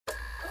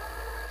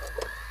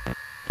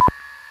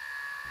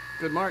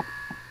Good mark.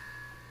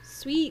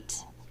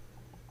 Sweet.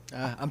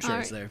 I'm sure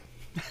it's Alright.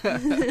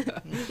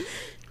 there.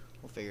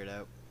 We'll figure it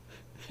out.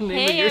 Name of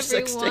Hey your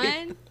sex tape.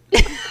 everyone.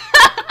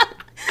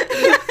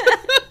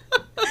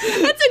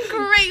 That's a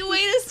great way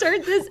to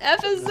start this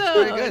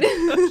episode. Very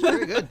good. That's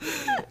very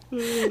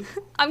good.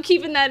 I'm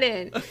keeping that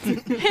in.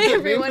 Hey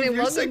everyone, of and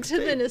your welcome sex to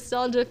the tape.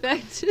 Nostalgia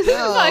Effect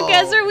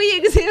podcast, where we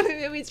examine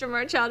movies from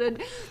our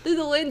childhood through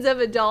the lens of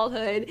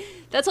adulthood.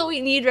 That's all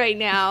we need right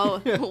now,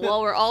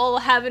 while we're all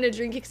having a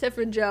drink except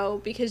for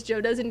Joe, because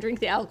Joe doesn't drink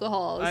the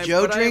alcohol.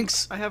 Joe But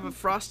drinks- I have a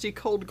frosty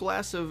cold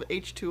glass of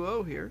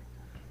H2O here.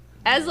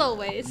 As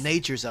always,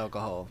 Nature's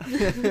alcohol.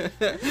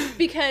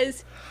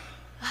 because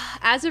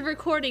as of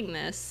recording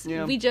this,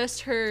 Yeah. we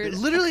just heard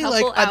Literally a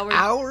like couple an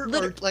hour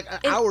or like an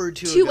hour or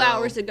two 2 ago.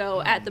 hours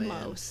ago at the man.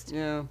 most.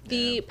 Yeah.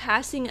 The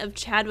passing of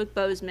Chadwick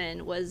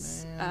Boseman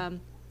was very-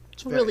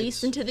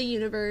 released into the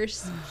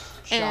universe.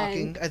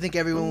 Shocking. And I think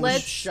everyone was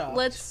let's shocked.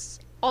 let's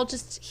all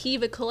just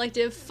heave a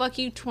collective fuck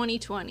you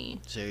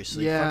 2020.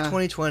 Seriously. Yeah. Fuck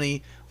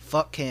 2020.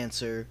 Fuck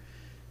cancer.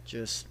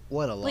 Just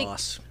what a Like,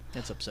 loss.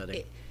 It's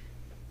upsetting.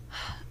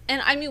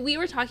 And I mean, we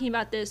were talking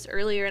about this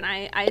earlier, and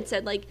I had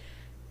said, like,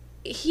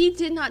 he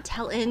did not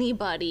tell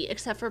anybody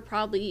except for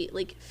probably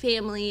like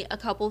family, a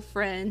couple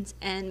friends,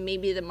 and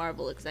maybe the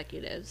Marvel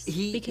executives,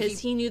 because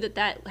he knew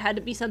that had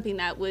to be something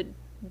that would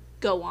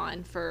go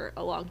on for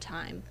a long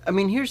time. I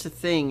mean, here's the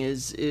thing: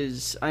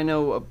 is I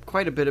know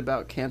quite a bit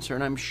about cancer,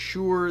 and I'm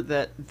sure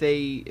that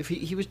if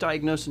he was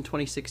diagnosed in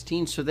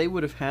 2016, so they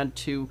would have had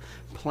to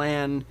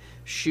plan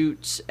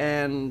shoots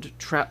and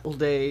travel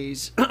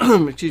days,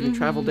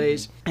 travel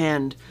days,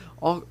 and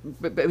all.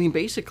 But I mean,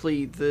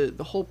 basically, the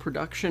whole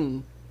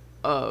production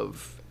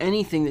of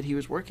anything that he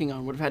was working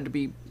on would have had to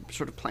be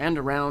sort of planned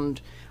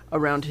around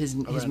his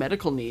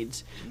medical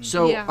needs.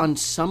 So Yeah. on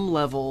some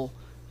level,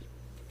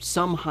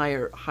 some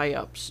high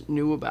ups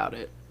knew about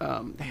it.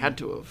 They had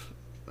to have.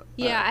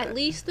 Yeah, at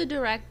least the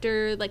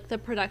director, like the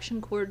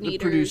production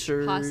coordinators,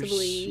 producers,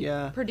 possibly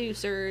yeah.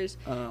 producers,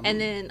 and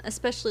then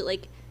especially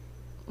like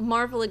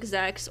Marvel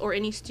execs or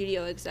any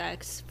studio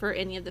execs for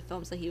any of the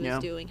films that he was Yeah.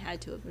 doing had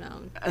to have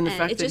known. And the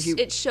fact it that just he-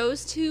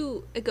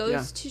 it goes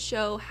Yeah. to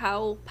show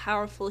how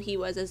powerful he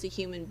was as a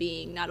human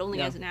being, not only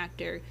Yeah. as an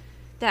actor,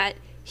 that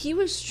he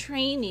was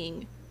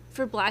training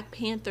for Black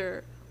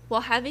Panther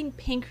while having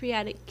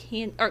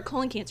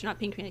colon cancer, not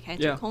pancreatic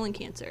cancer, Yeah. colon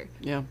cancer.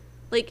 Yeah.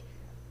 Like,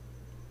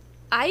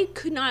 I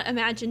could not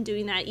imagine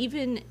doing that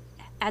even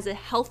as a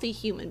healthy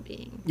human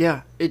being.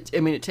 Yeah, it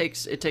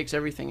takes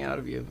everything out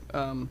of you,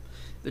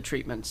 the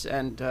treatments,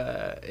 and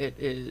it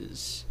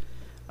is.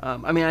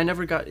 I mean, I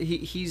never got.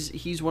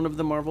 He's one of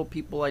the Marvel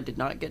people I did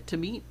not get to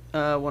meet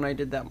when I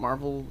did that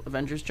Marvel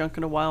Avengers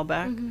Junket a while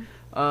back,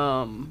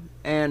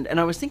 and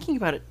I was thinking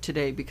about it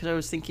today because I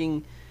was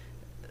thinking,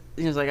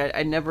 like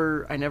I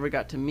never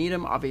got to meet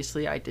him.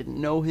 Obviously, I didn't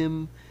know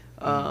him,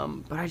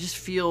 but I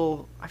just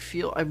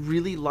I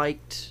really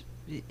liked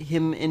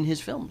him in his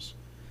films.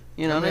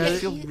 And I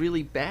just feel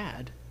really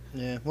bad.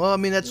 Yeah. Well, I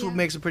mean, that's what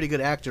makes a pretty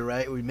good actor,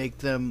 right? We make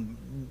them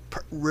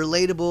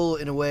relatable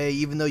in a way,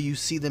 even though you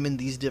see them in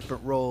these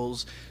different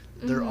roles.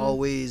 They're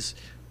always,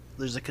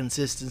 there's a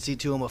consistency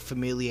to them, a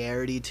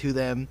familiarity to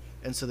them,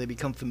 and so they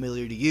become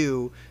familiar to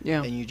you.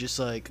 Yeah. And you're just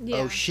like,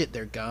 oh shit,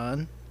 they're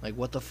gone. Like,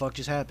 what the fuck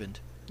just happened?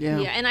 Yeah.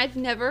 Yeah, and I've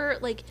never,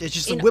 like, It's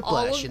just in a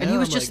whiplash, all of- you know? And he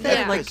was I'm just like, that,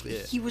 yeah. like, Yeah.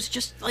 he was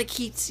just, like,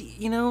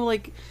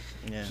 like,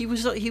 Yeah.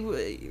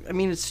 I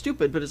mean, it's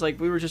stupid, but it's like,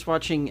 we were just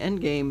watching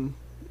Endgame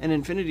and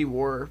Infinity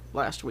War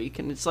last week,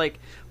 and it's like,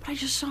 but I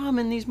just saw him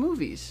in these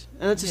movies.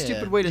 And that's a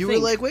stupid way to you think.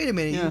 were like, wait a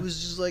minute, Yeah. he was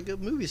just like a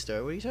movie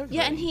star. What are you talking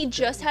Yeah, about? and he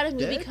just had a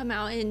movie dead? come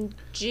out in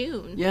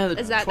June. Yeah, the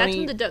that's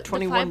when the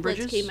 21 Five Bloods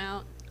Bridges? came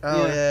out.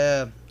 Oh,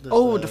 Yeah. yeah.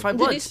 Oh, the Five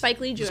The new Bloods. Spike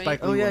Lee joint. Spike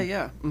Oh, Lee yeah, one.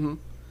 yeah. Mm-hmm.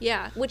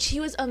 Yeah, which he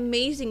was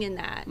amazing in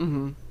that.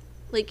 Mm-hmm.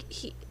 Like,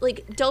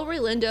 Delroy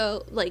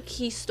Lindo, like,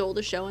 he stole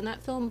the show in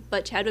that film,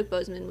 but Chadwick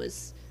Boseman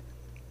was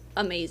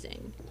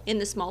amazing in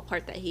the small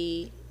part that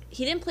he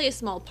didn't play a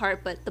small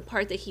part, but the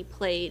part that he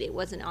played, it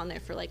wasn't on there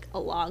for, like, a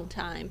long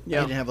time. He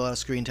Yeah. didn't have a lot of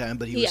screen time,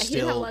 but he was He still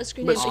didn't have a lot of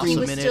screen but time, but he awesome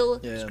was in it. still,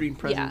 Yeah. Screen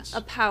presence. a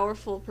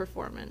powerful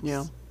performance.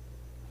 Yeah.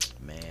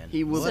 Man.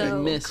 He will what be a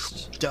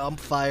missed. dump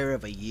fire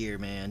of a year,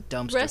 man.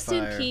 Dumpster Rest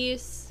fire. in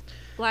peace,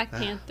 Black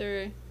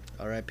Panther.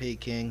 R.I.P.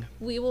 King.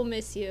 We will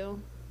miss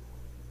you.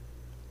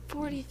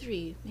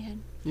 43,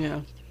 man.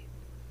 Yeah.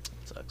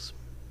 Sucks.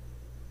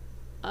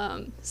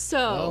 So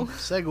Well,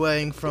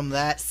 segueing from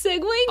that.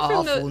 segueing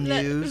awful from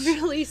that news.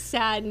 really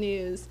sad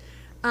news,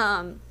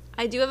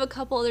 I do have a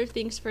couple other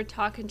things for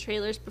talking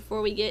trailers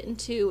before we get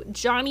into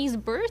Johnny's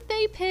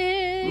birthday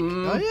pick.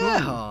 Oh,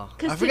 yeah. I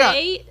Because forgot.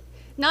 today,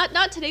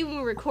 not today when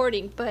we're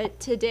recording, but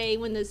today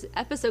when this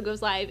episode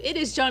goes live, it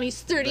is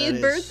Johnny's 30th That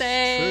is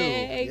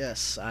birthday. True.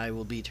 Yes, I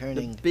will be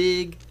turning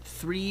Big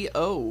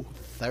 3-0.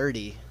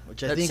 30,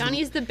 which I That's think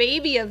Johnny's the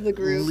baby of the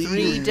group.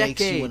 legally 3 makes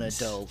you an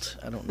decades. adult.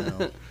 I don't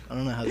know. I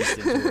don't know how these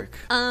things work.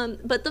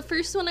 But the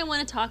first one I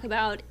want to talk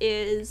about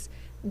is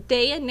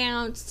they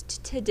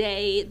announced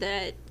today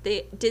that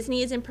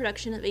Disney is in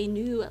production of a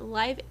new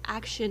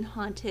live-action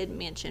Haunted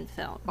Mansion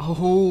film.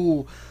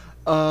 Oh,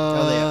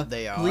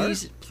 They are.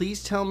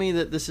 Please tell me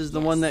that this is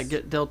the one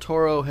that Del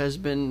Toro has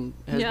been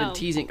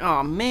teasing.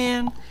 Oh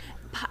man,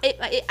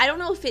 I don't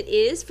know if it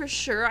is for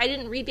sure. I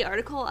didn't read the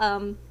article.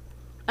 I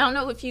don't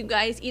know if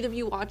either of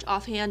you watch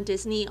Offhand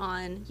Disney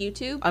on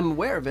YouTube. I'm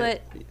aware of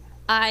it. But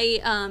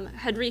I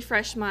had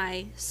refreshed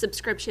my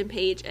subscription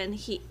page, and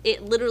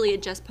it literally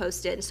had just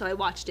posted, so I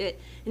watched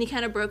it, and he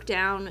kind of broke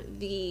down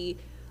the,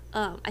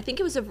 I think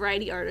it was a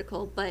Variety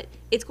article, but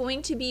it's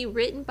going to be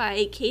written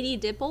by Katie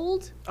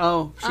Dippold.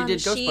 Oh, she did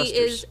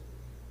Ghostbusters.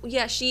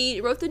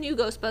 She wrote the new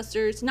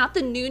Ghostbusters, not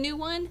the new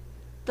one.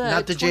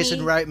 Not the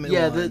Jason Reitman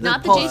one.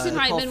 Not the Jason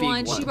Reitman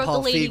one. She wrote the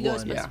Lady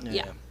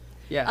Ghostbusters.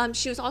 Yeah.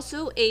 She was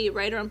also a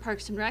writer on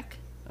Parks and Rec.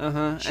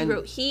 She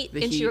wrote Heat,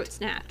 and she wrote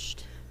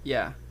Snatched.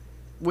 Yeah.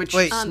 Which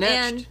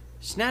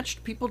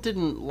Snatched, people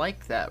didn't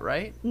like that,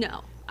 right?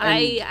 No.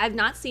 I've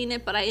not seen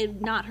it, but I have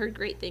not heard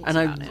great things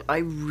about it. I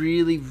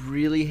really,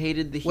 really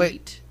hated the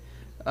Heat.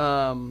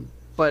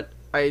 But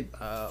I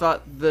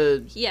thought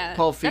the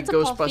Paul Feig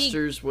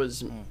Ghostbusters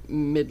was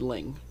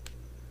middling.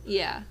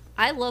 Yeah.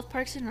 I love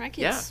Parks and Rec.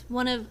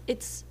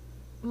 It's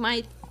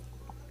my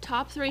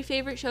top 3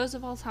 favorite shows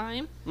of all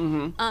time.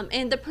 Mm-hmm.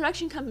 And the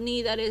production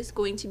company that is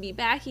going to be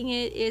backing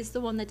it is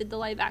the one that did the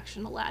live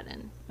action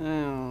Aladdin.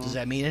 Oh. Does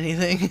that mean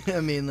anything? I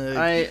mean,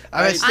 I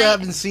still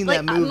haven't seen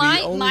that movie.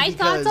 My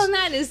thoughts on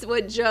that is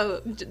what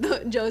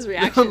Joe's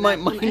reaction. my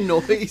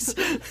noise.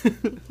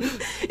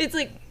 It's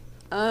like,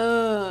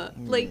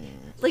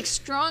 like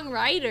strong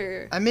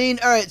writer. I mean,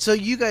 all right. So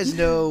you guys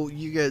know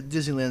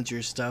Disneyland's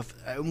your stuff.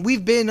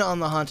 We've been on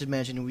the Haunted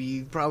Mansion.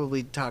 We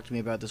probably talked to me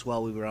about this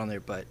while we were on there,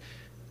 but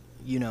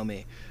you know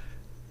me.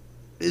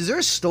 Is there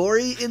a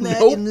story in that?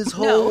 Nope. In this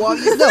whole walk?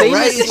 No,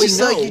 right? It's just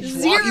like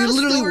you're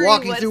literally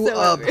walking through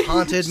a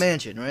haunted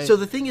mansion, right? So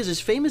the thing is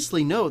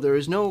famously no.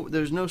 There's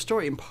no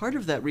story, and part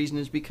of that reason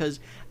is because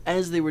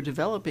as they were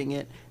developing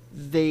it,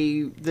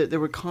 there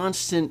were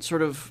constant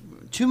sort of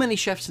too many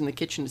chefs in the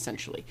kitchen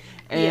essentially,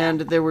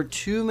 and there were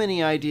too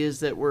many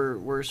ideas that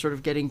were sort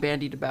of getting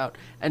bandied about,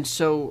 and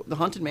so the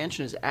Haunted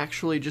Mansion is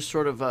actually just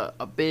sort of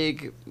a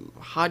big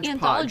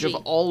hodgepodge of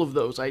all of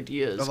those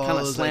ideas kind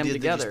of slammed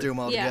together. They just threw them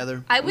all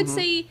together. I would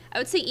say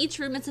each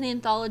room is an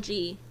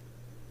anthology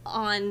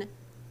on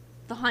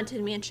the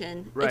Haunted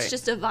Mansion. Right. It's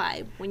just a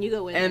vibe when you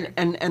go in there.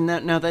 And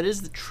that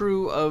is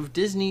true of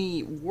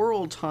Disney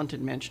World's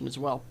Haunted Mansion as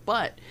well.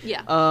 But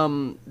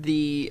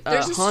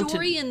there's a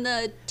story in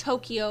the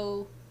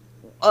Tokyo.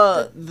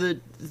 The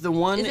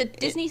one is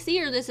it Disney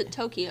Sea or is it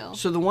Tokyo?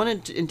 So the one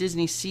in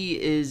Disney Sea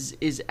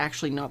is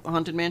actually not the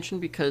Haunted Mansion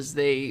because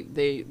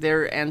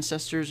their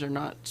ancestors are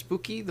not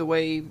spooky the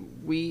way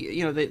we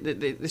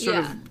they sort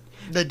of.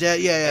 The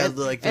dead,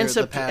 like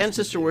the past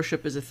ancestor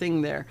worship is a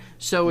thing there.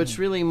 So it's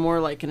really more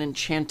like an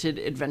enchanted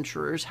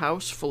adventurer's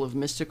house full of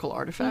mystical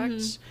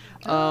artifacts.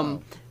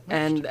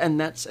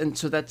 Mm-hmm.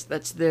 So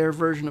that's their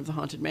version of the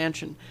Haunted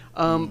Mansion.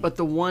 But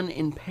the one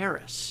in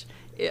Paris,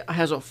 it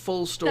has a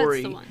full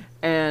story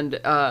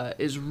and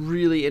is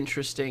really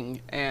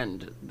interesting.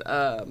 And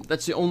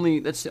that's the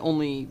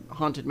only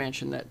Haunted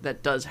Mansion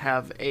that does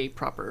have a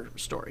proper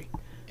story.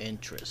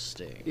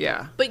 Interesting.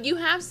 Yeah. But you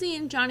have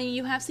seen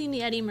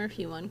the Eddie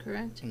Murphy one,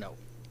 correct? No.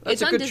 That's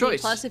it's a on good Disney choice.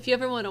 Plus if you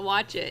ever want to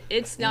watch it.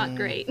 It's not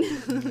great.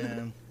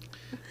 Yeah.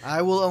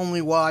 I will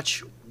only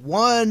watch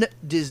one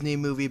Disney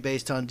movie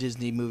based on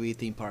Disney movie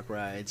theme park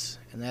rides,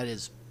 and that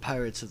is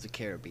Pirates of the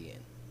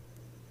Caribbean.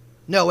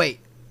 No,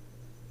 wait.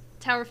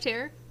 Tower of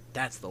Terror?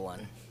 That's the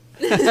one.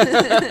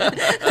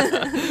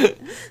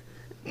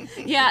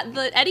 Yeah,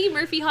 the Eddie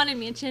Murphy Haunted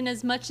Mansion,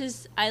 as much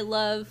as I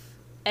love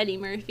Eddie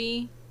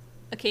Murphy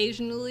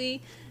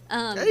occasionally,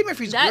 Eddie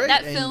Murphy's great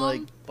that and film, like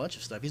a bunch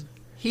of stuff.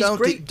 He's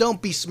great.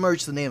 Don't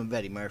besmirch the name of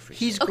Eddie Murphy.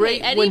 He's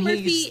great Eddie when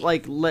Murphy, he's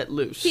like let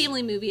loose.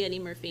 Family movie Eddie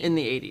Murphy in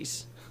the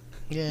 80s.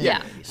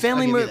 Yeah.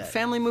 Family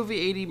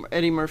movie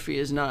Eddie Murphy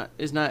is not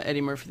Eddie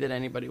Murphy that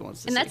anybody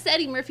wants to see. And that's the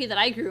Eddie Murphy that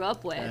I grew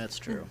up with. That's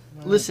true.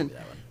 Listen,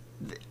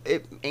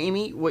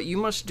 Amy, what you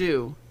must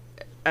do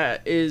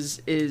is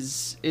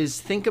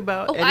think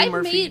about Eddie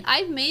Murphy.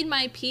 I've made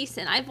my peace,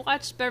 and I've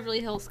watched Beverly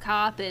Hills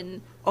Cop,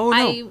 and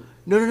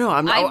no.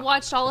 I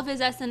watched all of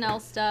his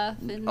SNL stuff.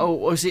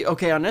 And see,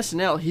 okay, on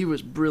SNL he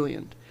was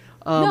brilliant.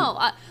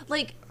 I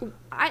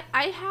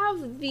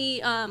have the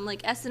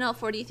SNL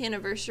 40th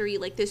anniversary,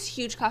 like this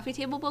huge coffee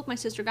table book my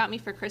sister got me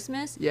for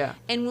Christmas. Yeah.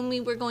 And when we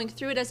were going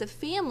through it as a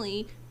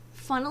family,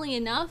 funnily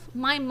enough,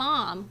 my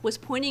mom was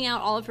pointing out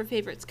all of her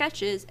favorite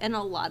sketches, and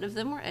a lot of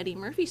them were Eddie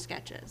Murphy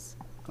sketches.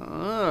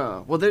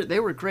 Oh, well, they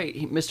were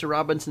great. Mr.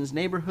 Robinson's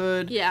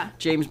Neighborhood,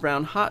 James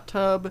Brown Hot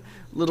Tub,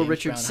 Little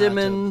Richard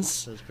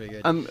Simmons, that's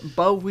pretty good.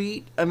 Bo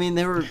Wheat. I mean,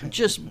 they were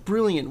just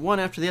brilliant, one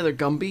after the other.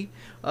 Gumby,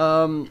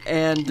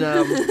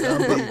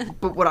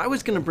 but what I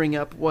was going to bring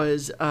up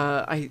was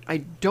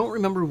I don't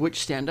remember which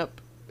stand-up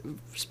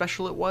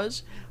special it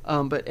was,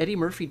 but Eddie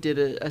Murphy did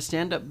a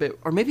stand-up bit,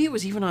 or maybe it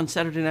was even on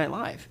Saturday Night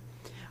Live.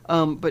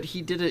 But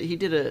he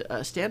did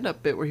a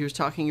stand-up bit where he was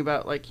talking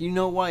about, like, do you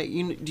want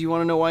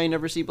to know why you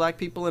never see black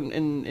people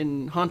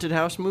in haunted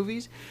house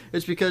movies?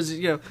 It's because,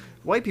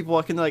 white people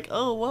walk in, they're like,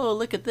 oh, whoa,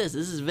 look at this.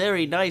 This is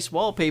very nice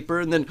wallpaper.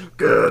 And then,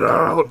 get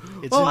out.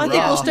 Oh, I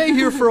think we'll stay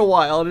here for a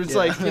while. And it's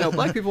like,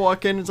 black people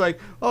walk in, and it's like,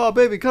 oh,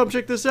 baby, come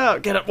check this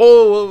out. Get up.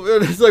 Whoa.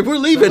 And it's like, we're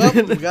leaving. Oh,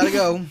 we gotta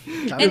go.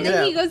 And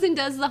then he goes and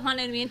does the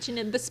Haunted Mansion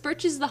and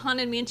besmirches the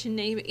Haunted Mansion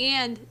name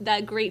and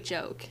that great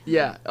joke.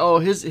 Yeah. Oh,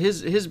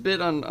 his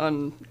bit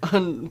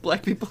on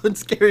black people in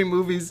scary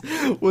movies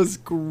was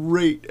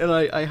great. And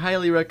I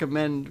highly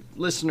recommend,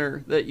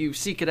 listener, that you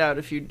seek it out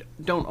if you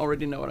don't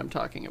already know what I'm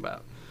talking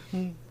about.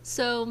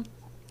 So,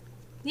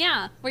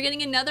 yeah, we're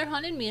getting another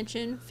Haunted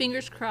Mansion.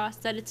 Fingers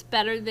crossed that it's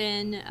better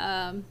than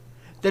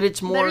that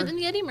it's more better than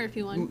the Eddie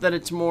Murphy one. That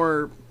it's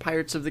more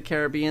Pirates of the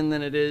Caribbean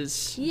than it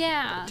is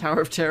Tower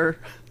of Terror.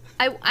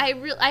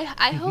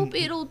 I hope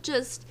it'll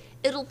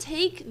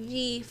take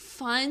the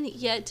fun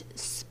yet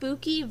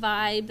spooky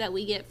vibe that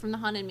we get from the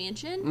Haunted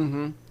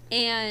Mansion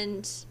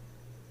and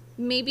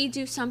maybe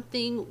do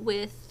something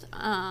with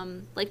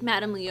like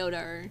Madame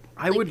Leota or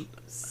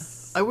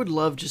I would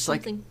love just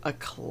something. Like a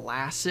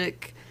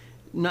classic,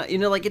 not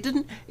like it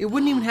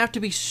wouldn't even have to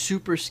be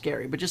super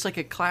scary, but just like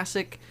a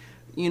classic,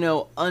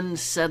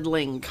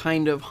 unsettling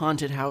kind of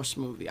haunted house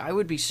movie. I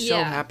would be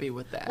so happy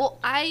with that. Well,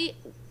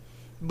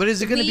 But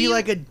is it going to be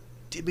like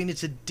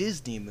it's a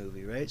Disney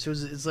movie, right? So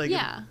it's like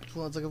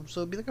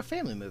so it'd be like a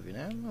family movie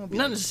now.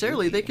 Not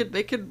necessarily. They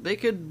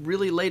could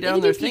really lay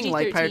down their thing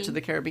like Pirates of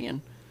the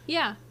Caribbean.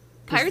 Yeah,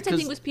 Pirates I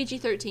think was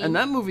PG-13, and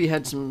that movie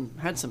had some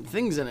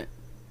things in it.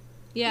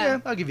 Yeah,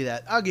 I'll give you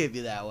that. I'll give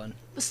you that one.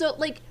 So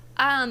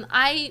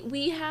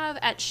we have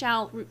at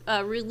Shout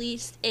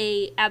released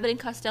a Abbott and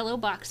Costello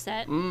box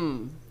set,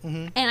 and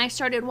I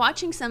started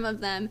watching some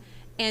of them,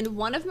 and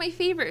one of my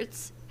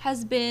favorites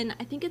has been,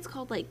 I think it's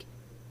called like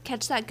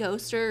Catch That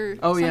Ghost or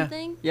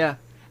something. Yeah.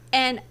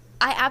 And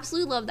I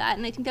absolutely love that,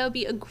 and I think that would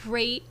be a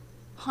great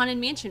Haunted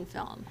Mansion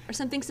film or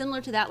something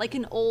similar to that, like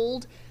an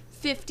old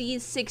 50s,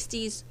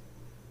 60s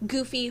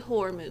goofy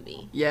horror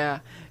movie. Yeah.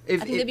 I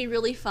think it'd be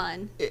really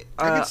fun.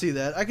 I could see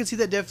that. I could see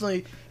that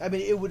definitely. I mean,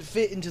 it would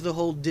fit into the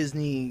whole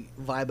Disney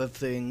vibe of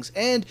things.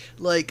 And,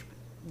 like,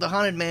 the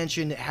Haunted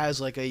Mansion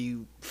has, like, a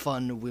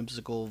fun,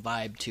 whimsical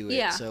vibe to it.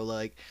 Yeah. So,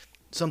 like,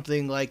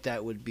 something like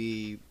that would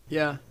be,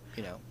 it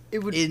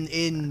would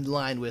in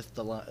line with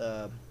what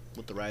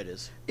the ride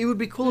is. It would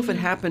be cool if it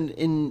happened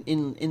in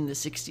the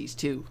 60s,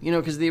 too.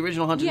 Because the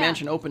original Haunted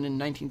Mansion opened in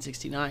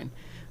 1969.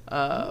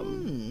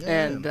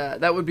 And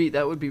that would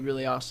be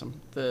really awesome.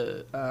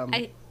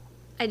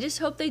 I just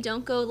hope they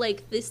don't go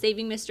like the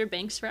Saving Mr.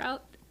 Banks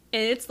route,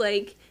 and it's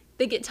like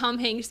they get Tom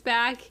Hanks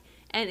back,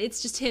 and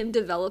it's just him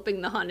developing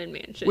the Haunted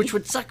Mansion, which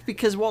would suck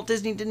because Walt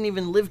Disney didn't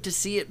even live to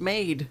see it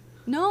made.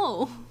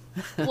 No.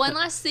 One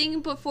last thing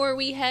before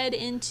we head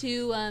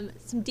into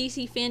some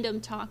DC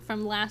fandom talk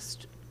from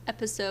last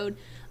episode,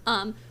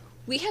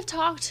 we have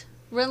talked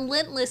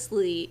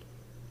relentlessly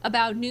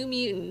about New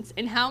Mutants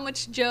and how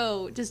much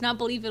Joe does not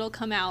believe it'll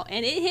come out,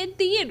 and it hit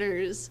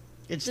theaters.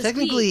 It's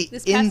technically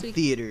in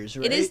theaters,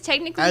 right? It is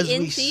technically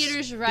in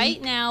theaters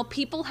right now.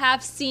 People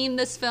have seen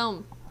this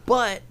film.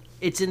 But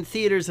it's in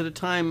theaters at a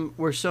time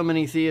where so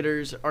many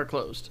theaters are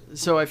closed.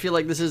 So I feel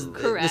like this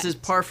is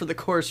par for the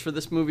course for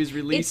this movie's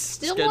release It's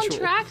still schedule. on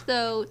track,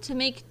 though, to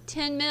make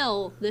 $10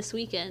 million this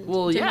weekend.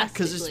 Well, yeah,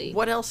 because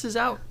what else is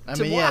out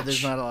to watch? Yeah,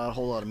 there's not a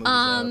whole lot of movies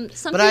out.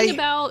 Something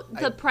about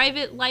the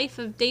private life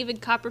of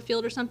David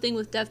Copperfield or something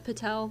with Dev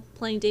Patel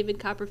playing David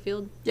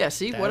Copperfield. Yeah,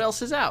 see? What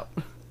else is out?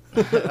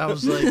 I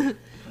was like...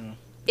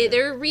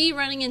 They're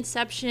rerunning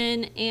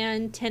Inception,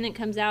 and Tenet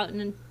comes out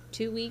in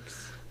 2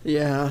 weeks.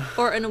 Yeah.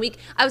 Or in a week.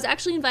 I was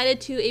actually invited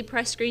to a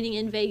press screening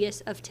in Vegas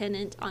of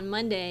Tenet on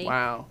Monday.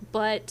 Wow.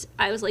 But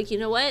I was like, you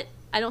know what?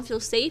 I don't feel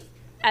safe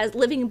as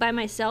living by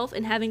myself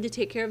and having to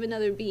take care of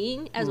another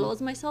being as well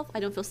as myself. I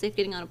don't feel safe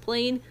getting on a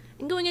plane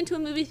and going into a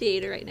movie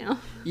theater right now.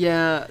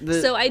 Yeah.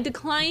 So I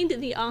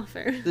declined the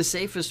offer. The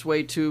safest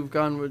way to have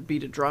gone would be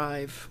to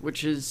drive,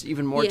 which is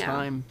even more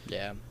time.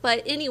 Yeah.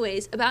 But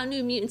anyways, about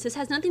New Mutants, this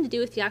has nothing to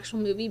do with the actual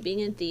movie being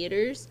in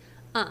theaters.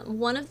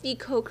 One of the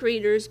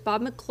co-creators,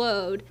 Bob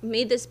McLeod,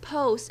 made this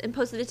post and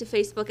posted it to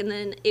Facebook, and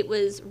then it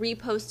was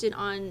reposted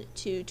on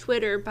to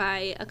Twitter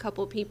by a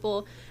couple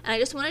people. And I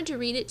just wanted to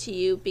read it to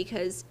you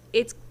because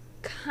it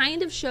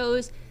kind of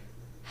shows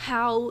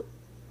how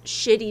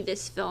shitty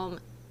this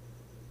film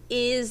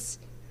is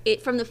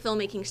from the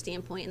filmmaking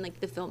standpoint and like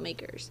the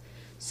filmmakers.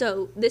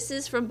 So this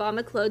is from Bob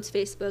McLeod's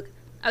Facebook.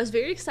 I was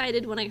very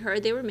excited when I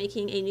heard they were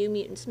making a New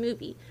Mutants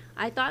movie.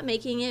 I thought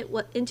making it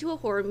into a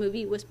horror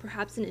movie was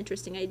perhaps an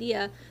interesting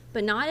idea,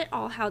 but not at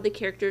all how the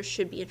characters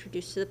should be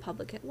introduced to the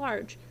public at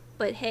large.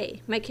 But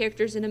hey, my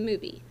character's in a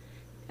movie.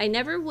 I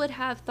never would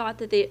have thought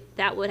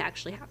that would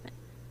actually happen.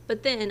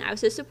 But then I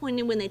was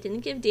disappointed when they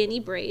didn't give Danny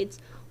braids,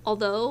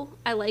 although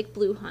I like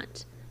Blue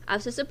Hunt. I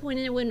was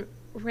disappointed when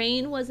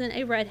Rain wasn't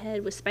a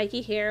redhead with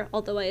spiky hair,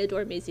 although I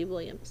adore Maisie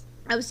Williams.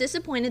 I was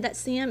disappointed that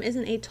Sam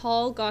isn't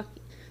tall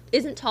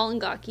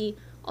and gawky,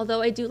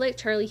 although I do like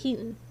Charlie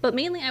Heaton. But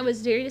mainly I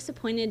was very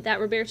disappointed that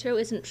Roberto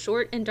isn't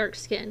short and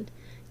dark-skinned.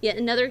 Yet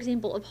another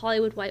example of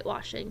Hollywood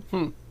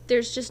whitewashing.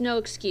 there's just no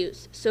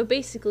excuse. So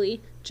basically,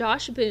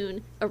 Josh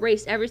Boone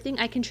erased everything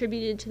I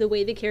contributed to the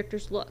way the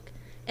characters look.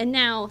 And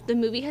now, the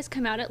movie has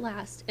come out at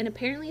last, and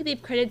apparently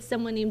they've credited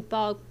someone named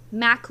Bob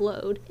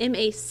Macleod,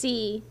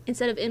 M-A-C,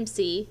 instead of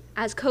M-C,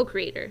 as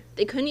co-creator.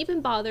 They couldn't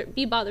even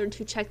be bothered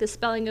to check the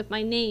spelling of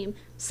my name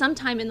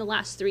sometime in the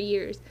last 3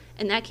 years,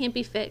 and that can't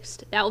be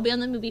fixed. That will be on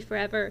the movie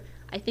forever.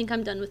 I think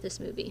I'm done with this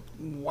movie.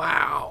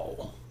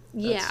 Wow.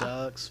 Yeah. That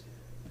sucks.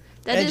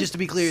 That and is just to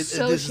be clear,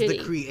 so this shitty. is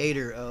the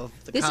creator of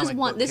the This comic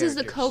book is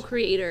the characters.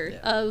 co-creator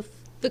Yeah.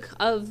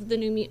 of the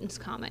New Mutants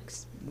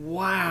comics.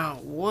 Wow.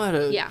 What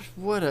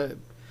a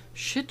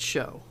shit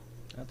show.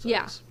 That sucks.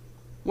 Yeah.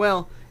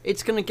 Well,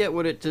 it's gonna get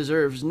what it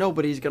deserves.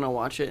 Nobody's gonna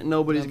watch it.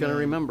 Nobody's gonna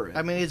remember it.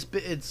 I mean,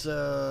 it's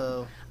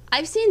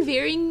I've seen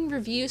varying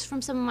reviews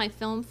from some of my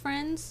film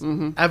friends.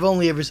 Mm-hmm. I've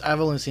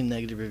only seen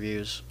negative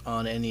reviews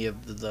on any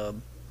of the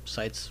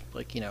sites,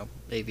 like,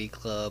 AV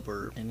Club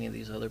or any of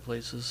these other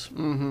places.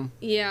 Mm-hmm.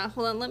 Yeah,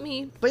 hold on, let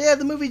me... But yeah,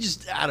 the movie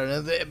just, I don't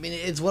know. I mean,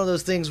 it's one of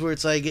those things where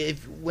it's like,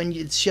 when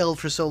it's shelved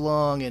for so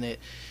long and it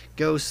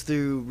goes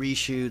through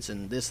reshoots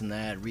and this and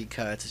that,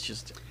 recuts, it's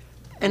just,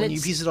 and when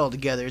you piece it all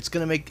together, it's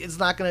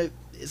not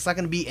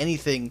gonna be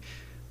anything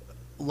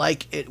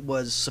like it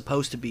was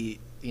supposed to be.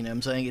 You know what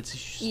I'm saying?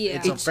 It's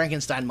a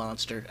Frankenstein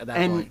monster at that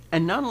point.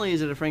 And not only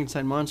is it a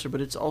Frankenstein monster,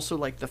 but it's also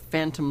like the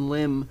phantom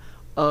limb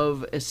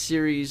of a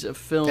series of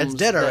films that's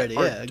dead already.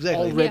 that are Yeah,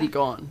 exactly. already Yeah.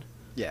 gone.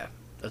 Yeah,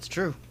 that's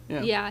true.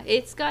 Yeah,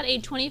 it's got a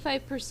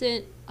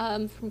 25%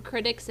 from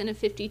critics and a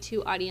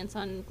 52 audience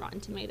on Rotten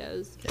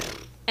Tomatoes. Yeah.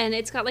 And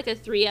it's got like a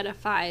 3 out of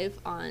 5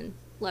 on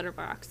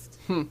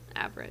Letterboxd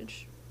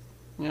average.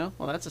 Yeah,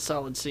 well, that's a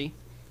solid C.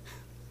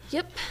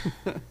 Yep.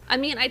 I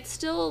mean, I'd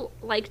still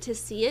like to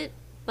see it,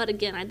 but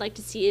again, I'd like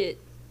to see it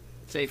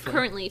Safely.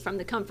 currently from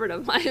the comfort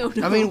of my own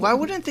home. I mean, why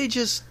wouldn't they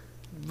just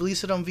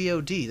release it on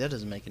VOD? That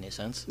doesn't make any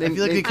sense. I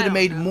feel like they could I have don't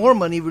made know. more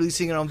money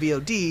releasing it on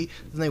VOD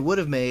than they would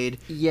have made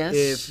Yes.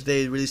 if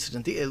they released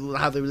it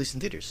how they released it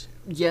in theaters.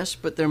 Yes,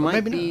 but there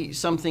might maybe be not.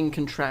 something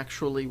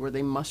contractually where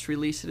they must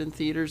release it in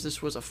theaters.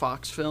 This was a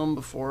Fox film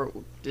before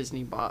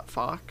Disney bought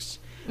Fox.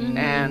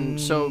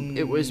 And so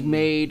it was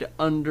made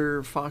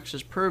under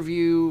Fox's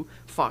purview,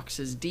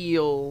 Fox's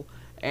deal,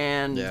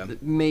 and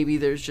maybe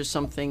there's just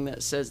something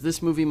that says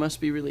this movie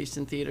must be released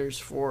in theaters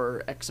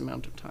for X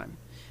amount of time.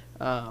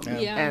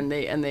 And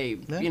they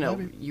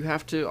maybe. you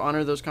have to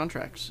honor those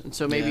contracts. And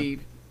so maybe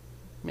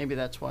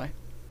that's why.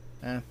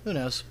 Who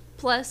knows?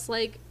 Plus,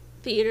 like,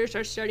 theaters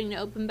are starting to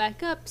open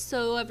back up,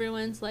 so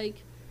everyone's like,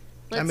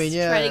 let's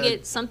try try to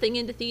get something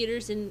into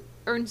theaters and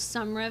earn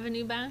some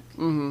revenue back.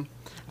 Mm-hmm.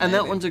 And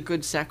that one's a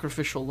good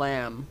sacrificial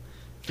lamb.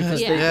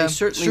 Because Yeah. they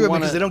certainly sure,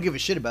 want because they don't give a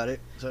shit about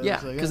it. So Yeah,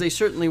 it's like, because they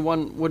certainly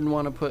wouldn't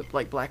want to put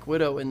like Black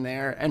Widow in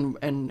there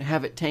and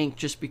have it tank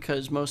just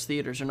because most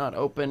theaters are not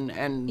open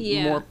and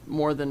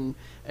more than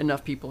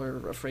enough people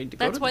are afraid to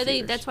go to the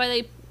theaters. That's why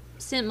they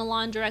sent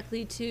Mulan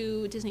directly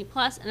to Disney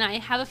Plus, and I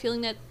have a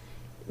feeling that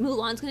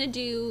Mulan's going to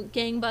do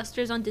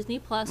gangbusters on Disney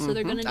Plus, so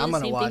they're going to do the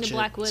same thing to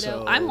Black Widow.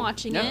 So, I'm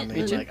watching it. I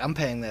mean, like, I'm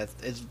paying that.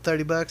 It's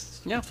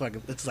 $30. Yeah, it's like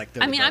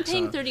 $30. I mean, I'm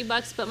paying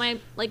 $30,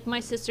 but my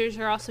sisters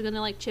are also going to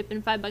like chip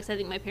in $5. I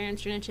think my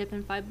parents are going to chip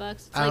in $5.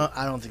 It's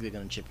I don't think they're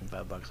going to chip in $5.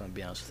 I'm going to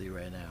be honest with you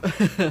right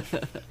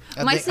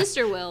now. my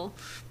sister will,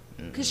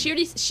 because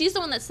she's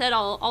the one that said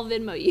I'll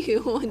Venmo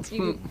you once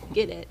you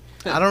get it.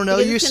 I don't know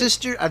Because your it's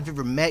sister. I've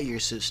never met your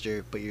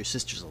sister, but your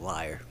sister's a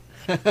liar.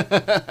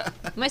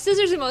 My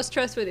sister's the most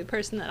trustworthy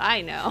person that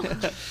I know.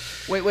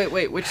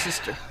 Wait, which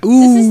sister?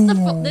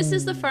 This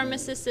is the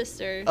pharmacist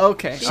sister.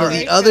 Okay. She's So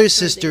very the other trustworthy.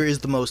 sister is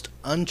the most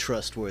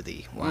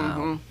untrustworthy.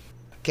 Wow.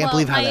 Can't Well,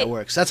 believe how my- that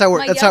works. That's how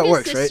My it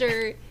works, youngest right?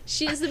 sister,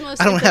 she's the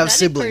most I don't have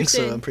sympathetic siblings, so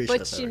person, I'm pretty sure but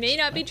that's how she it may works.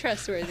 not be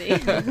trustworthy.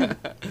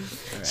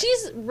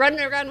 She's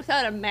running around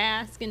without a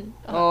mask, and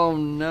Oh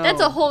no.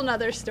 that's a whole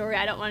nother story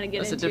I don't want to get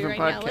That's a into different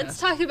right now. podcast. Let's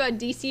talk about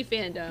DC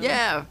fandom.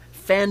 Yeah,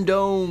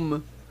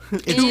 fandom.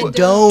 It's And, a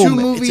dome. Two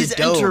movies it's a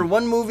dome. enter,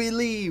 one movie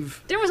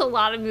leave. There was a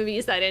lot of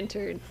movies that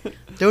entered.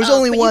 There was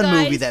only but you one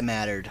guys- movie that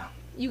mattered.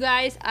 You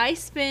guys, I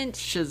spent...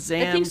 Shazam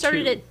The thing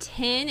started 2. at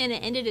 10 and it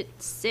ended at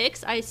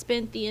 6. I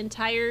spent the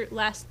entire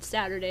last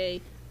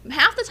Saturday.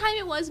 Half the time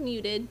it was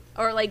muted,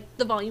 or like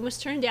the volume was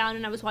turned down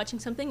and I was watching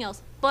something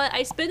else. But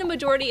I spent a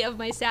majority of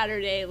my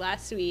Saturday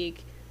last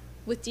week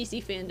with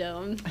DC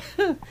fandom.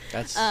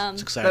 That's Um,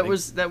 exciting.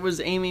 That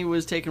was Amy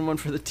was taking one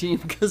for the team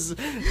because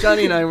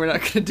Johnny and I were not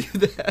going to do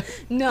that.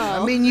 No.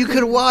 I mean, you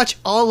could watch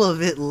all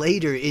of it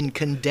later in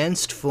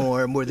condensed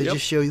form where they Yep.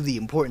 just show you the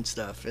important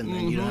stuff, and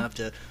then you don't have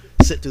to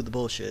sit through the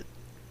bullshit.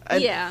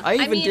 Yeah. I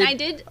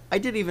did. I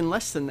did even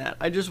less than that.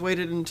 I just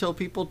waited until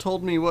people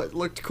told me what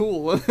looked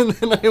cool, and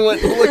then I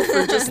went and looked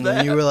for just And then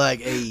that. you were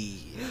like, hey,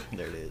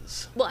 there it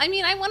is. Well, I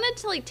mean, I wanted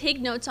to like take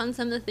notes on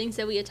some of the things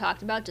that we had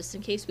talked about just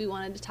in case we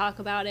wanted to talk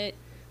about it.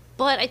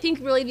 But I think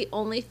really the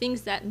only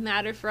things that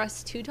matter for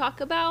us to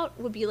talk about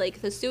would be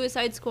like the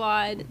Suicide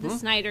Squad, the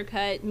Snyder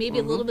Cut, maybe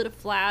a little bit of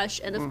Flash,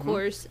 and of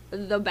course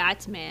the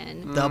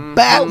Batman. The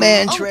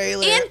Batman Oh,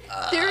 trailer. and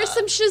there is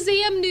some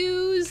Shazam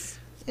news.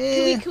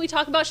 Can we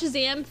talk about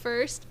Shazam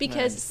first?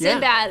 Because Yeah.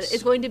 Sinbad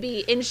is going to be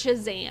in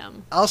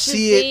Shazam. I'll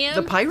see it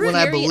The pirate? when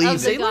I Fury believe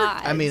of the it.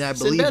 Gods. I mean, I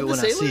believe Sinbad it the when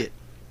I sailor? see it.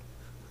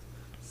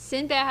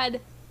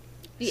 Sinbad,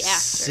 the actor.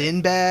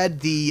 Sinbad,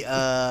 the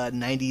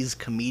 90s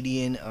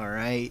comedian, all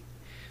right?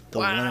 The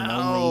one and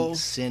Wow. only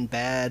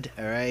Sinbad,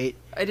 all right?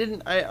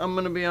 I'm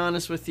gonna be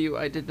honest with you.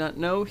 I did not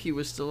know he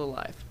was still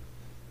alive.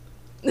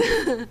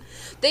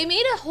 They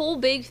made a whole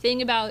big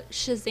thing about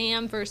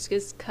Shazam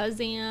versus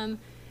Kazam,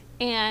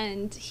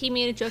 and he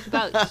made a joke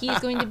about he's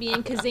going to be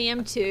in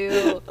Kazam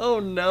too. Oh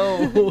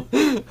no!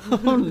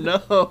 Oh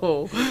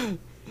no!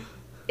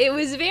 It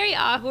was very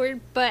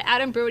awkward, but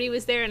Adam Brody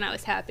was there, and I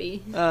was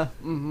happy.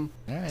 Mm-hmm.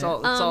 All right. It's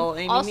all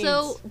Amy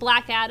also, needs.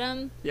 Black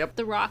Adam. Yep.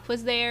 The Rock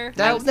was there. I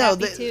That, was no,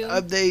 happy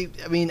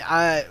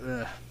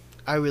too.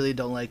 I really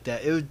don't like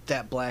that. It was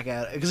that Black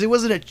Adam, because it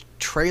wasn't a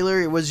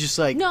trailer. It was just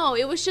like, No,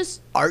 it was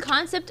just Art.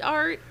 concept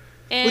art,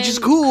 and which is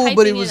cool,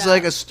 but it hyping was up.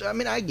 like I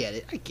mean, I get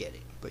it,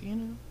 but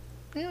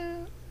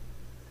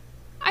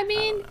I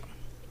mean,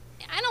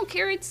 I don't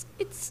care. It's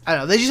I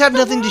don't know. They just have The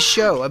nothing to Rock.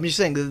 show. I'm just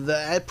saying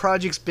that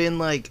project's been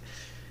like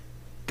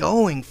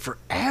going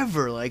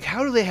forever. Like,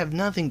 how do they have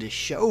nothing to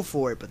show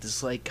for it but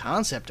this like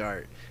concept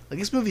art? Like,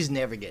 this movie's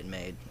never getting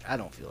made. I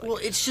don't feel like. Well,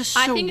 it's just so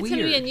I think it's weird.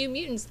 gonna be a New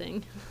Mutants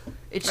thing.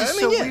 It's I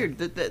just mean, so yeah. weird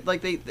that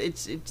like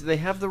they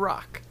have The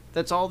Rock.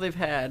 That's all they've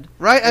had.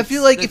 Right? I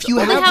feel like if That's you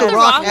all have they've The had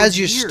Rock for as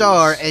your years.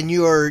 star and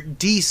you're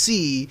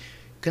DC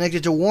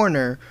connected to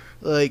Warner,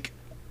 like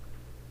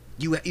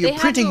They you're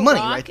have printing The money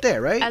Rock right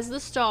there, right? As the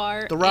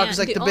star. The Rock and is,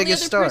 like, the only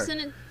biggest other star.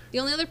 The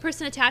only other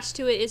person attached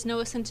to it is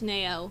Noah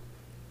Centineo,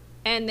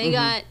 and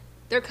Mm-hmm.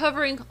 they're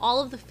covering all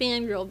of the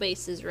fangirl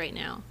bases right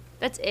now.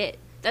 That's it.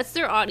 That's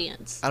their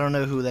audience. I don't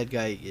know who that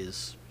guy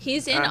is.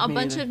 He's in a me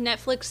bunch neither. of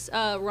Netflix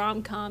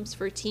rom-coms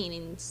for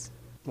teens.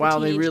 for Wow,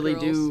 they teenage really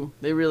girls. do.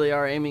 They really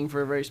are aiming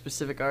for a very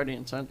specific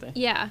audience, aren't they?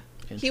 Yeah.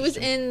 He was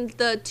Interesting. in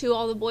the To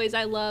All the Boys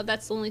I Love.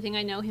 That's the only thing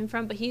I know him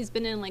from. But he's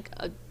been in like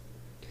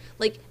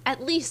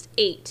at least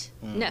 8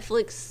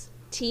 Netflix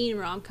teen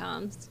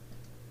rom-coms.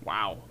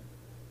 Wow.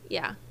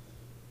 Yeah.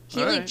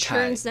 He All like right.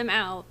 churns them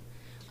out.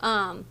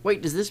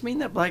 Wait, does this mean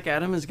that Black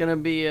Adam is gonna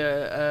be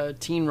a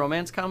teen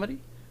romance comedy?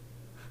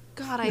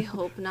 God, I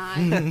hope not.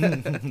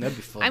 That'd be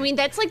fun. I mean,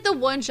 that's like the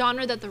one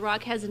genre that The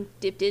Rock hasn't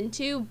dipped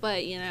into,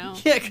 but you know.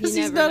 Yeah, because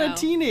you he's never not know. a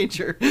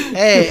teenager.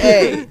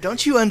 hey,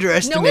 don't you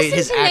underestimate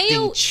his Centineo-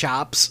 acting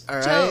chops, all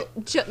right?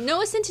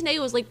 Noah Centineo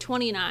was like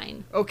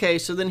 29. Okay,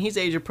 so then he's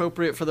age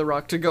appropriate for The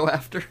Rock to go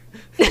after.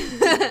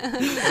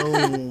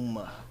 Boom.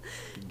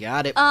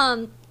 Got it.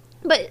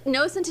 But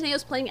Noah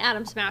Centineo's playing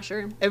Atom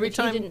Smasher. Every if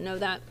time- you didn't know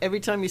that. Every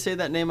time you say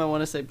that name, I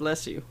want to say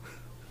bless you.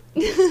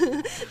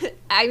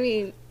 I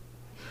mean,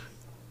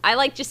 I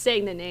like just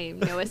saying the name,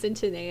 Noah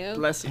Centineo.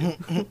 Bless you.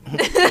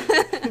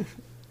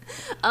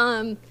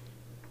 I'm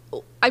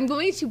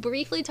going to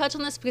briefly touch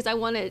on this because I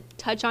want to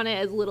touch on it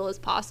as little as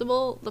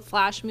possible. The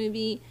Flash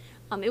movie.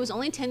 It was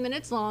only 10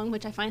 minutes long,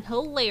 which I find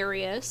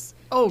hilarious.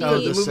 Oh, The- the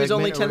the movie's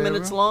only segment or 10 minutes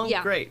whatever? long?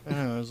 Yeah. Great.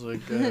 I was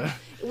like,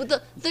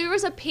 There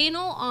was a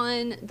panel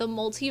on the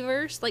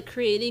multiverse, like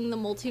creating the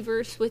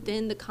multiverse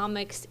within the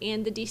comics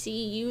and the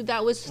DCEU.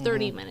 That was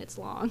 30 minutes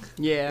long.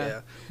 Yeah.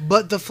 yeah.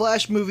 But the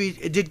Flash movie,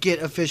 it did get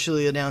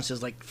officially announced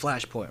as like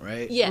Flashpoint,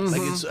 right? Yes.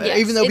 Like it's Yes.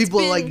 even though It's people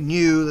been- like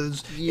knew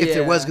that if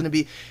there was Yeah. going to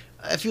be,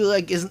 I feel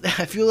like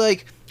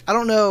I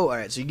don't know. All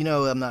right, so you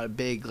know I'm not a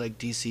big like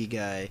DC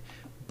guy,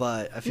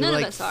 but I feel None of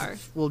like us are.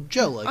 Well,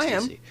 Joe likes I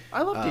am. DC.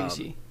 I love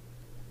DC.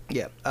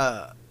 Yeah.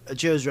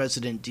 Joe's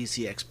resident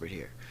DC expert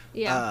here.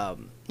 Yeah.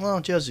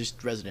 Well, Joe's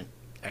just resident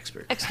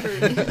expert.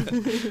 Expert.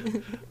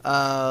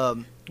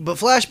 But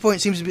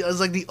Flashpoint seems to be is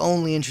like the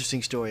only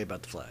interesting story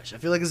about the Flash. I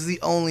feel like it's the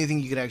only thing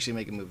you could actually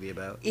make a movie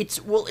about.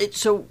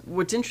 So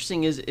what's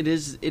interesting is it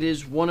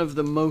is one of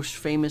the most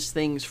famous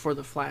things for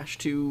the Flash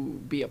to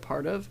be a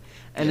part of,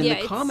 and in Yeah, the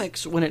it's-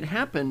 comics when it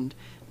happened,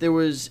 it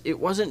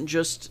wasn't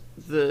just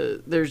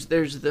there's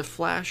the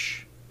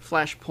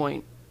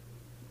Flashpoint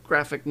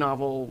graphic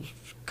novel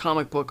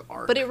comic book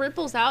arc, but it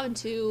ripples out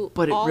into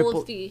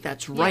of the...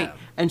 That's right. Yeah.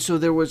 And so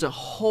there was a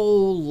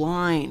whole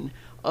line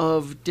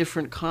of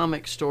different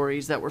comic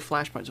stories that were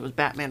Flashpoints. It was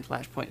Batman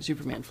Flashpoint,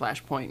 Superman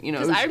Flashpoint. You know,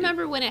 Because it was- I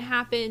remember when it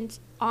happened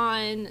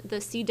on the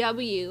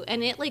CW,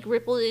 and it like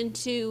rippled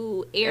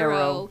into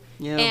Arrow,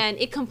 yeah. and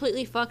it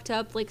completely fucked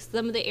up like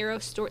some of the Arrow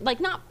story, like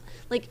not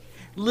like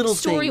little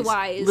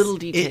story-wise. things, little It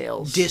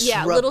details.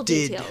 yeah, little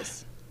disrupted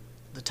details.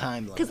 the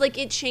timeline. Because like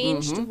it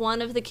changed Mm-hmm.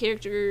 one of the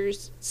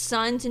characters'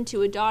 sons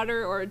into a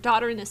daughter, or a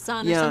daughter and a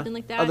son, or something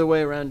like that. Other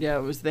way around. Yeah,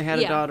 it was they had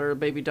a Yeah. daughter, a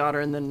baby daughter,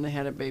 and then they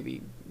had a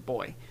baby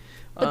boy.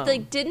 But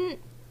like, didn't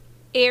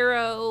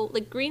Arrow,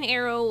 like Green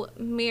Arrow,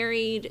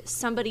 married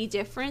somebody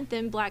different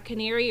than Black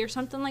Canary or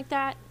something like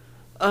that?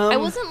 I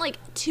wasn't like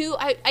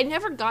I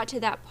never got to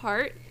that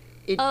part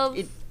of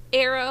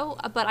Arrow,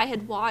 but I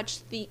had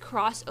watched the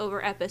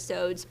crossover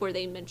episodes where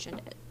they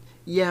mentioned it.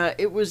 Yeah,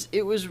 it was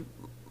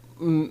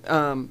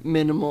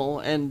minimal,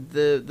 and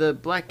the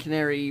Black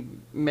Canary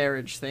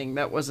marriage thing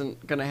that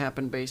wasn't going to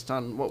happen based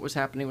on what was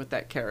happening with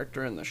that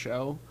character in the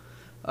show.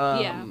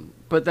 Yeah.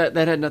 But that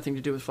had nothing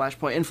to do with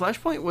Flashpoint. And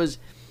Flashpoint was,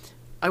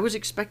 I was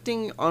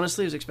expecting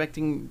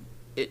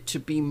it to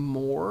be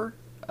more.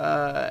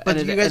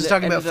 But you guys are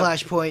talking about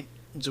Flashpoint.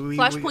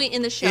 Flashpoint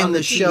in the show. In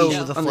the show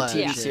with the on Flash.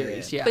 the TV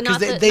series, yeah. Because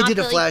they did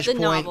a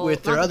Flashpoint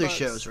with their other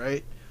shows,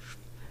 right?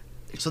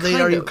 So they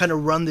already kind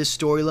of run this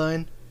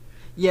storyline.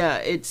 Yeah,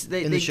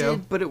 they show?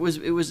 did, but it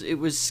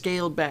was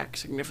scaled back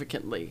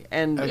significantly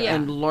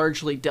and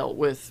largely dealt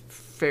with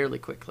fairly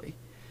quickly.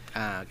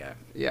 Okay.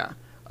 Yeah.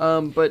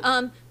 But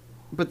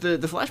the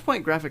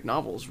Flashpoint graphic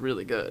novel is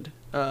really good.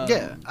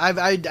 Yeah, I've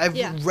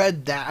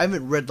read that. I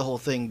haven't read the whole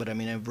thing, but I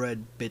mean I've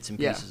read bits and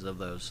pieces of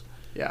those.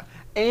 Yeah,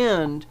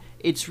 and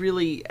it's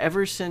really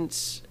ever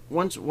since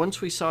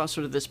once we saw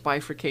sort of this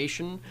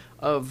bifurcation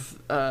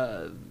of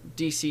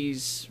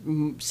DC's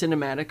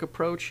cinematic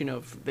approach. You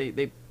know,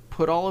 they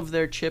put all of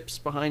their chips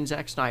behind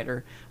Zack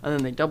Snyder, and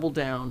then they doubled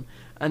down,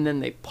 and then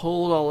they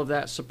pulled all of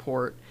that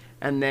support,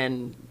 and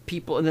then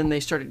they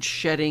started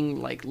shedding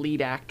like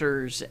lead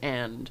actors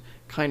and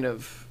kind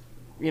of,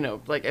 you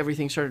know, like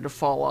everything started to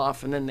fall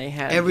off, and then they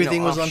had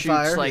everything was on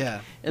fire,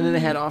 and then they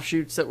had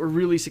offshoots that were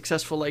really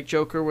successful, like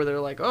Joker, where they're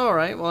like, oh, all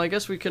right, well, I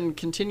guess we can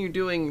continue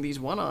doing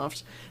these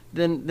one-offs.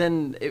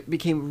 Then it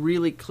became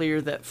really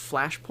clear that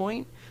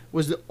Flashpoint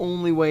was the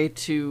only way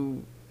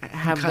to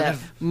have that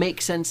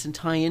make sense and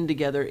tie in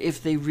together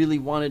if they really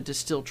wanted to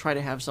still try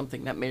to have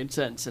something that made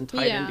sense and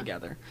tied in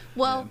together.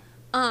 Well,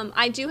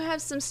 I do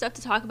have some stuff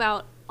to talk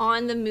about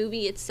on the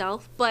movie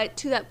itself, but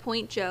to that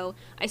point, Joe,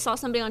 I saw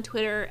somebody on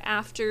Twitter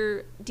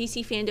after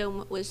DC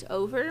Fandom was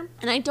over,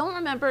 and I don't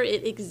remember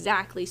it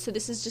exactly, so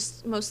this is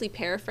just mostly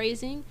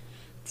paraphrasing.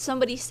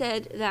 Somebody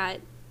said that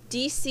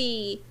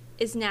DC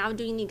is now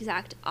doing the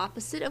exact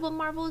opposite of what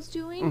Marvel is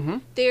doing. Mm-hmm.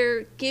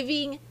 They're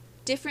giving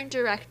different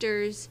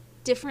directors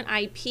different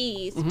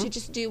IPs to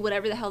just do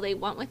whatever the hell they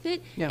want with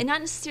it, and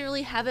not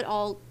necessarily have it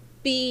all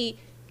be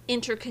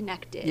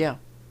interconnected.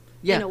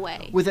 In a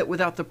way,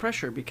 without the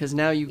pressure, because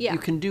now you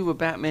can do a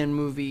Batman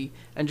movie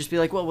and just be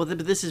like, well,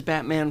 this is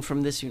Batman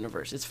from this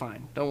universe. It's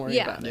fine. Don't worry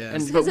about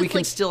it. But we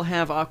can still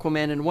have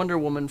Aquaman and Wonder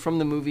Woman from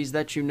the movies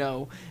that you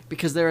know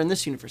because they're in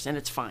this universe, and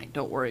it's fine.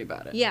 Don't worry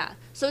about it. Yeah.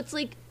 So it's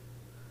like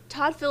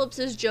Todd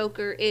Phillips's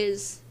Joker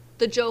is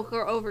the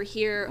Joker over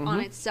here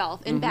on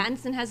itself, and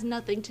Pattinson has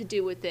nothing to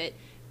do with it.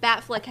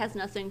 Batfleck has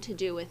nothing to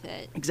do with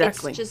it.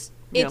 Exactly. It's just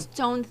its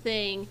own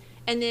thing.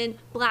 And then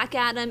Black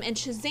Adam and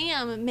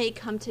Shazam may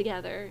come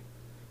together.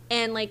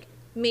 And, like,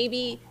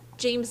 maybe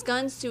James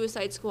Gunn's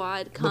Suicide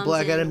Squad comes But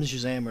Black in. Adam and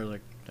Shazam are,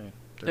 like...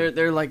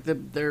 They're like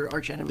they're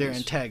arch enemies. They're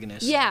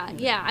antagonists.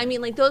 Yeah. I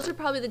mean, like, those are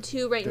probably the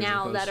two right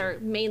now that are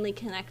mainly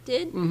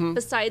connected,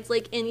 besides,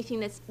 like, anything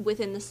that's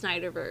within the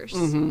Snyderverse.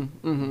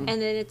 And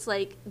then it's,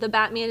 like, the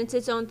Batman is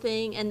its own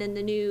thing, and then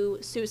the new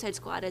Suicide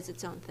Squad is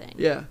its own thing.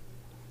 Yeah.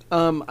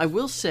 I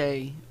will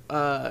say,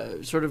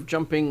 sort of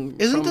jumping...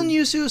 Isn't the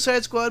new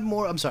Suicide Squad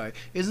more... I'm sorry.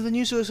 Isn't the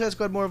new Suicide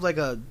Squad more of, like,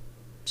 a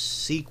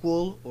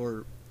sequel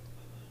or...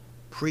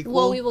 prequel?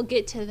 Well, we will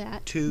get to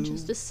that in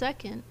just a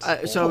second.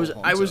 So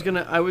I was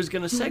gonna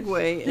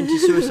segue into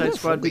Suicide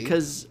Squad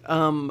because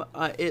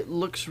it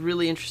looks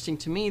really interesting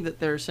to me that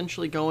they're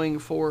essentially going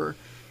for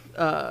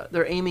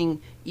they're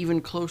aiming even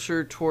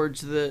closer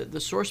towards the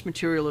source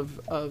material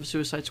of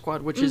Suicide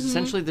Squad, which is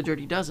essentially the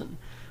Dirty Dozen.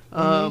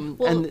 And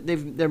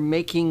they're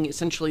making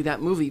essentially that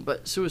movie,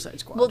 but Suicide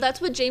Squad. Well, that's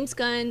what James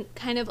Gunn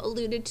kind of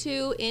alluded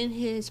to in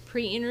his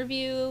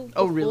pre-interview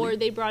before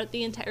they brought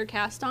the entire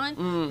cast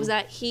on. Was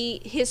that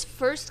his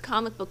first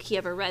comic book he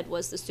ever read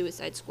was the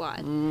Suicide Squad,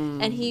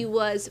 and he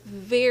was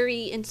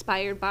very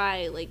inspired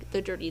by like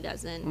the Dirty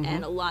Dozen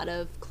and a lot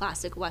of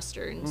classic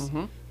westerns,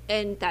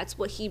 and that's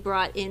what he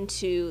brought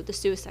into the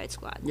Suicide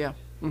Squad. Yeah.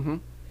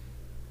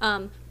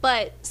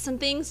 But some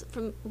things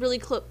from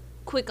really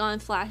quick on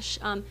Flash.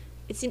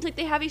 It seems like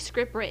they have a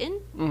script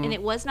written, and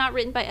it was not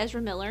written by Ezra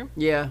Miller.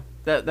 Yeah,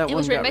 that it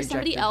was written by rejected.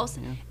 somebody else,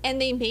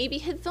 and they maybe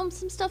had filmed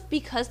some stuff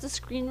because the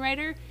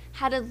screenwriter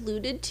had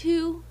alluded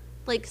to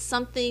like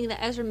something that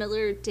Ezra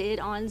Miller did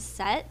on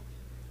set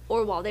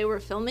or while they were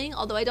filming.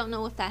 Although I don't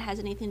know if that has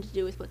anything to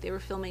do with what they were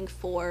filming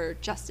for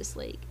Justice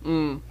League.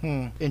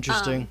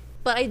 Interesting.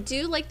 But I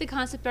do like the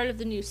concept art of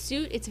the new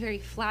suit. It's very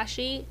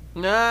flashy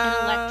and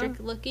electric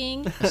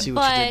looking. I see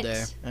what you did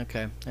there.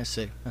 Okay, I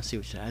see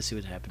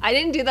what happened. I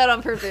didn't do that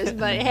on purpose,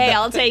 but hey,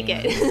 I'll take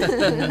it.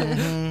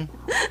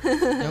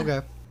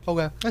 Okay.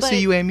 I see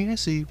you, Amy. I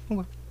see you.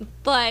 Okay.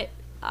 But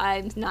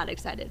I'm not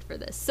excited for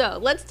this. So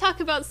let's talk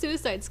about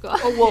Suicide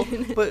Squad. Oh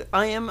well, but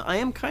I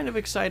am kind of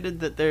excited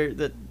that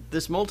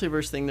this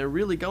multiverse thing, they're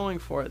really going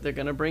for it. They're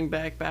gonna bring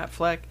back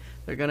Batfleck.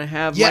 They're gonna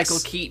have Michael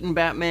Keaton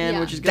Batman,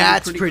 which is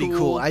gonna be pretty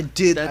cool. I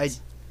did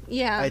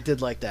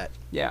like that.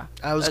 Yeah,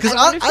 I like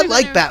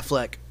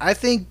Batfleck. I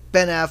think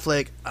Ben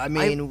Affleck. I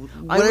mean,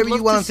 whatever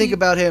you want to think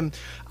about him,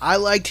 I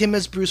liked him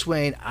as Bruce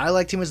Wayne. I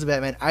liked him as the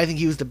Batman. I think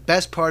he was the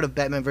best part of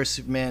Batman vs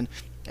Superman.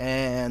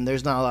 And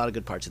there's not a lot of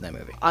good parts in that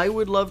movie. I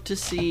would love to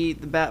see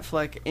the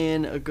Batfleck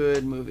in a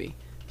good movie.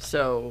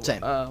 So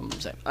same. I'm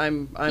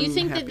You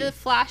think happy. that The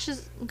Flash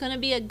is gonna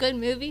be a good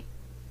movie?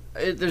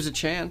 There's a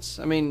chance.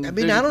 I mean, I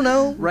don't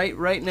know.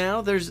 Right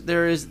now, it's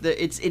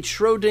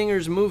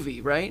Schrodinger's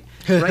movie, right?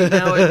 Right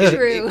now,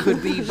 it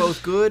could be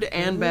both good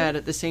and bad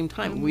at the same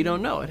time. We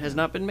don't know. It has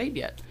not been made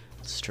yet.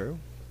 It's true.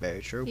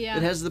 Very true. Yeah.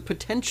 It has the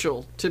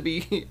potential to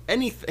be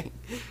anything.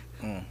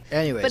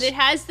 Anyways. But it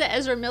has the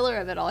Ezra Miller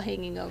of it all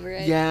hanging over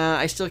it. Yeah,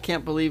 I still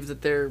can't believe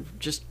that they're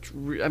just.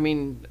 I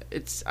mean,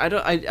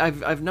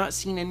 I've not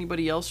seen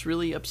anybody else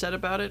really upset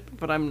about it,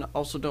 but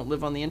also don't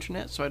live on the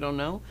internet, so I don't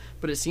know.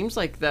 But it seems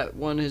like that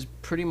one has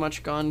pretty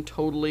much gone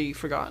totally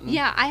forgotten.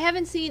 Yeah, I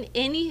haven't seen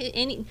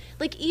any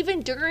like even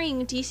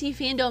during DC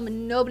fandom,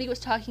 nobody was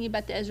talking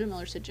about the Ezra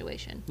Miller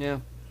situation. Yeah.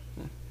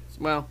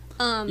 Well,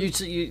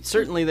 you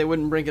certainly they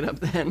wouldn't bring it up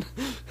then.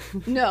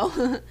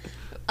 No.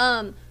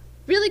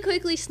 Really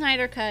quickly,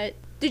 Snyder Cut.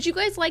 Did you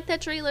guys like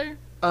that trailer?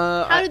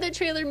 How did that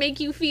trailer make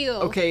you feel?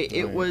 Okay,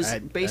 it was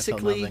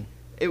basically,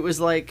 it was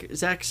like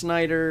Zack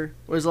Snyder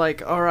was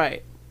like, all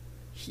right,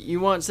 you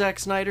want Zack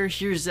Snyder?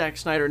 Here's Zack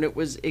Snyder. And it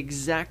was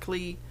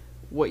exactly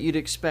what you'd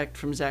expect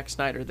from Zack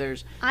Snyder.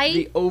 There's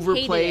the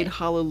overplayed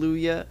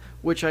Hallelujah,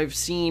 which I've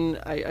seen.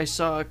 I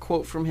saw a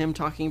quote from him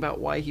talking about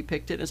why he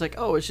picked it. It's like,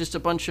 oh, it's just a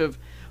bunch of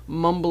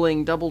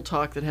mumbling double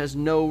talk that has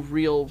no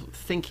real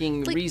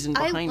thinking reason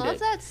behind it. I love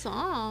that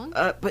song.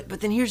 But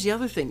then here's the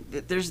other thing.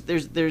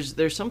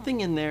 There's something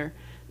in there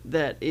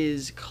that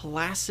is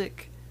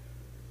classic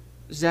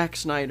Zack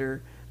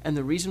Snyder, and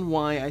the reason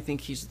why I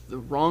think he's the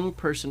wrong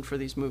person for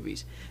these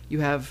movies.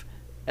 You have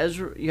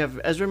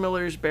Ezra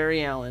Miller's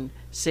Barry Allen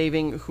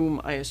saving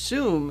whom I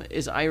assume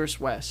is Iris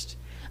West.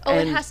 Oh,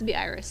 it has to be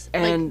Iris.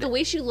 And like the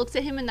way she looks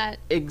at him in that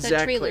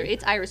trailer,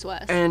 it's Iris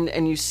West.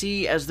 And you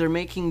see as they're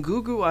making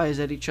goo-goo eyes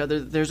at each other,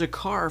 there's a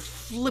car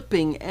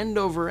flipping end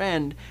over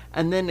end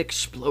and then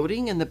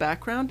exploding in the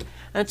background.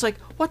 And it's like,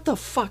 what the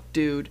fuck,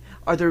 dude?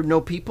 Are there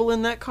no people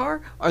in that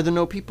car? Are there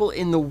no people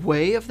in the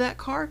way of that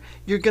car?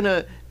 You're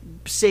gonna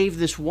save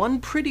this one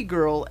pretty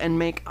girl and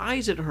make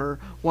eyes at her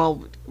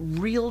while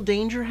real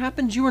danger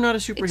happens? You are not a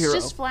superhero. It's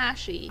just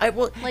flashy.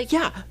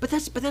 Yeah, but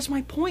that's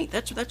my point.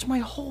 That's my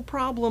whole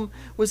problem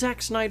with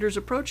Zack Snyder's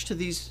approach to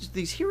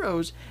these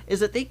heroes, is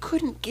that they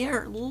couldn't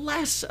care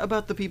less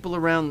about the people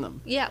around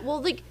them. Yeah,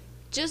 well,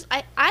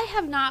 I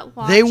have not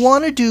watched. They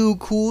want to do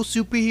cool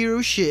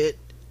superhero shit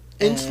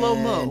in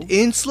slow-mo.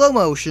 In slow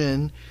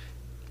motion,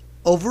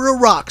 over a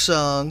rock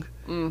song.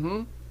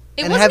 Mm-hmm.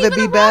 It and wasn't have it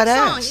even be a rock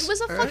badass. song. It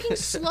was a fucking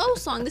slow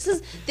song. This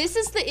is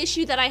the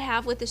issue that I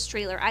have with this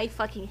trailer. I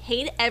fucking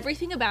hate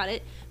everything about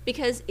it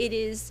because it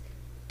is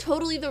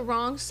totally the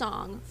wrong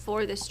song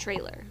for this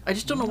trailer. I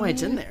just don't know why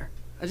it's in there.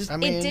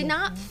 It did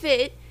not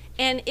fit,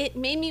 and it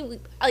made me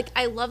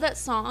I love that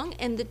song,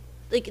 and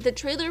the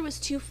trailer was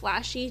too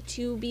flashy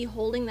to be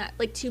holding that,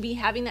 to be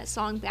having that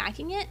song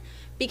backing it,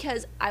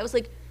 because I was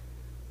like,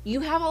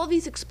 you have all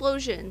these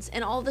explosions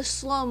and all the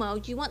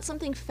slow-mo. You want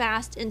something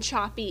fast and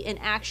choppy and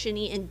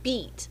action-y and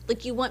beat.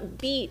 You want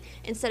beat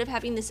instead of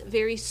having this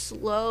very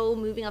slow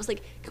moving. I was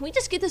like, can we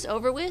just get this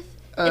over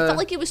with? It felt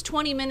like it was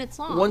 20 minutes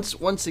long.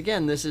 Once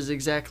again, this is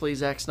exactly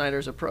Zack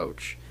Snyder's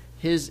approach.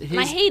 His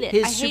I hate it.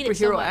 His I hate superhero it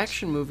so much.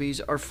 action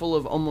movies are full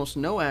of almost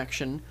no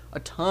action,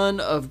 a ton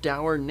of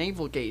dour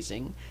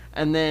navel-gazing,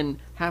 and then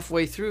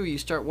halfway through you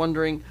start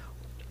wondering,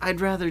 I'd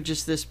rather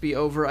just this be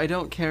over. I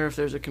don't care if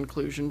there's a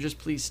conclusion. Just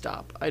please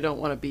stop. I don't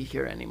want to be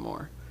here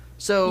anymore.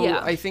 So yeah.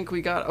 I think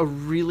we got a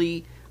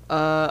really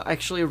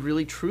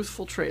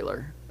truthful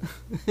trailer.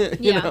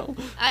 you know?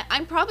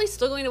 I'm probably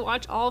still going to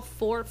watch all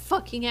 4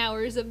 fucking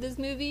hours of this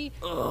movie.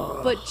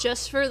 Ugh. But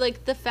just for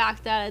the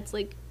fact that it's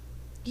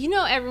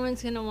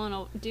everyone's going to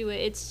want to do it.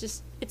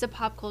 It's a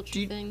pop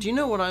culture thing. Do you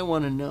know what I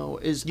want to know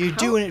is you're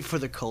doing it for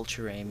the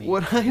culture, Amy.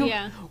 What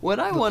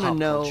I want to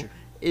know culture.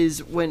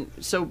 Is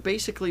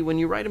basically when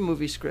you write a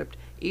movie script,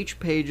 each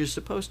page is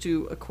supposed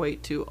to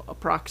equate to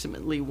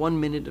approximately 1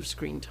 minute of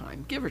screen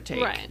time, give or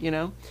take. Right. You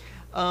know,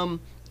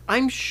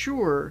 I'm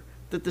sure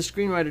that the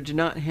screenwriter did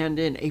not hand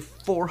in a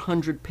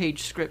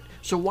 400-page script.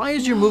 So why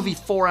is your movie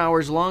 4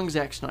 hours long,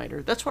 Zack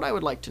Snyder? That's what I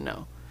would like to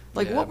know.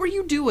 What were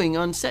you doing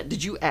on set?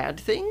 Did you add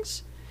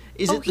things?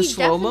 Is it the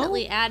slow-mo? He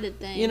definitely added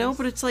things. You know,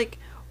 but it's like,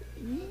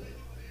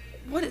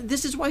 what?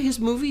 This is why his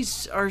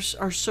movies are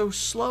so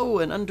slow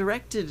and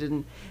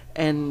undirected,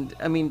 and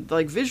I mean,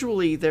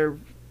 visually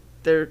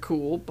they're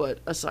cool, but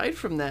aside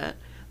from that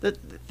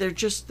they're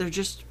just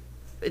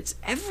it's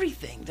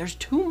everything. There's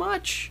too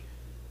much.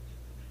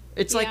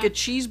 It's like a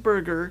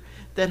cheeseburger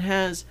that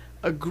has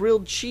a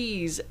grilled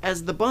cheese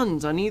as the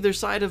buns on either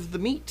side of the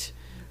meat.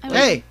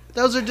 Hey,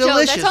 those are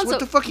delicious. What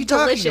the fuck are you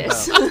talking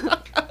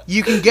about?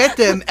 You can get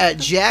them at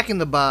Jack in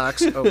the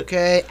Box,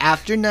 okay?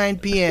 After 9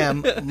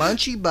 p.m.,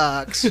 Munchie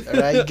Box. All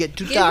right, you get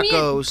 2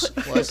 tacos.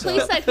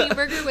 Replace that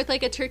hamburger with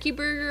a turkey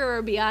burger or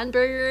a Beyond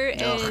Burger.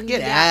 And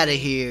get out of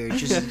here.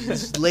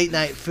 Just late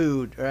night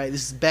food. All right,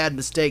 this is bad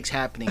mistakes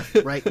happening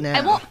right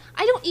now.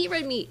 I don't eat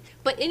red meat.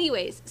 But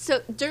anyways,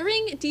 so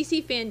during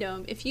DC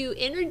Fandom, if you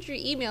entered your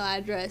email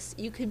address,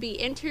 you could be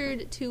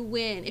entered to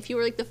win. If you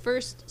were the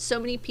first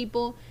so many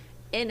people,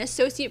 an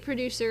associate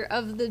producer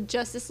of the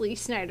Justice League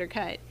Snyder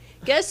Cut,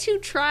 Guess who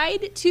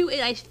tried to,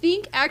 and I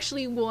think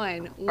actually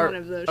won one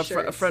of those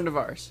shirts. A friend of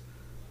ours.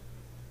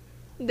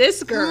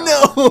 This girl.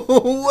 No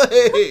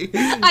way.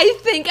 I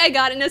think I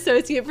got an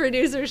associate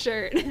producer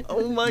shirt.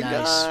 Oh my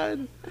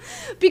God.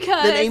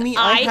 Because then, Amy,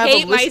 I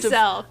hate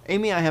myself.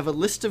 Amy, I have a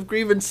list of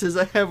grievances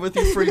I have with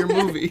you for your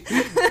movie.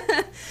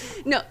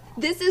 No,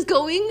 this is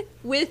going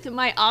with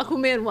my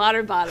Aquaman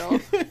water bottle.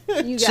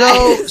 You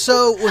guys.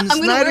 So when the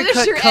Snyder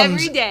Cut comes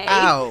every day.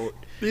 out,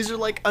 these are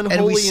like and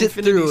unholy we sit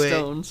infinity through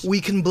stones. it, we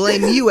can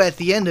blame you at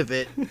the end of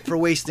it for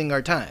wasting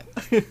our time.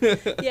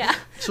 Yeah.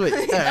 Sweet. All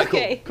right,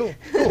 Okay. Cool.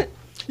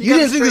 You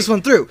didn't think this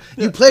one through.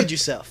 You played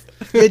yourself.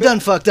 You done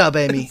fucked up,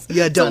 Amy.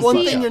 You done one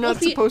fucked thing up. you're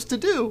not supposed to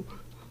do.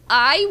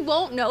 I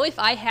won't know if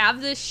I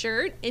have this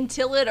shirt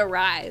until it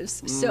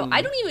arrives. So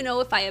I don't even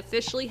know if I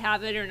officially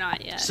have it or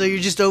not yet. So you're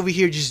just over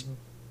here just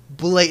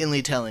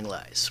blatantly telling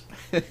lies.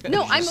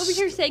 No, I'm over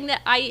here saying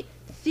that I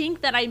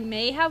think that I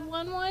may have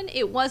won one.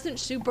 It wasn't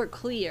super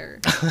clear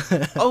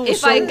Oh, if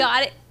so I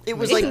got it. it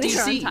was like in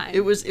there on DC. time.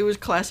 It was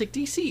classic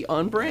DC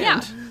on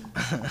brand.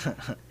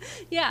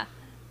 Yeah.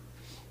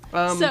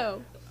 Yeah.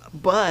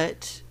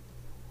 But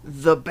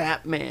the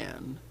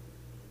Batman.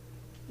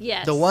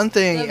 Yes. The one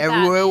thing the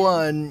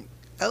everyone,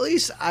 at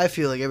least I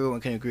feel like everyone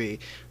can agree,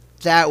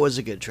 that was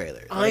a good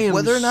trailer.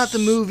 Whether or not the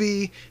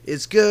movie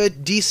is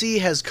good, DC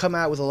has come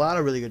out with a lot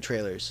of really good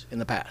trailers in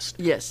the past.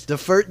 Yes. The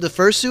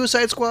first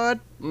Suicide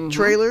Squad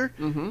trailer,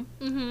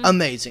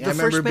 amazing. The I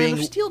remember first Man being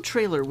of Steel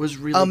trailer was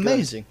really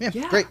amazing. good.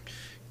 Yeah,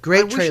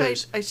 great I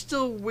trailers. I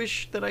still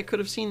wish that I could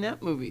have seen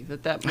that movie.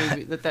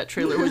 That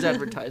trailer was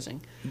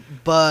advertising.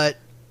 But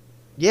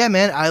yeah,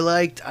 man, I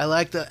liked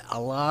a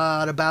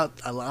lot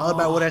about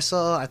what I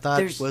saw. I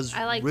thought it was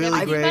I like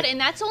really great. About it, and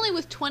that's only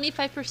with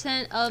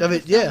 25% of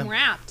it, the film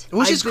wrapped.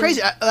 Which is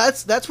crazy.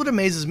 That's what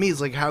amazes me is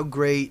like how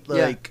great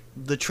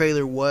the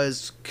trailer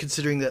was,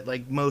 considering that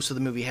like most of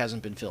the movie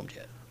hasn't been filmed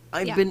yet.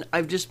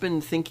 I've just been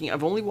thinking.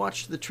 I've only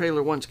watched the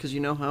trailer once because you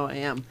know how I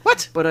am.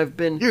 What? But I've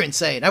been. You're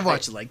insane. I've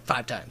watched it like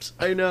 5 times.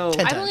 I know.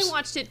 10 I've times. only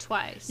watched it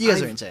twice. You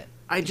guys are insane.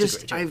 I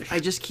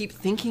just keep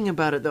thinking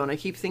about it though, and I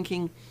keep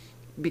thinking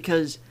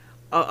because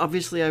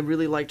obviously I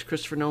really liked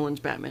Christopher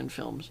Nolan's Batman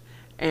films,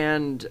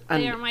 and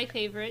They are my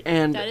favorite.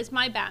 and- that is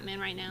my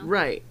Batman right now.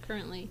 right.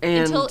 Currently.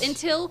 And-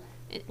 Until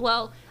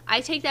well,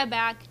 I take that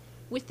back.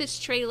 With this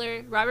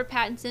trailer, Robert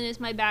Pattinson is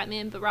my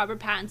Batman, but Robert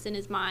Pattinson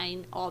is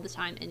mine all the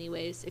time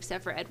anyways,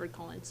 except for Edward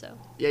Cullen, so.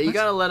 Yeah, you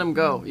gotta let him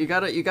go. You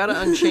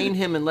gotta unchain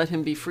him and let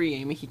him be free,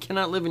 Amy. He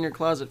cannot live in your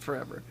closet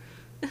forever.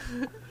 I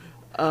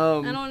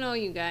don't know,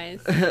 you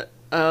guys.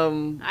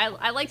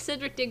 I like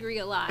Cedric Diggory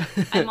a lot.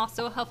 I'm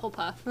also a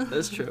Hufflepuff.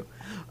 That's true.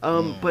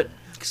 But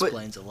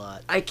Explains a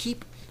lot. I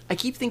keep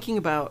thinking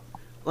about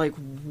like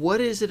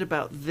what is it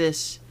about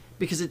this,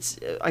 because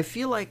I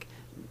feel like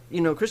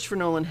Christopher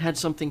Nolan had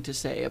something to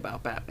say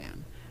about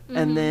Batman,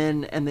 and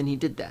then he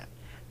did that,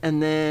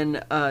 and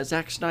then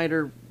Zack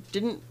Snyder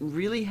didn't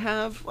really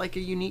have like a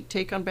unique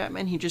take on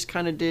Batman. He just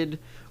kind of did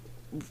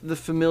the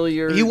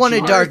familiar. He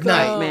wanted Dark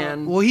Knight.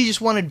 Batman. Well, he just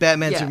wanted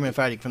Batman Yeah. Superman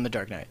fighting from the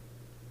Dark Knight.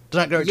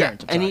 Dark Knight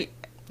Returns.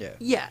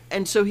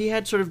 And so he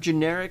had sort of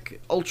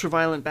generic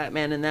ultra-violent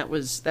Batman, and that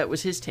was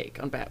his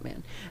take on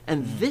Batman.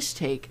 And this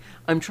take,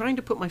 I'm trying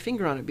to put my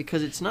finger on it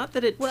because it's not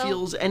that it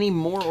feels any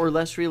more or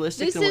less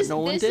realistic than what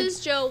Nolan did. This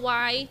is, Joe,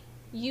 why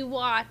you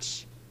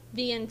watch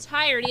the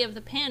entirety of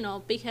the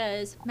panel,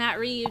 because Matt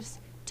Reeves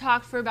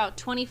talked for about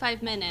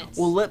 25 minutes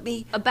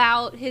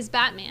about his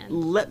Batman.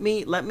 Let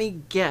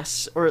me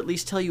guess, or at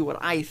least tell you what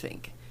I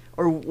think,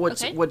 or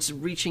what's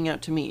reaching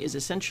out to me is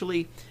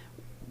essentially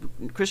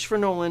Christopher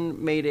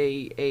Nolan made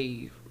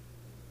a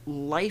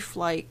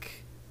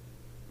lifelike,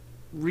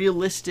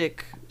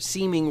 realistic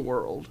seeming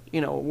world,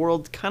 a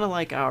world kind of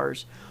like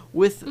ours,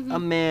 with a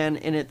man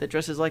in it that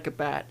dresses like a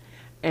bat,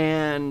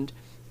 and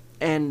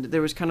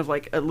there was kind of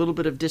like a little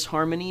bit of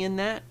disharmony in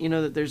that,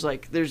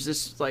 that there's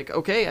this like,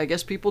 okay, I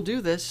guess people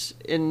do this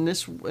in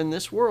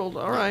this world,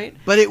 all right.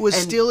 But it was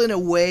still in a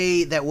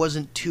way that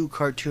wasn't too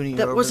cartoony.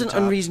 That wasn't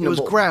unreasonable.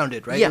 It was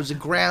grounded, right? Yeah. It was a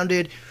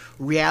grounded,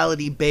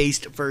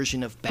 reality-based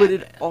version of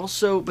Batman.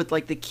 But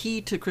like the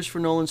key to Christopher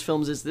Nolan's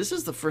films is this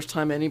is the first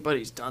time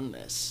anybody's done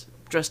this,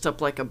 dressed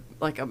up like an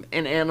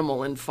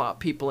animal and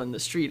fought people in the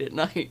street at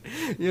night,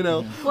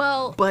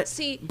 Well, but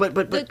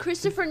the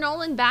Christopher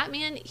Nolan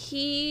Batman,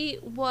 he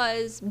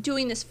was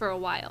doing this for a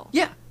while.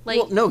 Yeah.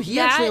 He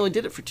actually only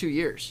did it for 2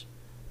 years.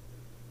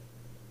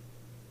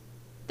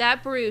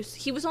 That Bruce,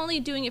 he was only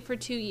doing it for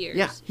 2 years.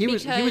 Yeah, he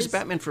was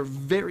Batman for a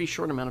very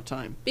short amount of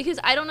time. Because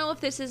I don't know if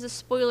this is a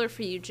spoiler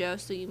for you, Joe,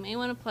 so you may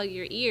want to plug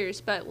your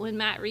ears, but when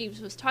Matt Reeves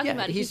was talking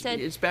about it, he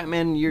said it's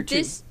Batman year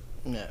 2.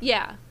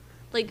 Yeah.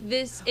 Like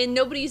this, and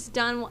nobody's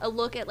done a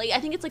look at, like, I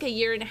think it's like a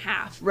year and a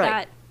half right.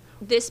 that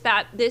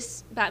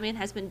this Batman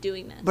has been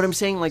doing this. But I'm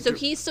saying like so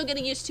he's still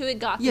getting used to it.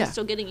 Gotham's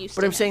still getting used to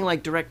it. But I'm saying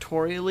like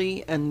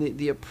directorially and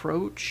the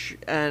approach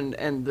and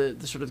the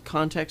sort of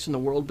context and the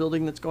world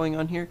building that's going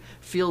on here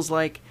feels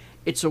like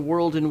it's a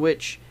world in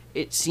which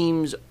it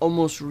seems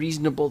almost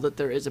reasonable that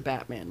there is a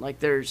Batman.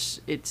 Like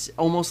it's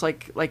almost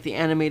like the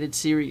animated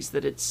series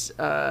that it's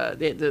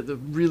the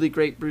really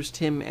great Bruce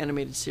Timm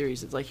animated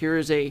series. It's like, here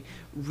is a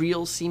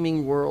real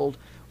seeming world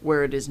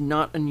where it is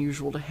not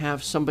unusual to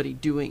have somebody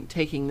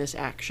taking this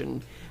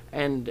action,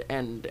 and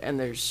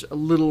there's a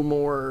little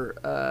more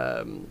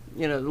a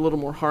little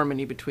more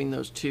harmony between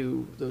those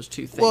two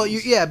things. Well,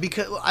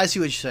 because I see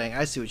what you're saying.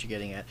 I see what you're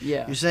getting at.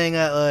 Yeah. You're saying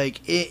that,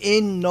 like,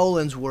 in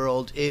Nolan's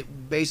world,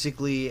 it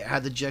basically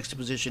had the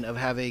juxtaposition of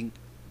having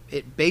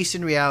it based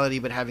in reality,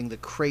 but having the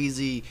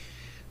crazy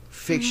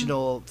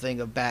fictional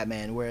thing of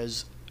Batman.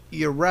 Whereas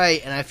you're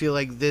right, and I feel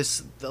like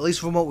this, at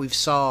least from what we've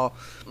saw,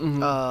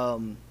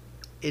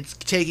 it's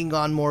taking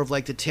on more of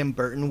like the Tim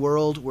Burton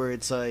world, where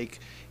it's like,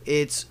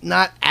 it's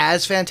not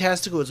as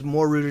fantastical. It's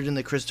more rooted in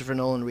the Christopher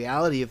Nolan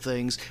reality of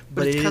things,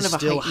 but it is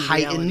still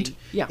heightened.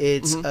 Yeah.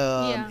 It's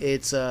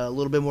it's a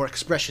little bit more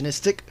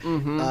expressionistic.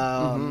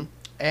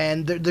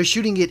 And they're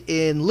shooting it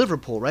in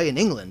Liverpool, right, in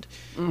England.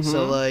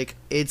 So like,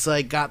 it's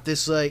like got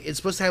this, like, it's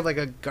supposed to have like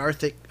a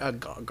gothic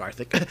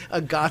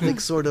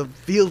sort of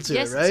feel to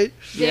it, right?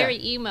 Very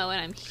emo,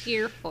 and I'm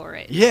here for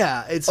it.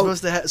 Yeah, it's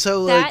supposed to have.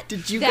 So like,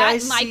 did you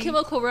guys My see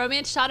Chemical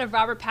Romance shot of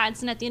Robert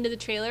Pattinson at the end of the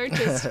trailer?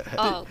 Just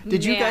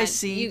did you guys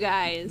see? You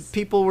guys,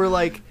 people were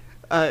like,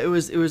 it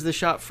was the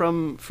shot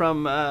from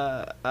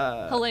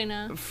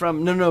Helena.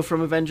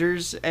 From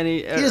Avengers, and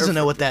he doesn't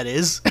know what that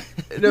is.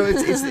 No,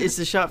 it's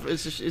the shot.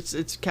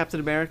 It's Captain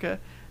America,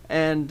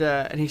 and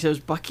he says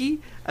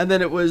Bucky, and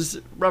then it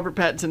was Robert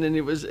Pattinson, and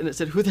it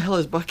said, who the hell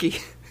is Bucky?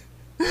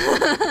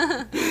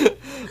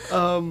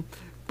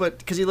 But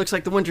because he looks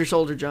like the Winter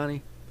Soldier,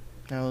 Johnny.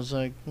 I was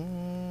like,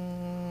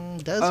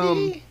 does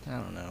he? I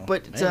don't know.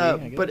 But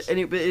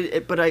Maybe,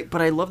 but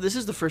I love, this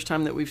is the first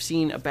time that we've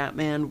seen a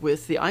Batman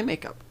with the eye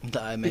makeup.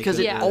 The eye makeup, because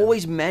it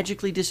always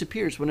magically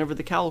disappears whenever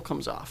the cowl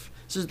comes off.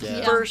 This is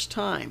the first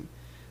time.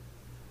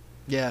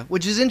 Yeah,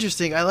 which is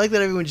interesting. I like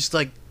that everyone just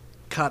like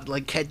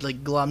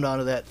glommed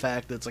onto that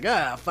fact. That's like,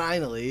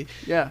 finally.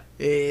 Yeah.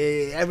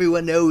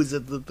 Everyone knows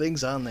that the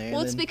thing's on there.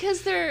 Well, it's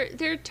because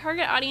their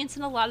target audience,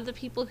 and a lot of the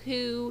people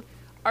who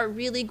are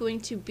really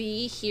going to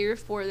be here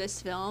for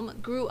this film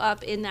grew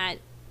up in that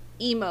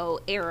emo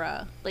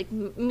era, like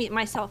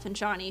myself and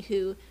Johnny,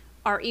 who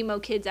are emo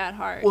kids at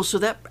heart. Well, so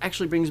that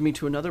actually brings me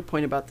to another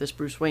point about this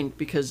Bruce Wayne,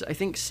 because I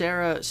think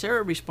Sarah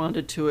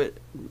responded to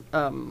it,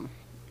 I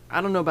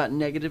don't know about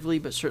negatively,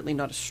 but certainly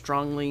not as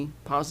strongly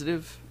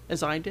positive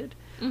as I did.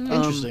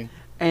 Interesting.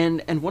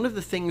 And one of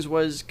the things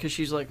was, because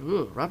she's like,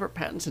 ooh, Robert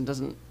Pattinson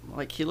doesn't,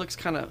 like, he looks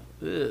kind of,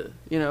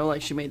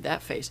 like she made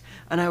that face.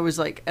 And I was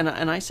like, and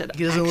I said,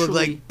 he doesn't look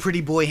like pretty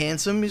boy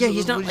handsome? Yeah,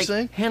 he's not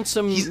like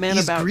handsome man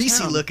about town. He's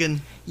greasy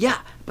looking. Yeah,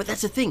 but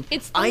that's the thing.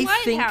 It's the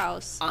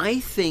Lighthouse. I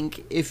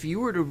think if you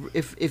were to,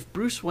 if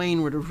Bruce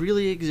Wayne were to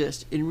really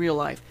exist in real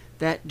life,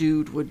 that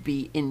dude would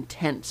be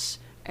intense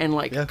and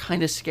like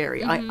kind of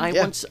scary.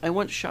 I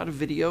once shot a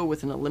video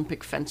with an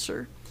Olympic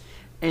fencer.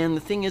 And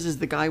the thing is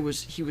the guy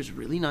he was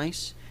really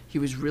nice, he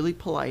was really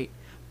polite,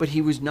 but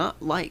he was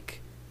not like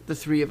the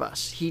three of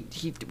us. He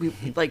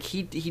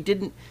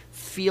didn't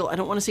feel, I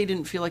don't want to say he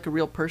didn't feel like a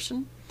real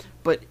person,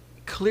 but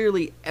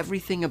clearly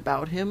everything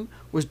about him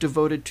was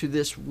devoted to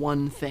this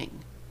one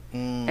thing.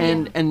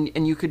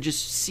 And you could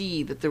just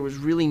see that there was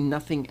really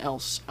nothing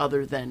else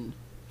other than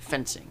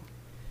fencing,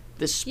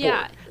 this sport.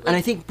 Yeah, and I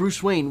think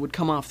Bruce Wayne would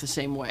come off the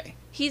same way.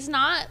 He's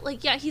not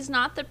he's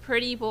not the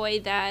pretty boy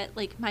that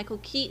like Michael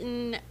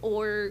Keaton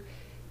or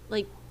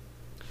like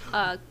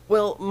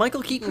well,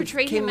 Michael Keaton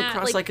came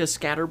across like a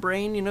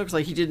scatterbrain, because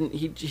like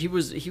he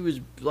was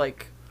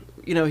like,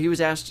 he was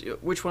asked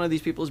which one of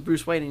these people is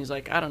Bruce Wayne, and he's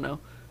like, I don't know.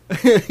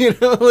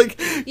 Well,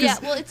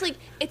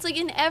 it's like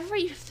in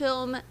every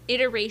film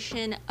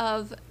iteration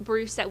of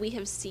Bruce that we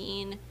have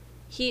seen,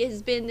 he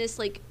has been this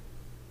like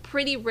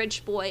pretty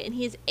rich boy, and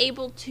he's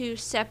able to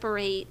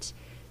separate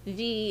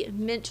the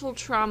mental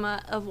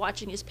trauma of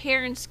watching his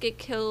parents get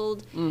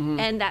killed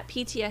and that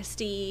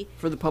PTSD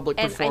for the public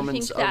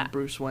performance of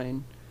Bruce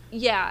Wayne.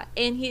 Yeah,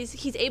 and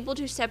he's able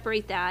to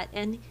separate that,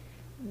 and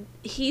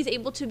he's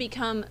able to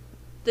become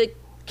the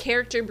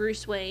character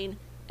Bruce Wayne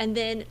and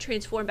then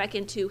transform back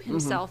into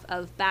himself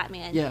of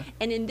Batman. Yeah.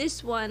 And in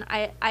this one,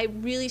 I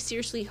really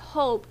seriously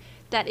hope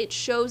that it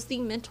shows the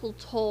mental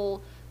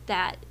toll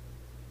that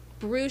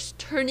Bruce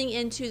turning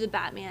into the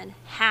Batman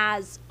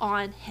has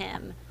on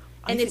him.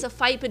 And it's a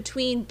fight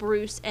between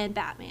Bruce and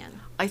Batman.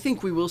 I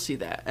think we will see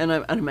that, and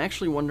I'm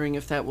actually wondering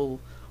if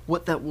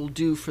what that will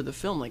do for the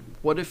film. Like,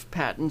 what if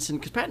Pattinson?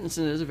 Because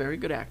Pattinson is a very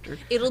good actor.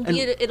 It'll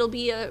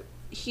be a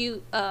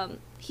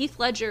Heath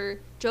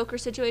Ledger Joker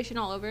situation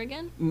all over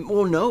again.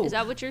 Well, no. Is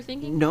that what you're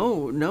thinking?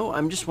 No.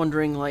 I'm just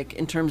wondering, like,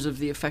 in terms of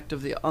the effect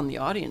on the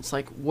audience.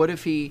 Like, what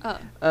if he,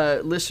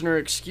 listener,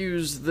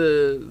 excuse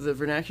the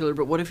vernacular,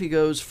 but what if he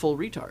goes full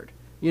retard?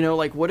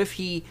 Like, what if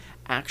he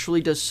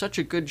actually does such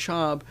a good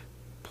job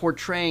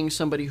portraying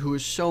somebody who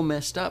is so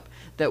messed up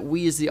that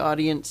we as the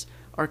audience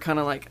are kind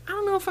of like, I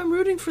don't know if I'm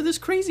rooting for this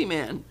crazy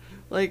man.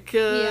 Like,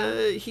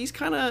 he's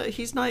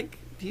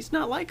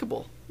not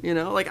likable,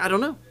 like, I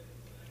don't know.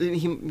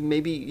 he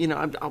maybe, you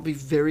know, I'll be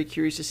very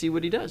curious to see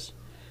what he does.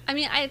 I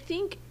mean, I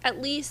think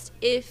at least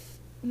if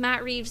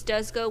Matt Reeves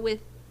does go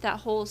with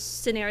that whole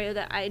scenario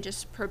that I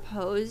just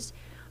proposed,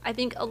 I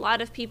think a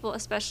lot of people,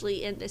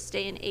 especially in this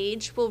day and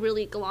age, will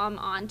really glom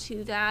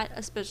onto that,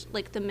 especially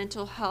like the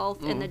mental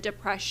health and the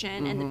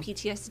depression and the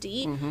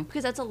PTSD,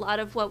 because that's a lot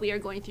of what we are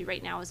going through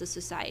right now as a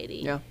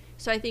society. Yeah.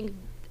 So I think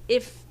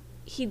if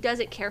he does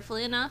it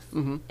carefully enough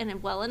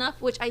and well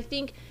enough, which I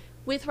think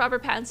with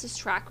Robert Pattinson's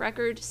track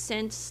record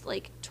since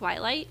like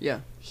Twilight,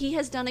 he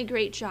has done a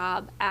great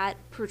job at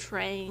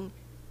portraying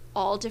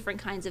all different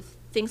kinds of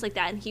things like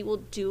that, and he will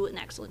do an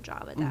excellent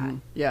job at that.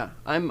 Yeah,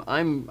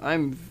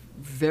 I'm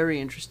very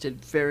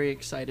interested, very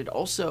excited.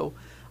 Also,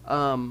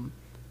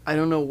 I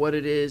don't know what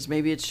it is.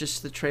 Maybe it's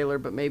just the trailer,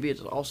 but maybe it's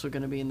also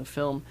going to be in the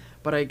film.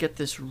 But I get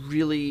this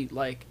really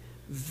like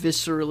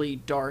viscerally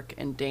dark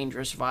and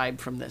dangerous vibe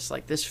from this.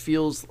 Like, this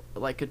feels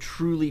like a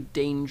truly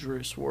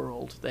dangerous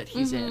world that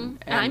he's in,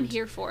 and I'm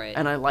here for it.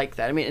 And I like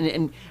that. I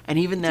mean, and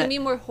even that. It's gonna be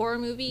more horror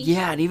movie.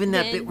 Yeah, and even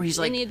that bit where he's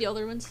like any of the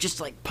other ones, just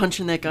like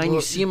punching that guy, and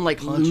you see him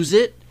like lose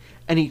it,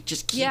 and he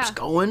just keeps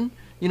going.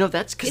 You know,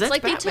 that's because that's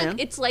like Batman.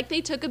 it's like they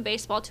took a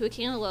baseball to a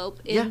cantaloupe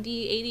in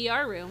the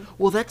ADR room.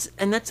 Well, that's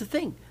the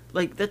thing.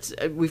 Like, that's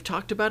we've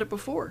talked about it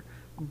before.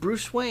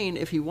 Bruce Wayne,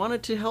 if he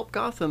wanted to help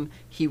Gotham,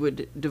 he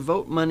would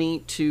devote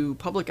money to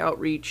public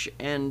outreach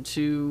and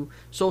to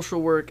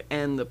social work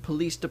and the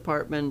police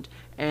department,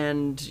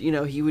 and, you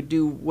know, he would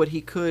do what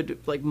he could.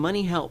 Like,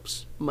 money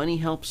helps. Money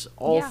helps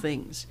all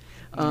things.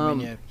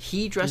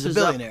 He dresses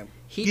up.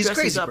 He's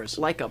dresses up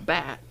like a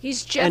bat.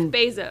 He's Jeff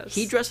Bezos.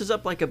 He dresses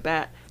up like a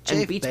bat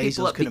and beats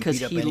people up because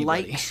he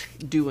likes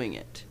doing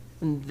it.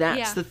 And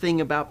that's the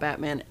thing about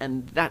Batman,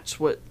 and that's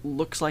what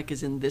looks like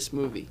is in this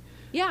movie.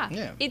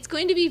 Yeah. It's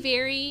going to be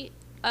very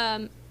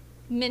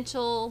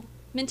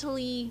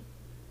mentally.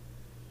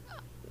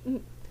 I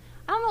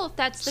don't know if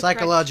that's the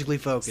psychologically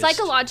focused.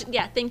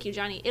 Yeah, thank you,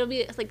 Johnny. It'll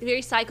be like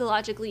very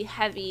psychologically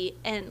heavy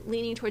and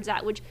leaning towards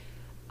that, which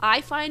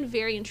I find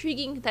very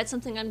intriguing. That's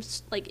something I'm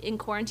like in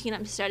quarantine.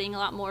 I'm studying a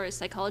lot more is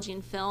psychology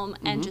in film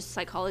and just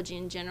psychology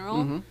in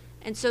general.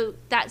 And so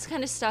that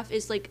kind of stuff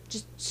is like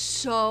just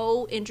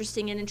so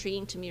interesting and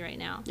intriguing to me right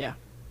now. Yeah.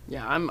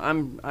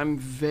 I'm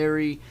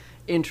very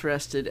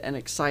interested and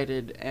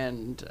excited,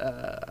 and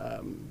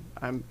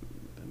we're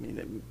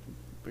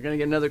gonna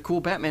get another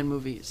cool Batman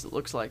movie. It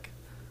looks like.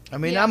 I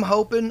mean, I'm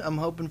hoping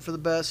for the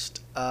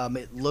best.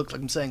 It looked,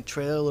 like I'm saying,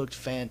 trailer looked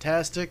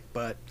fantastic,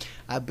 but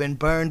I've been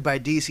burned by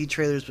DC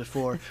trailers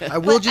before. I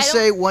will just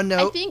say one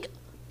note. I think,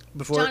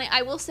 Johnny,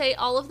 I will say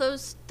all of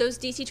those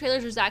DC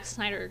trailers are Zack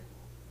Snyder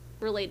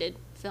related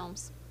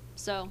films.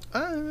 So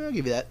I'll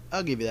give you that.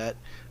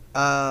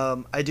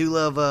 I do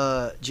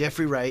love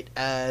Jeffrey Wright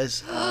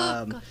as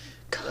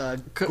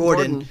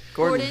Gordon.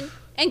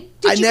 And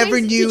I never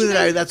knew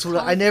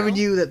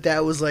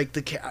that was like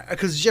the,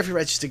 because Jeffrey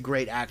Wright's just a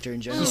great actor in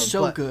general. He's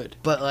so good.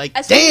 But like,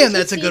 damn,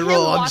 that's a good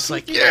role. I'm just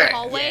like,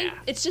 hallway,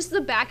 it's just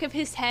the back of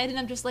his head, and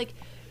I'm just like,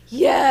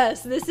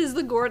 yes, this is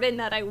the Gordon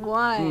that I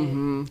want. I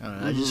don't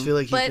know, I just feel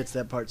like he fits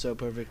that part so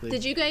perfectly.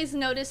 Did you guys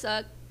notice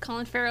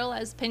Colin Farrell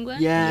as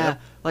Penguin? Yeah,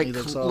 like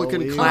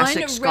looking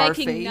classic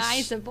Scarface.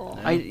 Unrecognizable.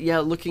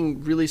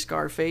 Looking really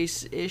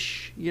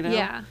Scarface-ish, you know?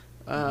 Yeah.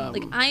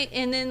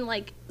 And then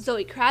like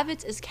Zoe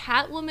Kravitz as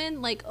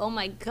Catwoman, like, oh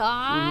my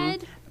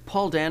god.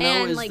 Paul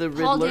Dano is the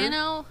Riddler. Paul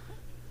Dano.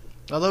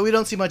 Although we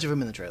don't see much of him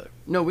in the trailer.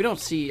 No, we don't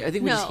see. I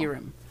think we just hear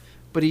him.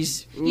 But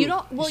he's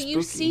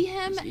you see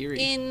him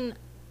in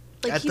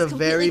like at he's the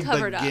very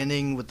covered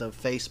beginning up. with the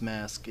face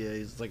mask. Yeah,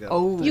 he's like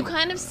you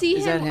kind of see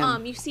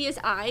him. You see his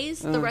eyes.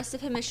 The rest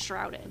of him is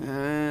shrouded.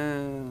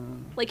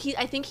 Like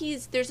I think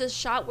there's a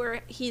shot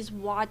where he's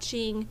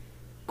watching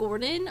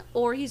Gordon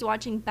or he's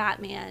watching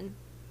Batman.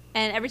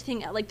 And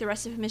everything, like the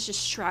rest of him, is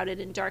just shrouded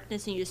in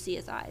darkness, and you just see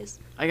his eyes.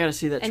 I gotta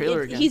see that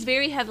trailer again. He's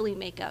very heavily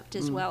make-upped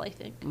as well, I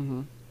think.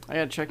 I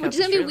gotta check out. Which is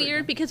gonna be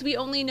weird because we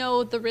only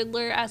know the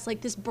Riddler as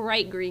like this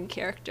bright green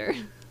character.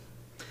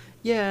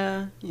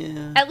 Yeah.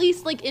 At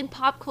least like in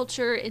pop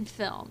culture in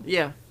film.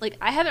 Yeah. Like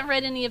I haven't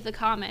read any of the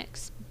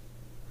comics,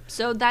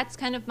 so that's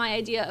kind of my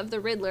idea of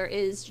the Riddler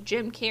is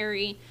Jim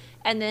Carrey,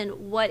 and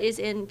then what is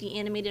in the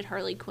animated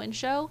Harley Quinn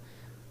show.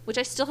 Which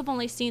I still have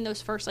only seen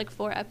those first like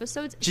 4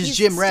 episodes. Just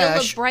Jim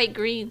Rash. Still a bright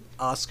green.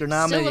 Oscar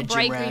nominated Jim Rash.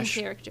 Still a bright green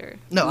character.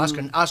 No,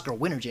 Oscar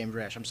winner James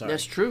Rash. I'm sorry.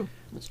 That's true.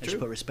 I should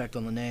put respect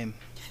on the name.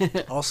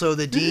 Also,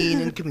 the dean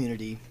in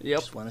Community. Yep.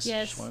 Just want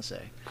to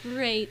say.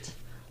 Great.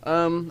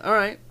 All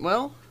right.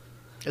 Well.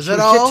 Is that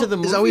all?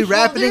 Are we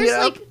wrapping it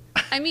up?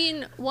 I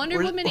mean, Wonder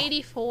Woman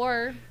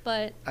 84,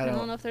 but I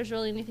don't know if there's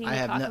really anything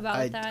to talk about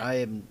with that. I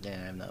have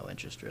no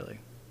interest really.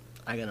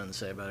 I got nothing to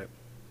say about it.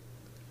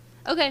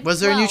 Okay.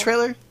 Was there a new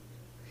trailer?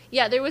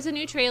 Yeah, there was a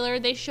new trailer.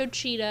 They showed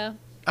Cheetah.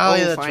 Oh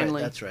yeah,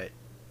 that's right.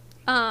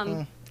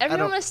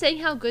 Everyone was saying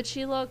how good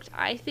she looked.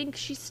 I think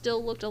she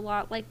still looked a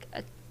lot like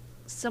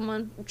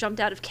someone jumped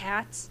out of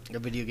Cats. A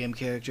video game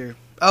character.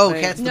 Oh,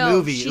 Cats the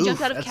movie. She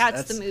jumped out of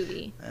Cats the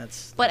movie.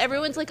 But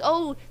everyone's like,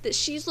 oh, that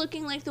she's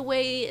looking like the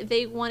way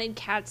they wanted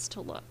Cats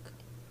to look,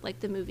 like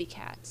the movie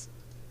Cats.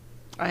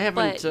 I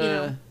haven't. But, you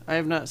know. I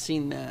have not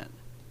seen that.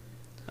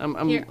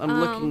 I'm Here,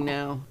 looking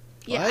now.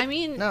 Yeah, What? I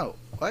mean, No.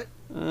 What?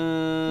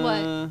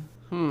 What?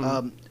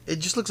 It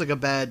just looks like a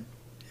bad.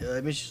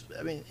 I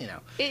mean, you know,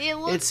 it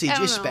looks. it's I CGI.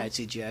 don't It's know. bad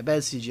CGI.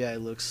 Bad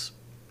CGI looks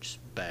just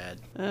bad.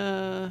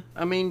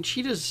 I mean,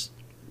 Cheetah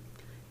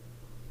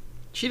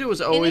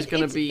was And always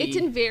going to be. It's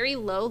in very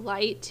low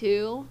light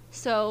too,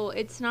 so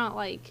it's not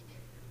like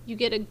you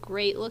get a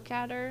great look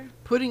at her.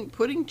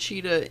 Putting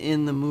Cheetah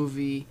in the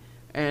movie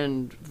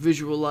and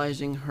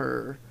visualizing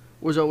her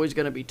was always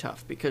going to be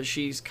tough because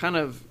she's kind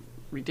of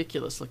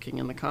ridiculous looking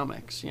in the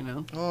comics, you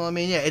know? Well, I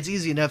mean, yeah, it's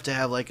easy enough to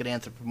have like an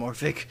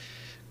anthropomorphic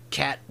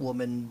cat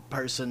woman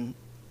person,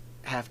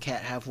 half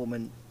cat, half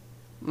woman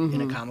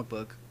in a comic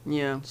book.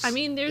 Yeah. I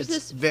mean, there's It's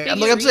this very, figurine.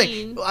 like I'm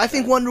saying, I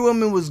think Wonder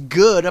Woman was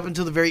good up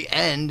until the very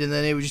end, and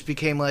then it just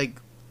became like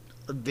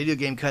a video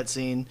game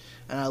cutscene,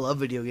 and I love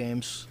video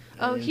games.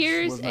 Oh, and it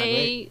here's wasn't that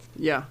great.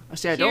 Yeah. I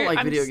say I don't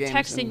like video games. I'm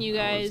texting and you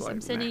I was guys. like,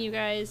 I'm sending meh. you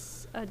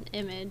guys an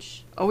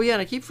image. Oh, yeah,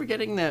 and I keep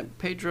forgetting that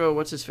Pedro,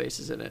 what's his face,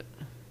 is in it.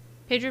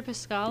 Pedro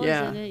Pascal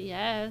Yeah. is in it.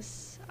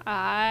 Yes,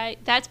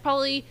 that's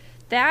probably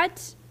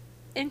that,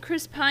 and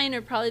Chris Pine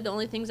are probably the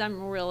only things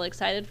I'm real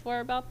excited for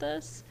about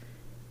this.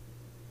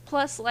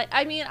 Plus, like,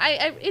 I mean,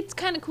 I it's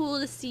kind of cool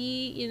to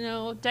see, you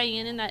know,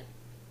 Diane in that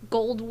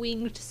gold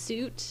winged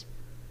suit,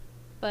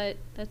 but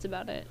that's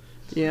about it.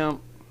 Yeah.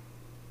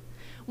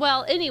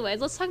 Well, anyways,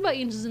 let's talk about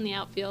Angels in the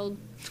Outfield.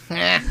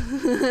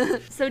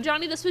 So,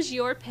 Johnny, this was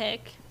your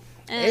pick.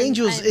 And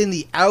Angels in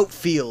the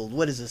Outfield.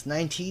 What is this?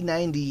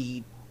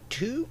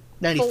 1992?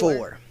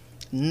 94.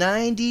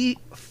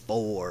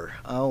 94.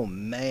 Oh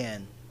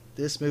man,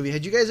 this movie.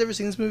 Had you guys ever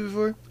seen this movie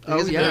before? Oh,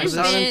 You guys yeah, ever I It's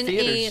saw it in been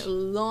a theaters.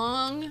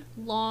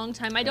 long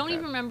time. I don't Okay.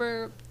 even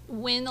remember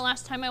when the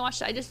last time I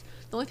watched it.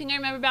 The only thing I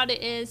remember about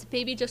it is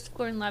Baby Joseph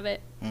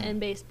Gordon-Levitt and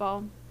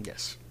baseball.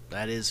 Yes,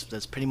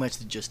 that's pretty much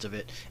the gist of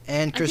it.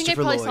 And I think I Christopher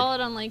probably Lloyd. saw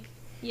it on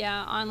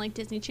like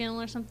Disney Channel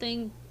or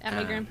something at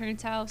my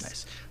grandparents' house.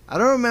 Nice. I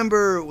don't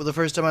remember the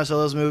first time I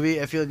saw this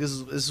movie. I feel like this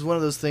is one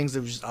of those things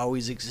that just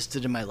always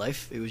existed in my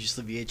life. It was just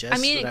the VHS. I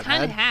mean, it that I've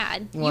kind of had.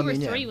 had. Well, You I were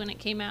mean, yeah. 3 when it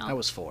came out. I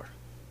was 4.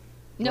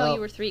 No, well- you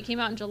were 3. It came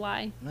out in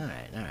July. All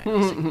right.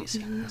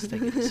 Let's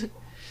take it easy.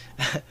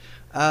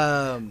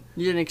 You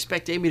didn't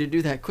expect Amy to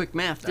do that quick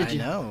math, did I you?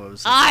 know. It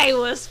was I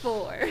was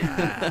 4.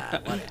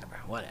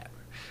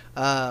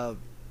 whatever.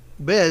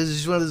 But yeah, this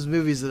is one of those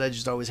movies that I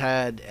just always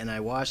had, and I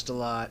watched a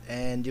lot.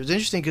 And it was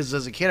interesting because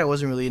as a kid, I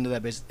wasn't really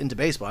into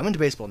baseball. I'm into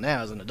baseball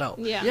now as an adult.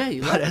 Yeah. Yeah,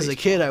 you love But as a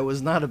baseball. kid, I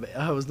was not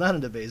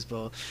into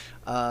baseball.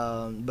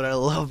 But I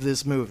love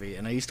this movie,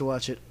 and I used to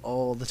watch it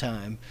all the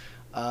time.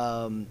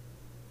 And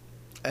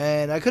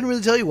I couldn't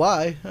really tell you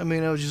why. I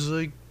mean, I was just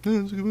like,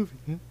 it's a good movie.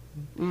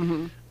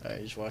 Mm-hmm. I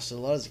just watched it a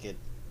lot as a kid.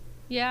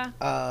 Yeah.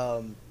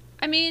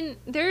 I mean,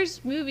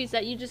 there's movies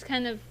that you just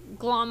kind of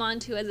glom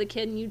onto as a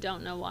kid and you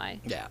don't know why.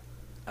 Yeah.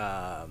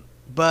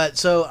 But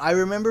so I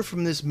remember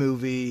from this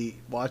movie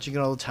watching it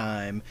all the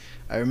time.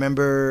 I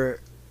remember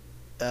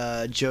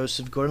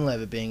Joseph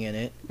Gordon-Levitt being in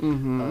it,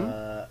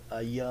 Mm-hmm.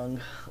 a young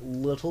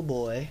little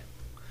boy.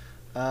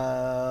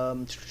 Yeah,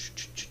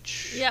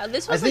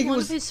 this I was think like it one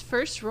was- of his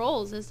first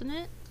roles, isn't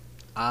it?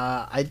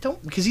 I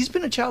don't, because he's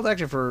been a child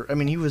actor for. I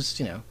mean, he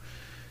was,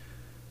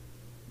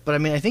 But I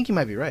mean, I think you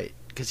might be right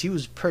because he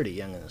was pretty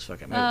young in this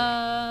fucking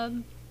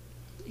movie.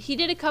 He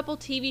did a couple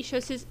TV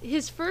shows.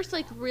 His first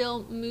like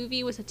real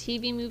movie was a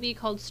TV movie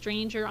called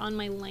Stranger on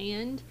My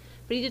Land,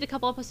 but he did a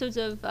couple episodes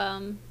of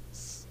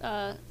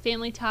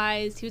Family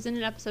Ties. He was in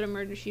an episode of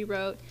Murder, She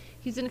Wrote.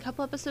 He's in a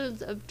couple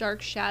episodes of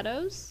Dark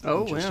Shadows.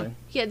 Oh, yeah. Interesting.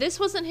 Yeah,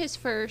 this wasn't his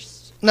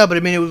first. No, but I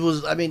mean, it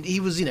was. I mean, he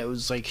was. It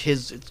was like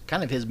his. It's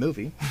kind of his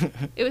movie.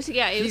 It was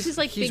it was his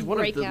like he's big one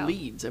breakout. of the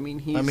leads. I mean,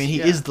 he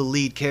he is the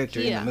lead character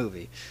in Yeah. the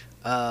movie.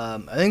 I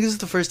think this is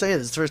the first time. Yeah,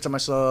 this is the first time I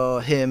saw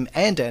him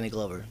and Danny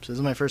Glover. So this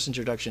is my first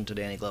introduction to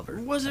Danny Glover.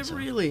 Was it So-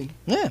 really?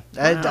 Yeah,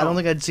 I Wow. don't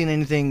think I'd seen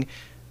anything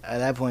at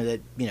that point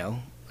that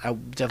I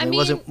definitely mean,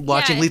 wasn't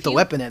watching yeah, if Lethal you-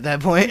 Weapon at that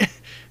point.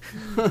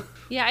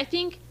 Yeah, I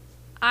think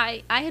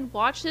I had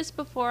watched this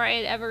before I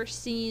had ever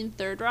seen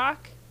Third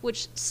Rock,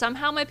 which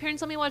somehow my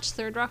parents let me watch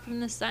Third Rock from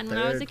the Sun when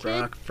I was a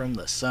kid. Rock from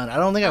the Sun. I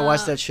don't think I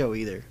watched that show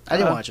either. I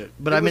didn't watch it,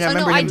 but I mean, I Oh,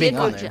 remember no, him I being did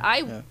on watch there.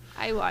 it. Yeah.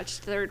 I watched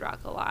Third Rock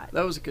a lot.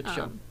 That was a good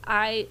show.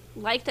 I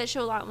liked that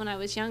show a lot when I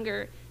was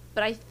younger,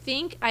 but I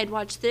think I'd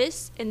watched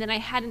this and then I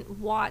hadn't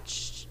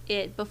watched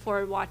it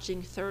before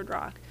watching Third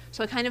Rock.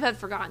 So I kind of had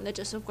forgotten that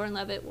Joseph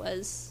Gordon-Levitt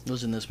was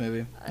in this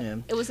movie. Yeah.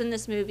 it was in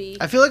this movie.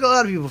 I feel like a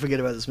lot of people forget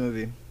about this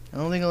movie. I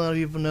don't think a lot of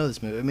people know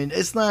this movie. I mean,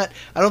 it's not.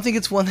 I don't think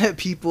it's one that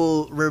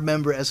people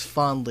remember as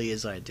fondly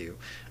as I do.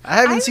 I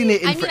haven't seen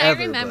it in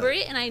forever. I remember but-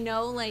 it, and I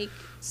know like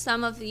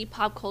some of the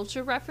pop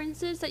culture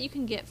references that you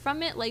can get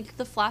from it, like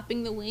the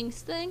flapping the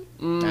wings thing.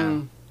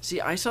 No. See,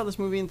 I saw this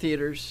movie in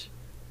theaters,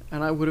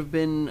 and I would have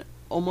been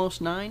almost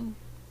 9.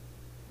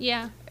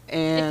 Yeah,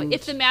 And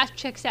if the math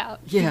checks out.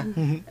 yeah,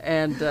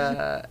 and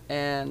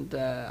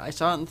I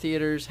saw it in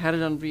theaters, had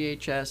it on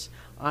VHS.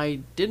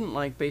 I didn't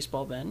like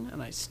baseball then,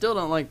 and I still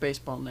don't like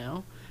baseball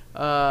now.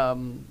 But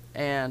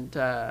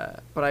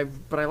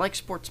I like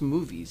sports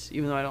movies,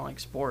 even though I don't like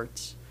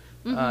sports.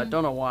 Don't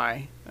know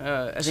why.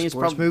 I think it's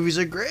sports probably movies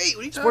are great.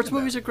 What are you sports talking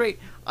movies about? are great.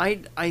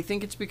 I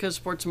think it's because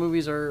sports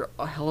movies are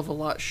a hell of a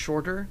lot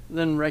shorter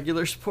than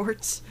regular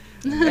sports,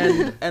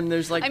 and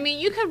there's like I mean,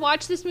 you could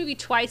watch this movie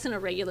twice in a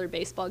regular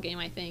baseball game,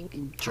 I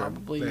think.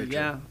 probably Very true.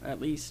 yeah,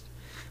 at least.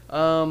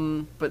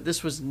 But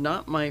this was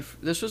not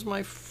this was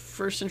my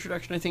first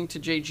introduction, I think, to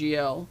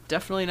JGL.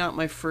 Definitely not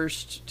my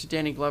first to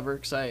Danny Glover,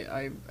 because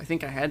I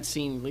think I had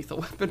seen Lethal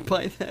Weapon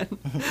by then.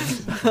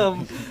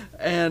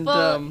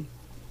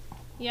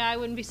 Yeah, I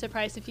wouldn't be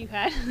surprised if you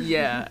had.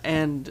 Yeah,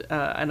 and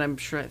I'm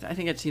sure I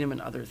think I'd seen him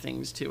in other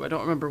things too. I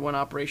don't remember when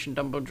Operation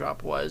Dumbo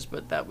Drop was,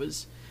 but that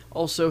was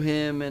also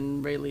him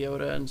and Ray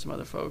Liotta and some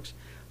other folks.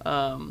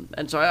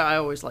 And so I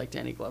always liked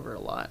Danny Glover a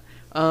lot.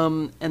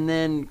 And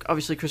then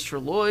obviously Christopher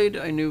Lloyd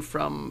I knew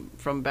from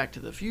Back to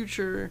the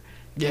Future.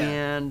 Yeah.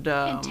 And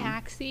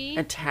Taxi.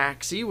 And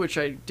Taxi, which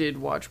I did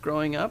watch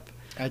growing up.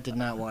 I did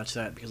not watch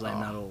that because I'm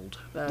not old.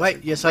 That's Wait,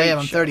 a yes I am.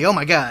 I'm great 30. Oh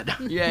my god.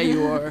 Yeah,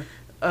 you are.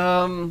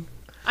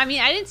 I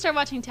mean, I didn't start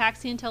watching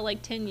Taxi until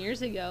like 10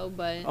 years ago,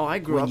 but... Oh, I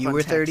grew When up you on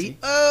were Taxi. 30.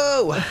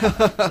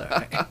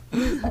 Oh.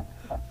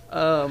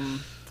 Sorry.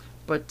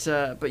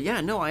 But yeah,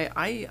 no,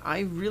 I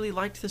really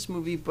liked this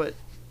movie, but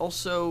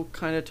also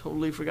kind of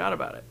totally forgot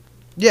about it.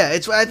 Yeah, I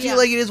feel Yeah.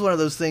 like it is one of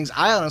those things.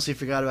 I honestly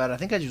forgot about it. I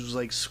think I just was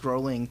like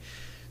scrolling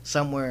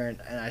somewhere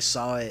and I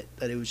saw it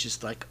that it was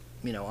just like,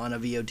 on a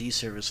VOD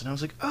service, and I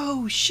was like,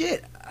 oh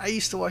shit, I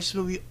used to watch this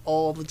movie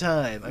all the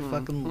time. I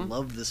fucking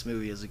loved this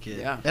movie as a kid.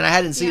 Yeah. And I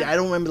hadn't seen it. Yeah. I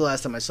don't remember the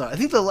last time I saw it. I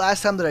think the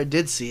last time that I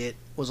did see it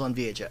was on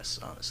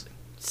VHS, honestly.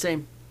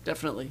 Same,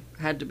 definitely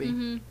had to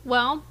be.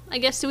 Well, I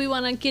guess do we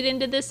want to get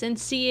into this and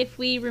see if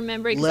we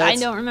remember? Because I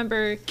Let's don't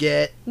remember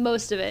Get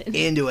most of it.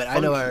 into it. I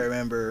know I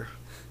remember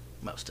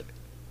most of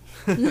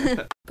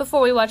it.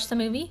 Before we watch the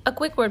movie, a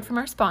quick word from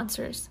our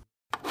sponsors.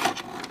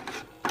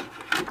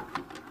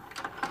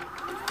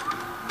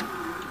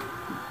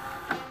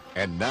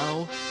 And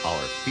now, our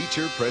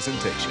feature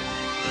presentation.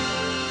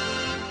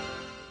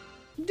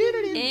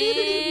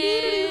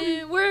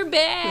 And we're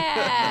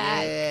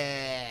back.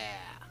 Yeah.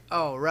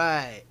 All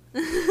right.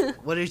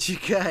 What did you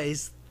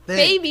guys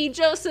think? Baby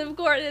Joseph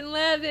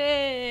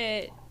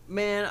Gordon-Levitt.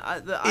 Man,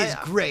 Is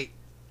great.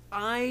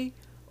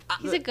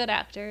 He's a good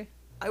actor.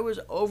 I was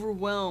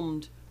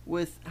overwhelmed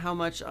with how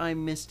much I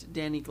missed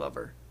Danny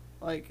Glover.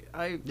 Like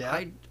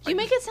You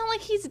make it sound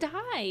like he's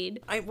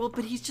died.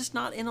 but he's just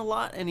not in a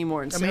lot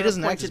anymore. And I mean, he Sarah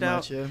doesn't act pointed as out,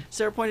 much, yeah.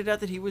 Sarah pointed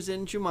out that he was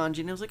in Jumanji,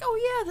 and I was like,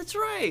 oh yeah, that's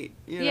right.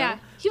 You know? Yeah,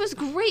 he was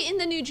great in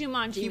the new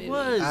Jumanji He movie.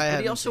 was, I but he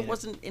haven't also seen it.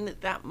 wasn't in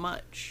it that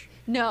much.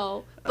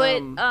 No,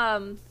 but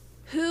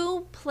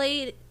who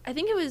played? I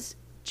think it was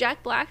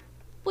Jack Black.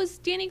 Was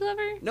Danny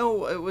Glover?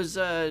 No, it was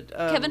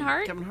Kevin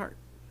Hart? Kevin Hart.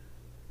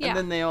 Yeah. And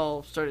then they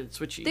all started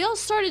switching. They all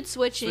started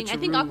switching. I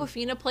think Switcheroo.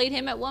 Awkwafina played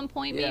him at one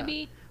point, Yeah,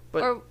 maybe.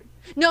 but- or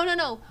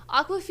no.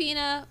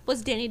 Awkwafina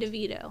was Danny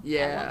DeVito at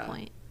Yeah. one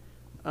point.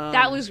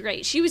 That was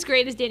great. She was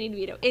great as Danny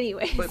DeVito.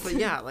 Anyways. But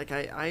yeah, like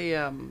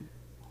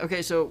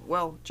okay, so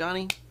well,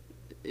 Johnny,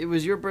 it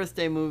was your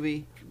birthday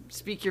movie.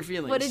 Speak your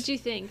feelings. What did you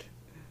think?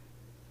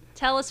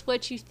 Tell us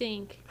what you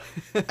think.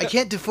 I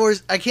can't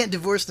divorce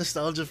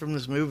nostalgia from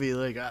this movie.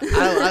 Like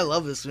I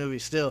love this movie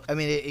still. I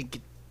mean, it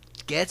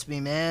gets me,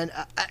 man.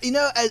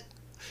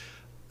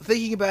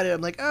 Thinking about it,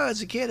 I'm like, oh,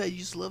 as a kid, I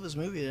used to love this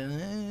movie.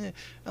 And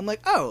I'm like,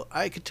 oh,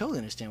 I could totally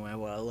understand why I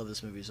love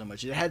this movie so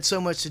much. It had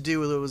so much to do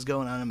with what was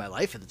going on in my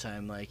life at the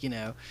time. Like,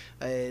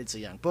 it's a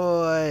young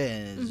boy,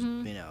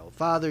 and it's,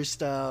 father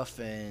stuff,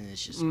 and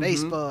it's just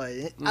baseball.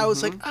 I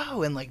was like,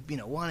 oh, and like,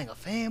 wanting a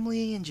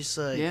family, and just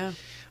like, Yeah.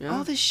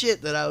 all this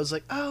shit that I was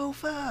like, oh,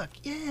 fuck,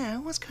 yeah, I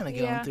was kind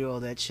of going through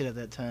all that shit at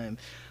that time.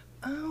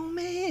 Oh,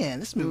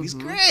 man, this movie's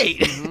great.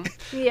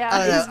 Yeah.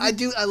 I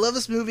don't know. I love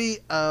this movie.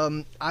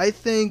 I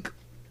think...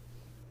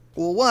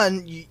 Well,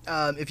 one,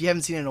 if you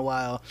haven't seen it in a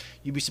while,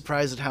 you'd be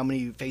surprised at how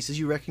many faces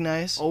you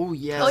recognize. Oh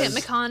yes. Oh yeah,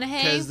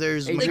 McConaughey. Because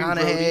there's Adrian McConaughey,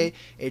 Brody.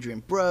 Adrian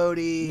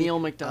Brody,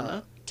 Neil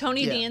McDonough.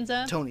 Tony yeah,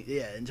 Danza. Tony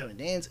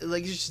Danza.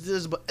 Like,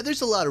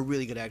 there's a lot of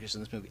really good actors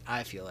in this movie.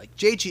 I feel like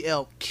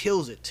JGL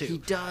kills it too. He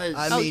does.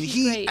 I Oh, mean,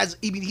 he's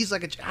great. he's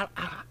like I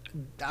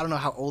don't know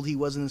how old he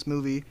was in this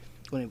movie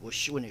when it was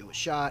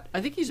shot,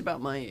 I think he's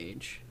about my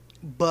age.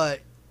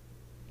 but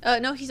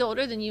No, he's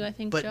older than you, I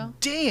think, Joe.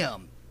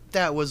 damn,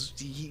 that was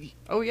he.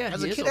 Oh yeah,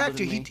 As he a is kid older actor,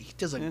 than he me.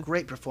 does a Yeah.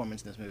 great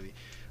performance in this movie.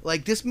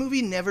 Like, this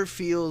movie never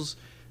feels,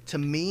 to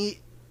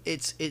me,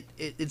 it's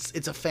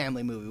a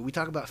family movie. We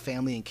talk about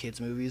family and kids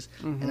movies,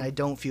 and I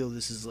don't feel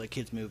this is like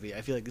kids movie.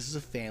 I feel like this is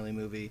a family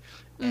movie,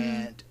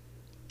 and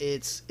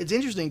it's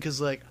interesting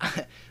because, like,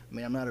 I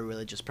mean, I'm not a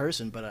religious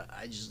person, but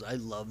I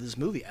love this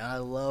movie, and I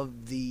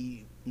love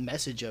the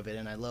message of it,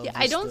 and I love. Yeah,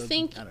 I don't know.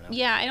 think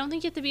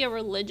you have to be a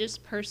religious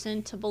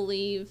person to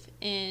believe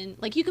in,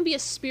 like, you can be a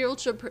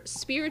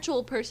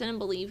spiritual person and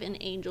believe in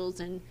angels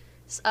and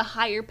a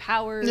higher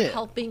power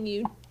helping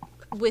you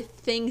with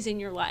things in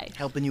your life.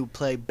 Helping you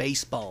play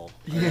baseball.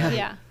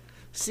 Yeah.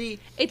 See,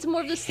 It's more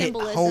of the Hit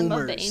symbolism of the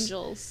homers.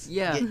 angels.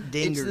 yeah,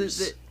 Get it's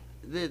dingers.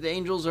 the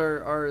angels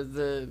are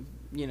the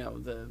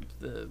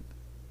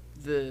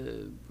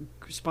the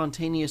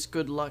spontaneous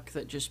good luck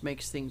that just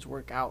makes things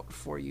work out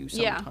for you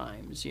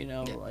sometimes.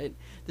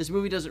 This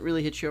movie doesn't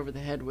really hit you over the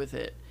head with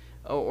it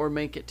or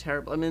make it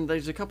terrible. I mean,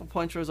 there's a couple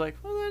points where I was like,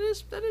 well,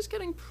 that is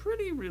getting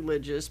pretty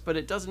religious, but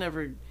it doesn't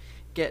ever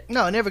get it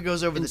never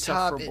goes over the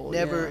top. insufferable,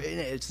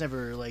 It's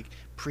never like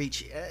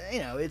preach.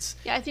 It's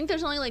I think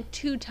there's only like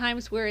 2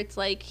 times where it's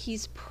like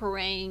he's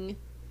praying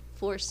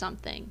for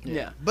something.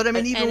 Yeah. But I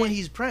mean, even when it-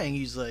 he's praying,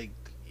 he's like,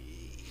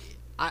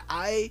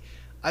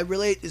 I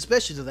relate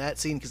especially to that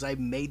scene because I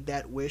made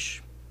that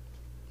wish.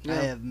 Yeah. I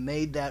have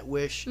made that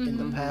wish in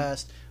the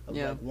past of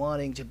Yeah. like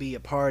wanting to be a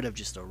part of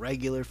just a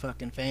regular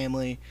fucking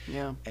family.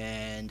 Yeah.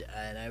 And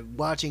I'm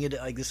watching it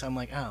like this. I'm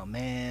like, oh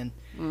man.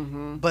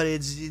 Mm-hmm. But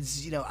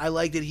it's I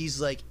like that he's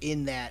like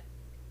in that.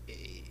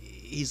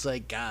 He's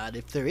like, God,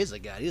 if there is a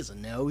God, he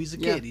doesn't know. He's a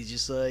Yeah. kid. He's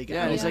just like,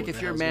 Yeah, and he's like, what if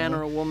the you're a hell's man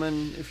going or on. a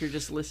woman, if you're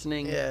just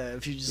listening. Yeah,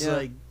 if you're just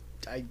Yeah.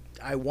 like,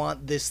 I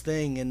want this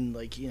thing, and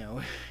like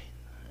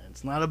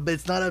it's not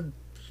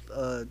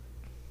a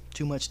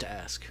too much to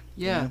ask.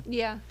 Yeah.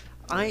 Yeah.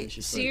 It's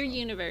just See your like,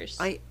 universe.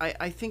 I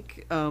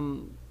think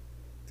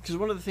because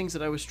one of the things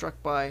that I was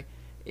struck by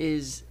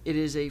is it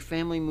is a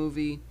family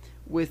movie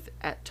with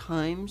at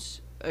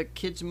times a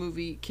kids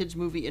movie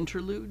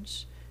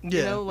interludes.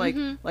 Yeah. Like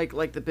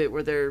the bit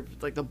where they're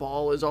like the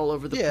ball is all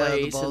over the Yeah, the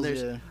place, balls, and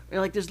there's yeah.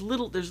 like there's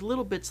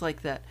little bits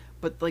like that.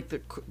 But like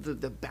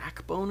the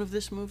backbone of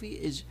this movie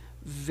is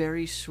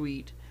very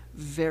sweet,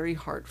 very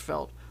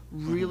heartfelt,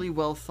 really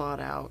well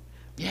thought out.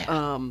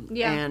 Yeah.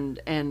 Yeah.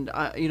 And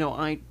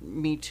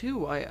me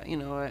too.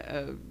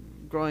 I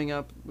growing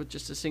up with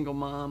just a single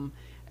mom,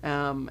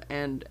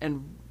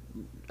 and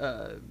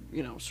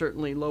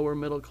certainly lower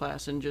middle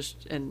class, and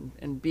just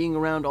and being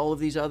around all of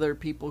these other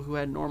people who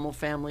had normal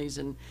families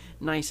and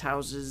nice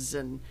houses,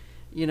 and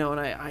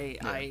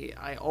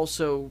I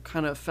also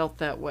kind of felt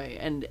that way,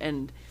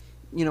 and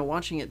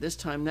watching it this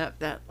time,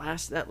 that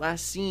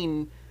last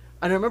scene,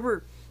 and I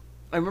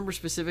remember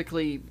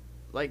specifically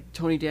like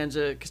Tony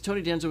Danza, because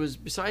Tony Danza was,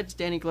 besides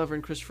Danny Glover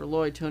and Christopher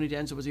Lloyd, Tony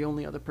Danza was the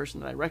only other person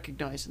that I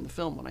recognized in the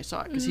film when I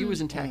saw it, because he was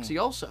in Taxi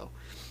also.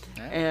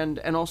 And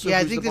also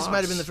I Who's think the this might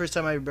have Boss? been the first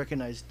time I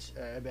recognized.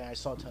 I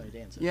saw Tony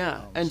Danza.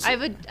 Yeah, and so,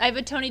 I have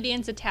a Tony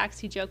Danza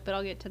taxi joke, but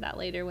I'll get to that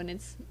later when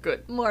it's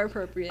good. more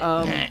appropriate.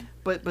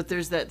 But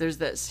there's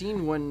that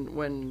scene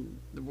when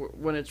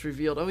it's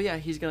revealed, oh yeah,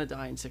 he's gonna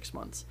die in 6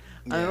 months.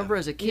 I Yeah. remember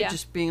as a kid Yeah.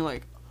 just being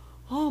like,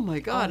 oh my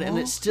god, and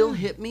it still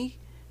hit me.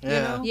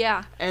 Yeah.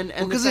 Yeah. And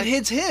Because it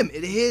hits him.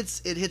 It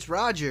hits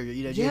Roger.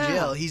 Yeah.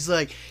 JGL. He's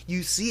like,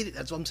 you see it.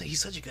 That's what I'm saying. He's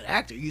such a good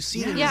actor. You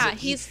see it. Yeah,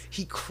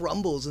 he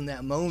crumbles in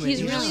that moment. He's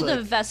You're really just the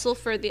like, vessel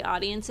for the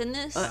audience in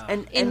this,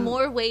 and in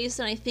more ways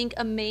than I think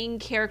a main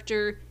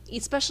character,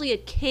 especially a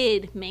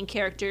kid main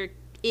character,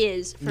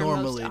 is for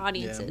Normally, most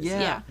audiences.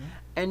 Yeah.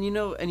 And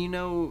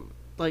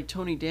like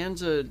Tony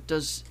Danza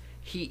does,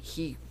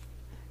 he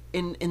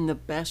in the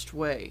best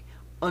way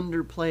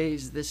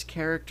underplays this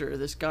character,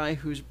 this guy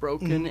who's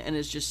broken and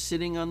is just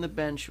sitting on the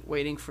bench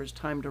waiting for his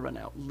time to run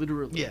out,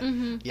 literally.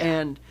 Yeah.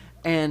 Yeah.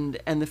 And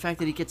the fact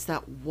that he gets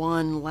that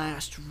one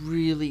last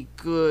really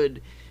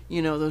good,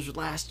 those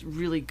last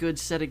really good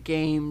set of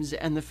games,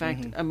 and the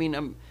fact, I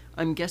mean,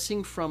 I'm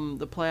guessing from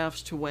the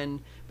playoffs to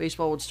when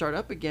baseball would start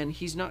up again,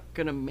 he's not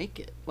gonna make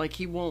it. Like,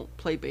 he won't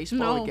play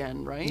baseball No.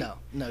 again, right?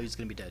 No, he's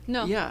gonna be dead.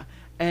 No. Yeah,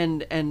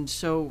 and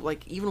so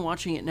like even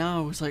watching it now,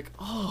 I was like,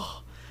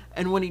 oh.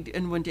 And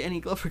when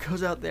Danny Glover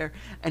goes out there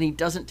and he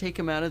doesn't take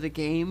him out of the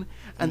game,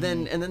 and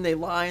then they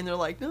lie and they're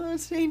like, no,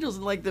 it's Angels,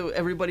 and like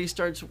everybody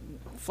starts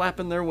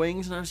flapping their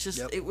wings, and I was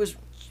just, it was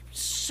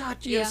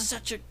such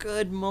a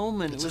good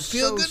moment. It's it was a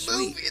feel-good so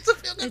sweet. movie. It's a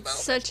feel-good movie.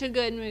 It's such a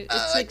good movie.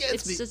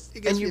 It's just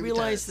And you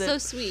realize that so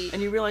sweet.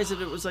 And you realize that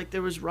it was like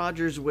there was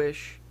Roger's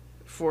wish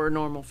for a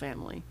normal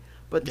family,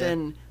 but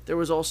then there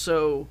was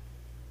also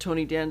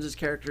Tony Danza's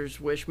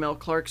character's wish, Mel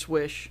Clark's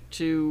wish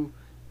to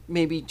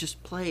maybe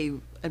just play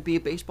and be a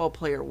baseball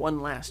player one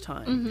last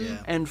time. Yeah.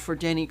 And for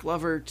Danny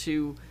Glover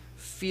to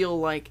feel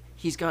like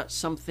he's got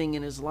something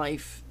in his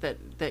life that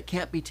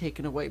can't be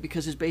taken away,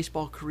 because his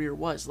baseball career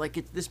was like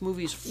this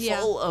movie's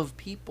full of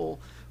people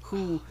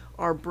who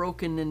are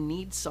broken and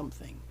need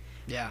something.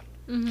 Yeah.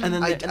 And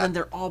then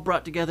they're all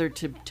brought together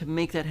to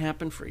make that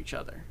happen for each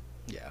other.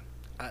 Yeah.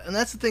 And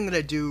that's the thing that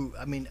I do.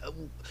 I mean,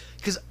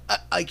 because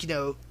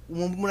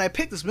when I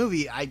picked this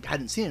movie, I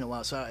hadn't seen it in a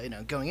while, so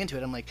going into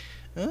it, I'm like,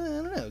 I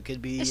don't know, it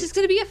could be. It's just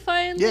gonna be a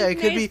fun, it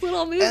could nice be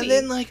little movie. And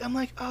then I'm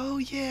like, oh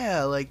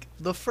yeah, like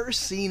the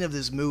first scene of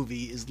this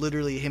movie is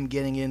literally him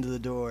getting into the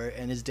door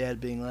and his dad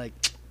being like,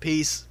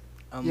 peace,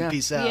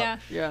 peace out. Yeah.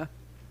 Yeah.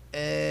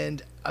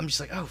 And I'm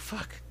just like, oh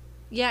fuck.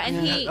 Yeah,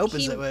 and It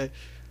opens that way.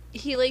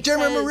 He like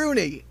Dermot says,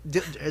 Mulroney,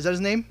 is that his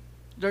name?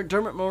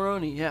 Dermot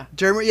Mulroney, yeah.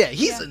 Dermot, yeah,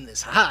 he's in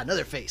this. Haha,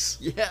 another face.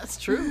 Yeah, it's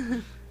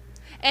true.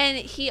 and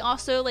he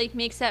also like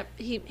makes that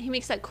he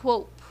makes that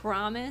quote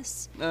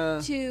promise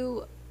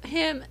to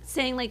him,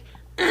 saying like,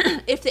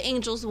 if the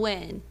Angels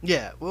win.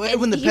 Yeah, And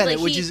win the he's pennant,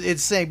 like, which is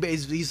it's saying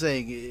he's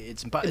saying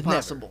it's impossible.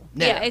 Impossible.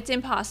 Never. Yeah, it's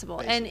impossible.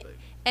 Basically.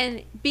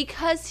 And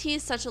because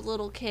he's such a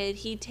little kid,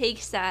 he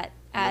takes that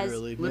as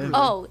Literally.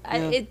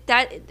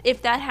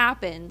 if that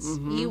happens,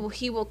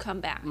 he will come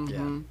back.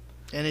 Yeah.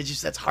 And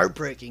that's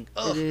heartbreaking.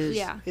 Oh, It is.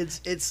 Yeah. It's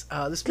this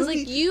Because movie.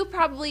 like you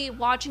probably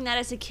watching that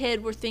as a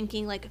kid were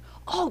thinking like,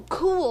 oh,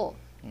 cool.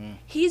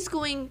 He's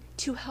going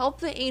to help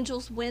the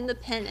Angels win the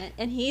pennant,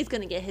 and he's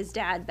going to get his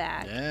dad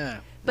back. Yeah.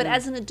 But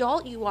as an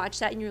adult, you watch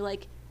that and you're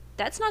like,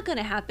 that's not going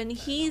to happen.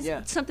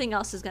 Something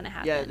else is going to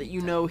happen. Yeah,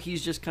 that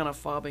he's just kind of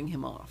fobbing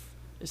him off,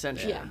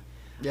 essentially. Yeah.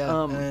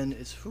 Yeah. And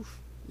it's.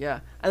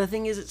 Yeah, and the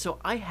thing is, so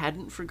I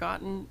hadn't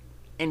forgotten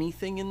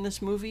anything in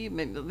this movie,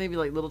 maybe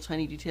like little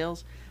tiny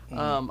details,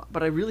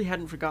 but I really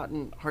hadn't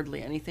forgotten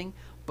hardly anything.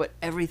 But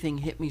everything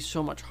hit me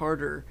so much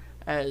harder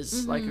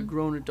as like a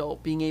grown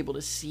adult, being able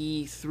to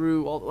see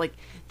through all like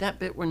that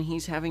bit when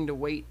he's having to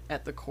wait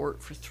at the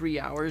court for 3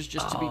 hours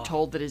just to be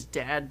told that his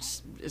dad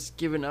is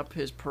given up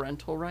his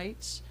parental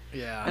rights.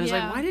 Yeah. And it's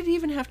like, why did he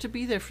even have to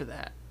be there for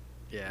that?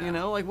 Yeah. You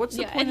know, like what's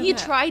the point and of he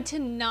that? tried to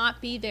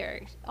not be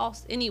there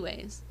also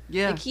anyways.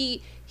 Yeah. Like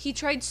he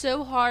tried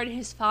so hard,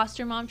 his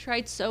foster mom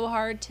tried so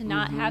hard to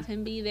not have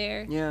him be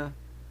there. Yeah,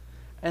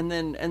 and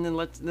then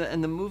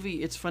the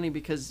movie. It's funny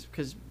because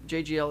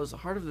JGL is the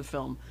heart of the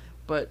film,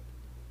 but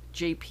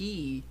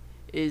JP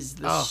is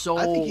the soul.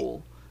 I think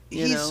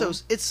you he's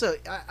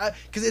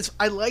know?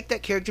 I like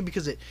that character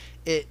because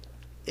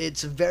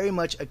it's very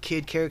much a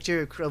kid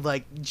character of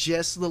like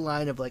just the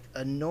line of like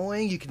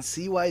annoying. You can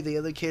see why the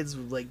other kids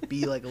would like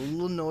be like a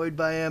little annoyed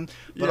by him,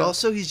 but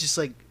also he's just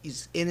like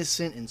he's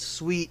innocent and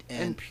sweet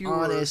and pure.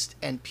 honest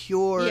and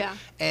pure. Yeah.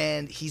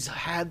 And he's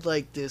had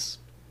like this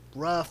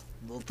rough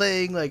little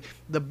thing, like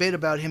the bit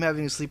about him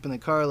having to sleep in the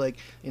car. Like,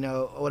 you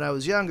know, when I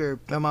was younger,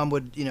 my mom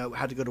would, you know,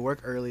 had to go to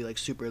work early, like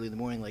super early in the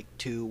morning, like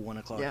 1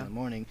 o'clock in the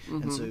morning,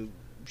 and so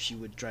she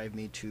would drive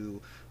me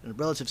to a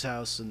relative's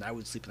house, and I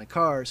would sleep in the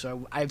car.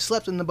 So I've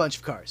slept in a bunch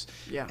of cars.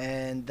 Yeah.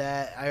 And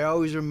that I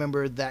always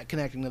remember that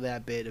connecting to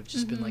that bit of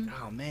just being like,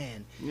 oh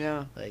man,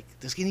 Yeah. like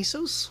this kid, he's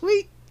so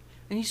sweet,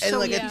 And he's and so,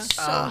 like he's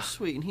so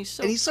sweet, and he's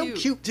so and he's cute.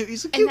 so cute too.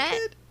 He's a cute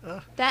kid.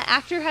 That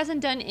actor hasn't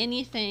done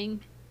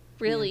anything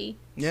really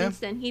Yeah. since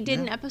then. He did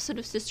an episode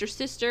of Sister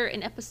Sister,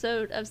 an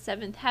episode of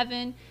Seventh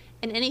Heaven,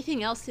 and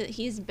anything else that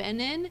he's been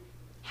in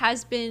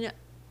has been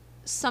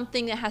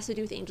something that has to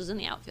do with Angels in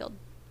the Outfield.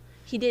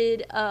 He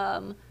did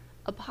a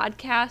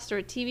podcast or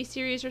a TV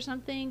series or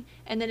something,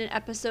 and then an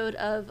episode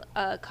of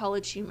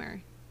College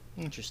Humor.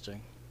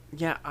 Interesting.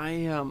 Yeah,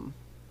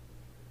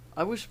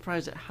 I was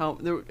surprised at how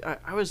there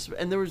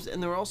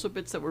were also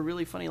bits that were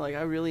really funny. Like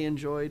I really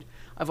enjoyed.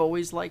 I've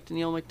always liked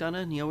Neil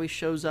McDonough, and he always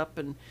shows up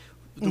and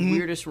the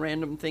weirdest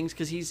random things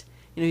because he's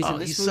in this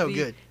movie. He's so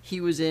good. He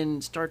was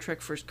in Star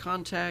Trek: First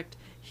Contact.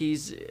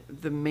 He's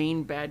the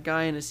main bad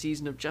guy in a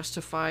season of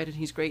Justified, and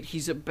he's great.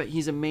 He's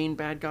a main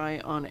bad guy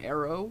on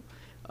Arrow.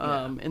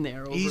 In the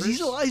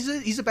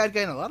Arrowverse. He's a bad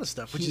guy in a lot of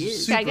stuff, which He is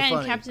is. super That guy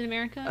funny. in Captain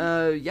America.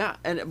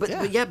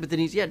 But then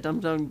he's Dum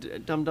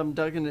Dum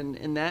Duggan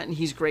in that, and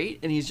he's great,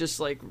 and he's just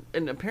like,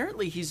 and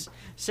apparently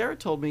Sarah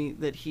told me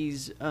that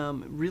he's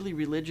really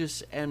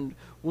religious and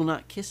will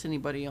not kiss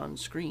anybody on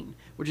screen,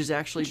 which has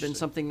actually been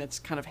something that's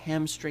kind of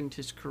hamstringed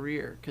his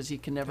career because he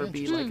can never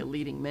be like a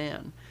leading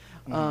man.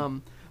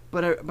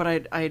 But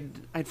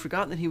I'd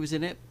forgotten that he was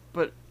in it.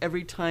 But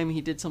every time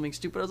he did something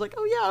stupid, I was like,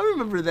 "Oh yeah, I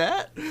remember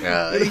that."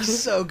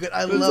 He's so good.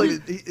 I love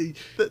it.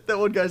 That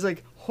one guy's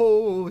like,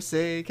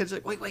 "Jose," kids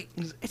like, "Wait,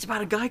 it's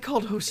about a guy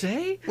called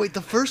Jose." Wait,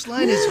 the first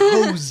line is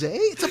Jose?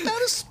 It's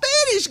about a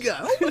Spanish guy.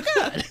 Oh my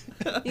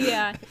god.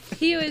 Yeah,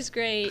 he was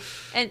great,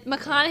 and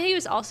McConaughey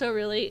was also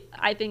really,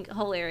 I think,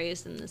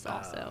 hilarious in this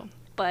also.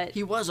 But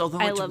He was, although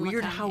I it's love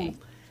weird McConaughey.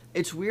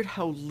 it's weird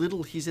how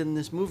little he's in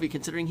this movie,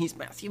 considering he's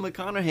Matthew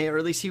McConaughey, or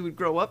at least he would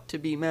grow up to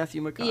be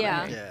Matthew McConaughey.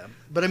 Yeah. Yeah,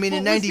 but I mean,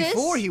 in Well, was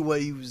 '94, this- he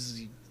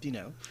was, you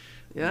know,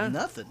 Yeah.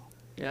 nothing.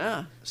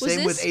 Yeah. was Same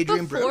this with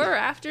Adrian before Brody. or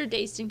after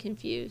Dazed and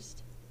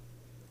Confused?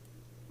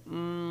 I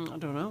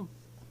don't know.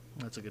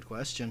 That's a good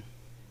question.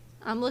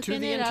 I'm To looking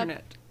the it up.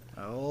 internet.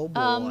 Oh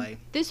boy.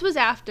 This was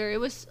after. It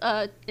was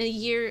a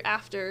year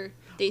after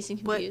Dazed and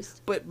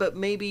Confused. But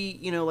maybe,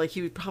 like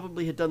he would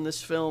probably had done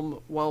this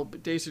film while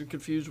Dazed and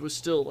Confused was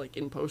still like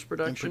in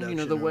post-production, the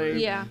production, way. or-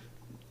 Yeah.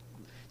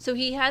 So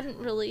he hadn't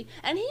really,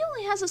 and he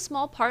only has a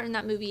small part in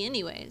that movie,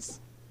 anyways,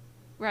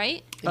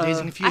 right? In Dazed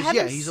and Confused,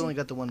 haven't he's seen- only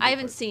got the one. I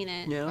haven't part. seen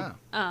it. Yeah.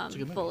 It's a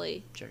good movie.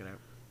 Fully. Check it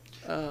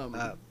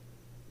out.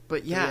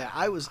 But Yeah, yeah.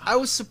 I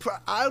was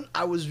surprised.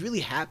 I was really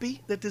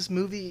happy that this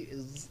movie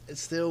it's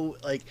still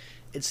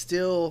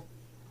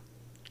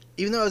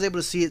even though I was able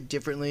to see it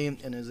differently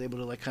and I was able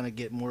to like kind of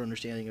get more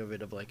understanding of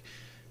it, of like,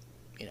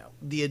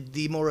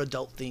 the more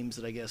adult themes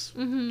that I guess.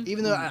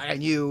 Even though I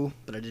knew,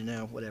 but I didn't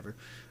know, whatever.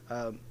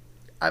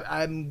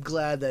 I'm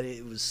glad that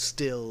it was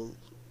still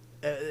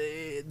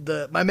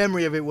my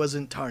memory of it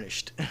wasn't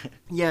tarnished.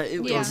 Yeah,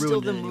 it Yeah. was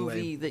still Ruined the it anyway.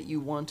 movie that you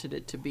wanted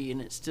it to be,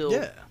 and it still.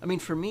 Yeah. I mean,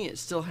 for me, it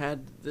still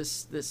had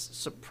this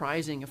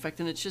surprising effect,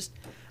 and it's just,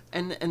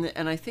 and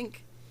I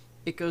think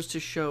it goes to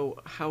show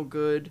how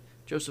good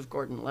Joseph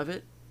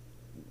Gordon-Levitt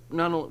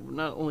not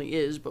only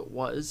is but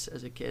was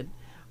as a kid,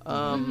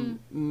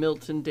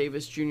 Milton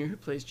Davis Jr., who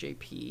plays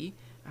JP,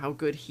 how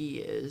good he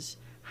is,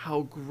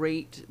 how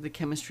great the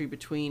chemistry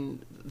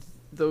between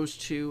those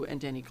two and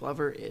Danny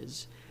Glover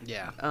is.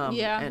 Yeah.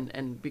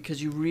 And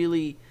because you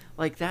really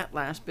like that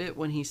last bit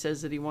when he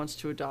says that he wants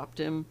to adopt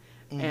him,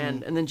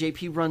 and then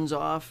JP runs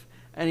off,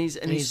 and he's so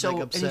like,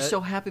 and he's upset.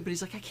 so happy, but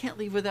he's like, I can't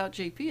leave without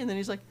JP, and then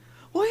he's like,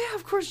 well, yeah,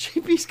 of course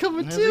JP's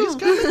coming too. He's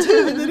coming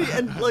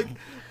too.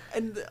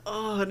 And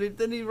then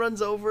then he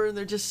runs over, and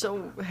they're just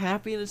so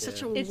happy, and it's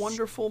such a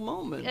wonderful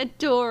moment.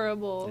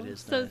 Adorable. It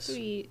is so nice.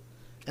 sweet.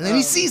 And then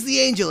he sees the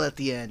angel at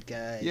the end,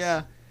 guys.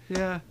 Yeah.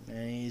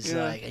 And he's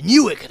like, I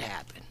knew it could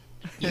happen.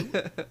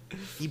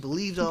 He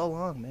believed all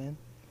along, man.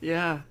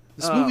 Yeah.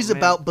 This movie's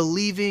about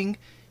believing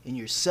in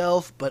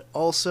yourself, but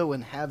also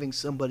in having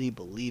somebody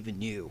believe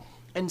in you.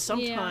 And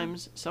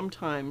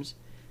sometimes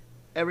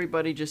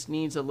everybody just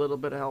needs a little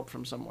bit of help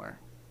from somewhere.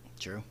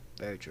 True.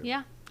 Very true.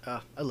 Yeah.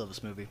 I love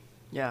this movie.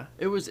 Yeah.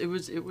 It was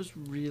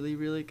really,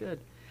 really good.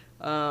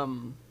 I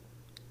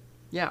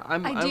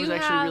was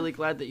actually really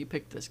glad that you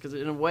picked this, because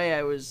in a way I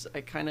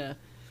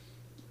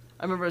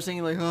remember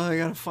thinking like, oh, I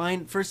gotta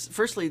find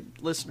firstly,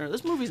 listener,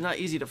 this movie's not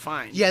easy to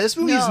find. Yeah, this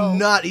movie is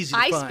not easy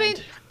to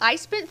find. I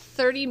spent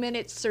 30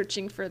 minutes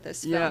searching for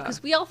this film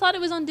because we all thought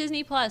it was on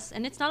Disney Plus,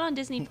 and it's not on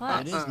Disney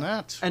Plus. It is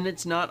not. And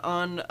it's not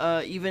on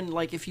even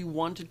like if you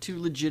wanted to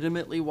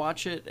legitimately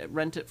watch it,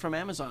 rent it from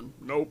Amazon.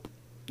 Nope.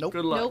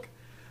 Good luck.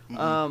 Nope.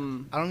 I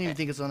don't even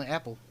think it's on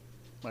Apple.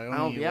 I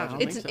don't even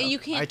watch it. It's so. you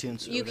can't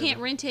iTunes or you can't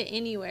whatever. rent it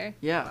anywhere.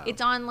 Yeah.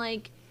 It's on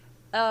like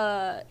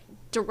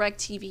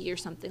DirecTV or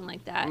something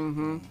like that.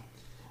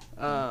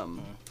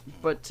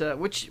 But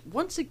which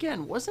once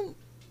again wasn't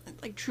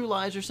like True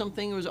Lies or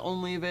something. It was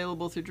only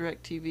available through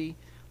DirecTV.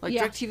 Like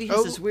DirecTV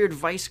has this weird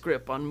vice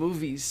grip on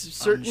movies,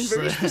 certain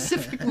very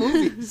specific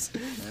movies.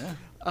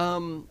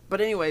 But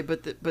anyway,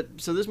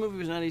 so this movie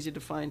was not easy to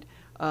find.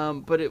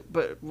 But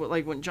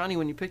like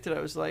when you picked it,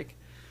 I was like,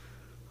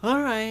 all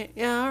right,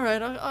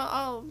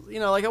 I'll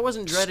like I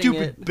wasn't dreading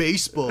it. Stupid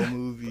baseball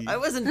movie. I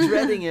wasn't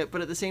dreading it,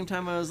 but at the same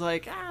time I was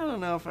like, I don't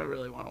know if I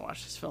really want to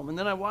watch this film. And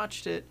then I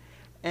watched it,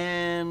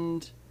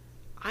 and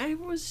I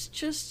was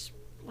just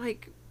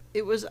like,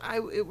 it was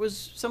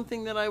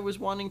something that I was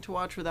wanting to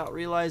watch without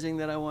realizing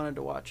that I wanted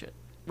to watch it,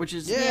 which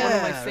is one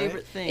of my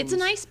favorite things. It's a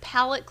nice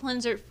palate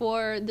cleanser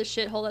for the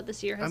shithole that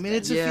this year has been.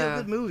 It's a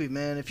feel-good movie,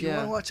 man. If you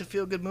want to watch a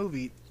feel-good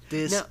movie,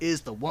 this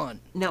is the one.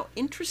 Now,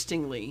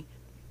 interestingly,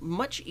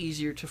 much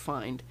easier to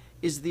find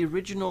is the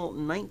original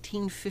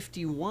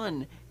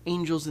 1951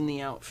 Angels in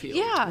the Outfield.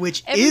 Yeah,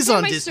 which is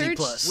on Disney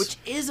Plus.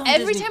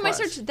 Every time I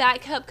searched,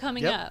 that kept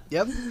coming up.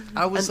 Yep.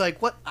 I was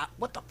like, what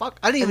the fuck?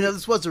 I didn't even know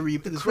this was a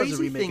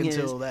remake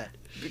until that.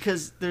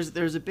 Because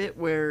there's a bit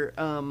where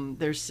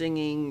they're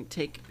singing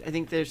Take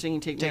Me Out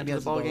to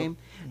the Ball Game,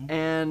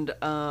 and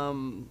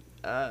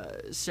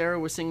Sarah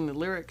was singing the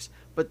lyrics,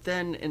 but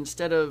then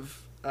instead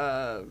of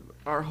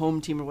our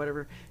home team or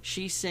whatever,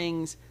 she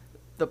sings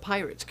the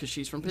Pirates because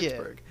she's from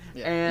Pittsburgh.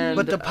 Yeah.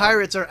 But the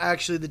Pirates are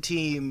actually the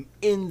team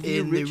in the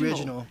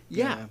original.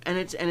 Yeah. And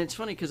it's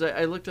funny because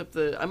I looked up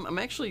I'm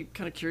actually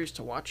kind of curious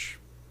to watch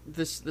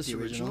this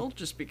original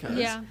just because.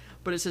 Yeah.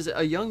 But it says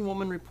a young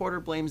woman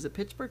reporter blames the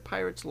Pittsburgh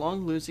Pirates'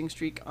 long losing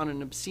streak on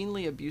an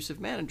obscenely abusive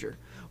manager.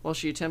 While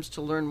she attempts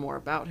to learn more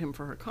about him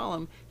for her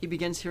column, he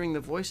begins hearing the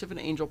voice of an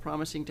angel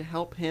promising to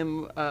help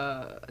him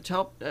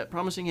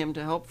promising him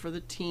to help for the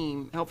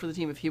team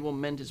if he will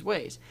mend his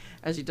ways.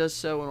 As he does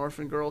so, an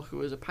orphan girl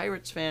who is a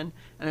Pirates fan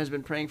and has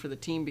been praying for the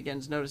team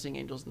begins noticing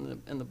angels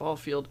in the ball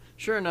field.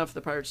 Sure enough,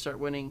 the Pirates start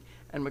winning,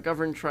 and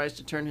McGovern tries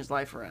to turn his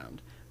life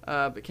around.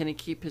 But can he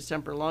keep his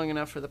temper long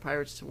enough for the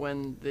Pirates to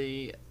win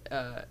the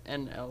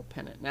NL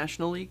pennant,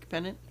 National League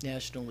pennant?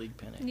 National League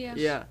pennant. Yeah.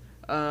 Yeah.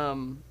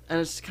 And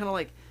it's kind of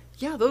like,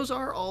 yeah, those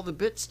are all the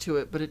bits to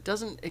it, but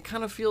it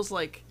kind of feels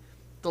like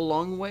the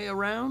long way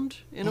around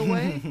in a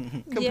way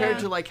compared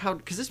to like how,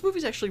 because this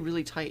movie's actually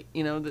really tight,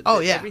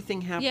 that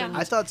everything happens. Yeah.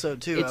 I thought so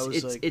too.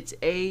 It's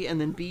A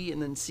and then B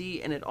and then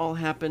C, and it all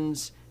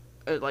happens.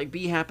 Like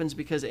B happens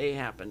because A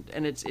happened,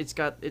 and it's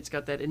got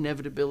that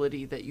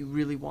inevitability that you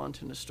really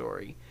want in a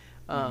story,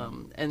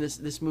 and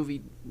this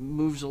movie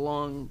moves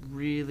along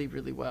really,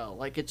 really well.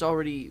 Like it's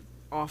already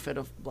off at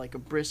a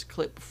brisk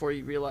clip before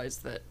you realize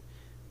that,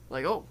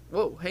 like, oh,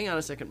 whoa, hang on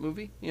a second,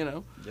 movie, Yeah,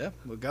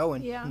 we're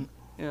going. Yeah.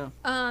 Yeah.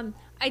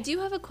 I do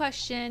have a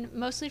question,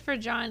 mostly for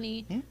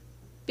Johnny,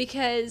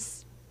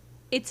 because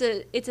it's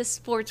a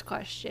sports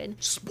question.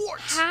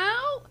 Sports.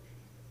 How?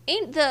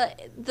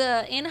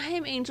 The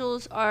Anaheim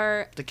Angels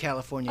are The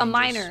California a Angels.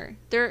 minor.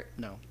 They're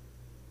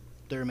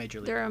a major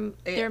league. they're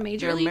a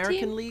major They're league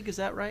American team? League, is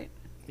that right?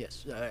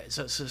 Yes. All right.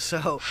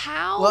 So.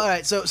 How? Well, all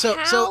right. So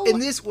how- in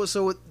this,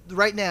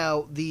 right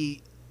now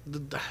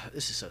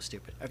this is so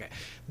stupid. Okay.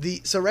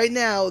 So right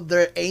now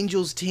the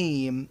Angels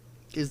team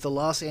is the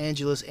Los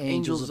Angeles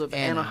Angels of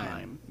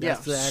Anaheim.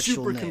 That's the actual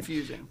super name.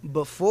 confusing.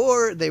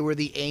 Before they were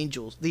the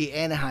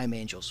Anaheim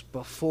Angels.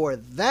 Before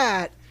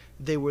that,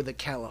 they were the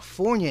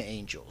California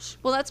Angels.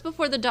 Well, that's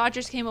before the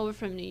Dodgers came over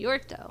from New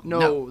York, though.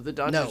 No, the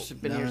Dodgers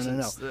have been here No.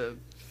 since the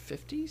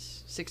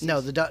 50s, 60s.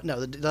 No, the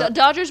The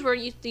Dodgers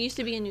they used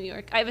to be in New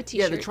York. I have a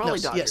T-shirt. Yeah, the trolley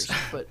No, Dodgers. yes.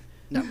 But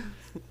no.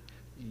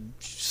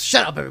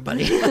 Shut up,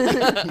 everybody! You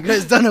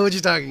guys don't know what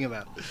you're talking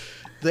about.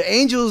 The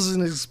Angels is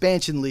an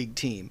expansion league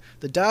team.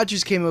 The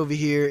Dodgers came over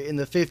here in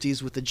the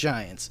 50s with the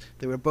Giants.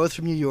 They were both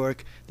from New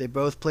York. They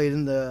both played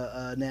in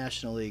the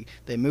National League.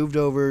 They moved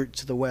over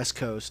to the West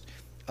Coast,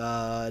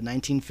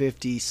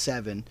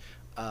 1957,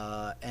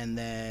 and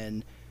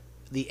then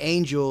the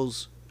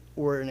Angels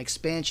were an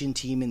expansion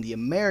team in the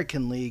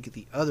American League,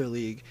 the other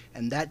league,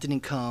 and that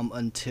didn't come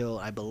until,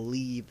 I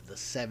believe, the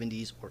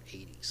 70s or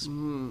 80s.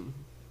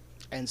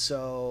 And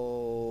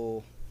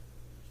so...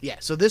 Yeah,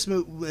 so this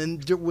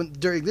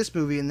during this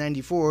movie in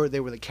 '94, they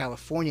were the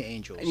California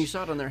Angels. and you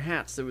saw it on their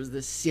hats. There was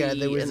this C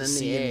there was and the then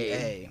C the and A. the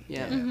A.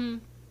 Yeah. Mm-hmm.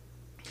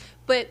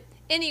 But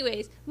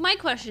anyways, my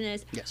question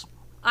is, Yes.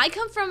 I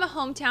come from a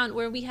hometown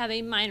where we have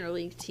a minor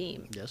league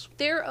team. Yes.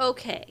 They're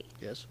okay.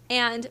 Yes.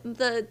 And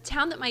the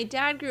town that my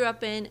dad grew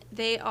up in,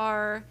 they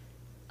are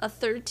a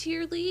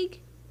third-tier league,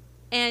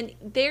 and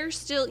they're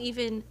still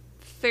even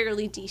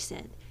fairly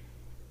decent.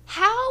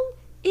 How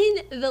in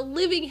the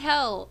living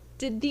hell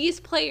did these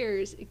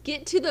players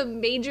get to the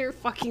major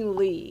fucking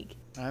league?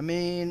 I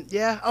mean,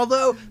 yeah.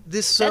 Although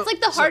this That's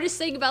like the hardest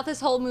thing about this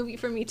whole movie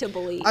for me to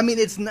believe. I mean,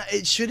 it's not.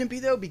 It shouldn't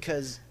be though,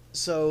 because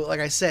like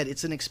I said,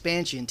 it's an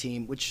expansion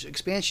team, which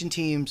expansion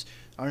teams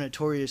are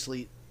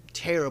notoriously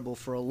terrible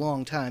for a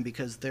long time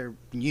because they're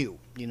new.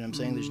 You know what I'm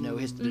saying? There's no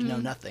history. There's no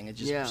nothing. It's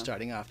just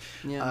starting off.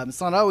 Yeah.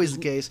 It's not always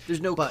the case. There's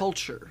no but-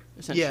 culture,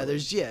 essentially.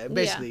 Yeah,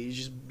 basically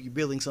you're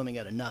building something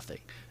out of nothing.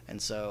 And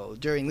so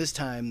during this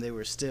time they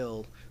were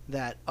still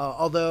that.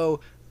 Although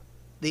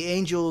the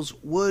Angels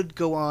would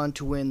go on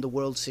to win the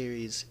World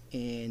Series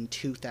in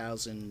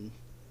 2000.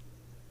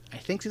 I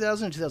think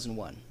 2000 or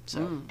 2001.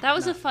 So that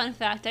was a fun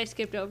fact. I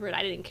skipped over it.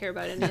 I didn't care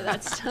about any of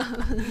that stuff.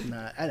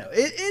 I know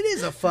it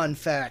is a fun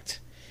fact.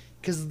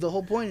 Because the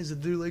whole point is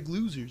that they're like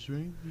losers,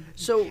 right?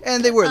 So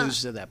And they were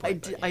losers at that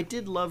point. I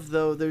did love,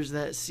 though, there's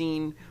that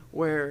scene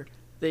where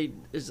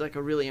is like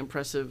a really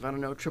impressive, I don't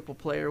know, triple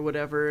play or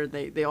whatever.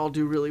 They all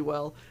do really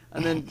well.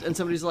 And then and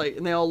somebody's like,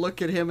 and they all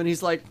look at him and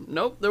he's like,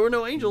 nope, there were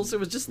no Angels. It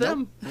was just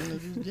them.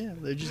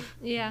 They're just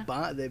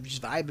they're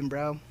just vibing,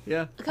 bro.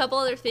 Yeah. A couple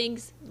other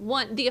things.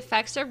 One, the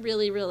effects are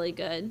really, really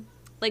good.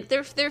 Like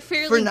they're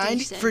fairly For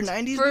decent.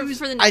 90s movies,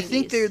 for the 90s. I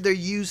think they're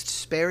used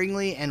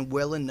sparingly and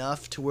well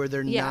enough to where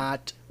they're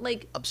not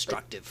like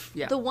obstructive.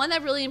 Yeah. The one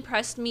that really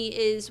impressed me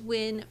is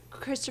when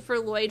Christopher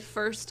Lloyd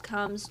first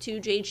comes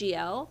to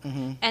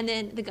JGL, and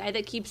then the guy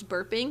that keeps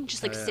burping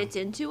just sits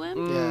into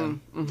him. Yeah.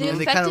 The And they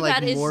effect kinda, of like,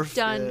 that is morph,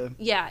 done.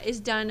 Is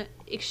done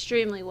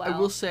extremely well. I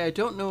will say I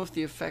don't know if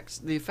the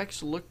effects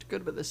looked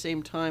good, but at the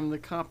same time, the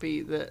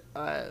copy that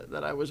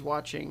I was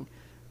watching,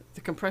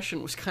 the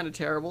compression was kind of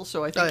terrible.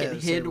 So I think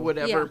it hid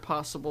whatever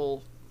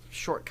possible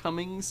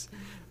shortcomings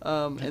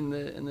in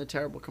the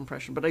terrible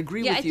compression. But I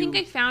agree with you. Yeah, I think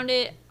I found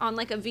it on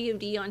like a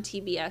VOD on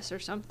TBS or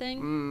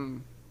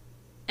something,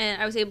 and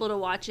I was able to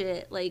watch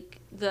it like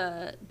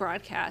the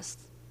broadcast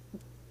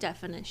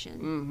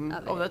definition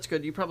of it. Oh, that's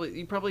good. You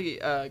probably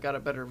got a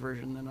better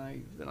version than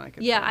I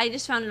could. Yeah, find. I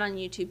just found it on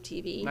YouTube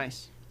TV.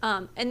 Nice.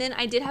 And then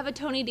I did have a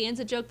Tony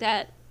Danza joke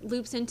that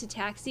loops into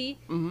Taxi.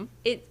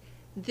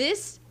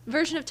 This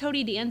version of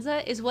Tony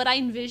Danza is what I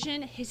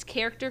envision his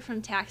character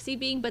from Taxi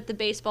being, but the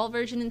baseball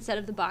version instead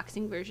of the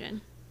boxing version.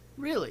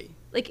 Really?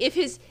 Like if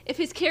his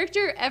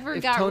character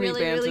ever got Tony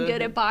really Danza, really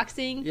good at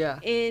boxing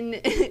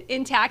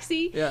in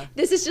Taxi,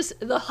 this is just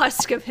the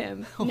husk of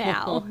him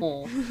now.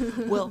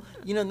 Well,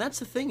 and that's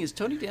the thing is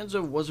Tony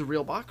Danza was a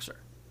real boxer.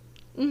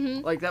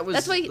 Mm-hmm. Like that was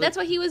that's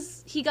why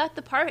he got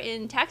the part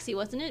in Taxi,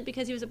 wasn't it?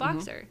 Because he was a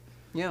boxer.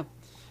 Yeah.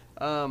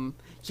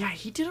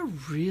 He did a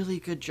really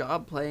good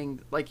job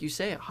playing, like you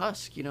say, a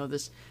husk.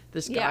 This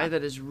guy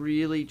that is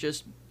really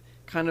just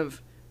kind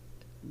of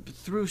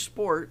through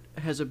sport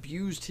has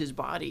abused his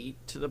body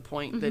to the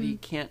point that he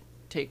can't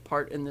take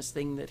part in this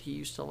thing that he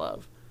used to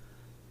love.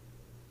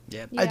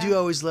 Yeah. I do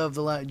always love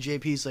the line.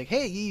 JP's like,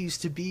 "Hey, you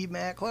used to be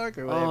Matt Clark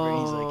or whatever." And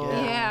he's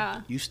like,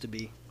 "Yeah, used to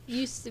be."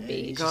 Used to be.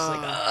 And he's just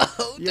like,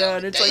 "Oh, yeah."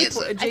 And it's like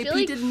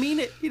JP didn't mean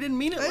it. He didn't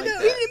mean it like that.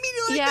 He didn't mean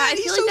it like that. I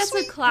feel like that's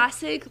a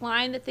classic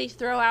line that they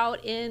throw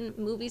out in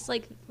movies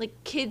like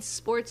kids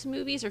sports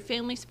movies or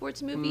family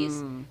sports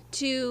movies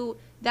to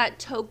that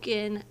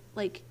token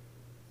like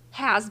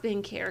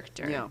has-been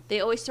character. Yeah. They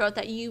always throw out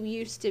that "you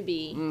used to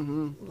be"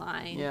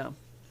 line. Yeah.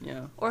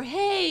 Or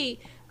 "Hey,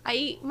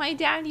 my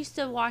dad used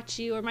to watch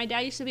you," or "My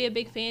dad used to be a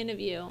big fan of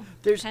you."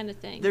 Kind of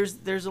thing.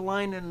 There's a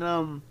line in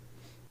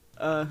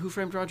Who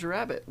Framed Roger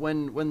Rabbit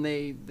when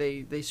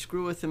they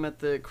screw with him at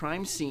the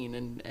crime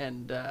scene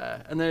and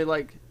they're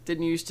like,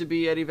 "Didn't you used to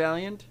be Eddie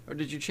Valiant, or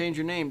did you change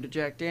your name to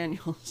Jack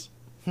Daniels?"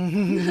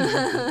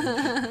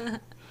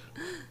 And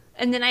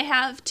then I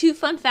have 2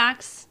 fun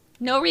facts.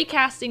 No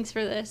recastings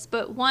for this,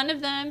 but one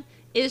of them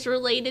is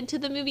related to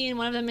the movie and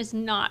one of them is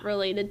not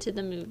related to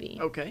the movie.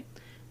 Okay.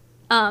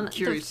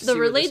 The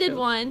related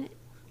one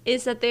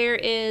is that there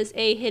is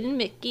a hidden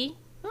Mickey.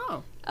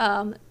 Oh.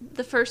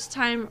 the first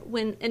time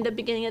when in the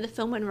beginning of the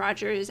film when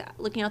Roger is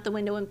looking out the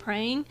window and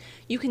praying,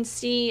 you can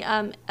see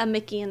a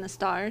Mickey in the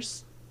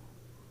stars.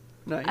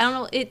 Nice. I don't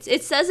know.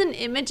 It says an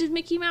image of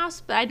Mickey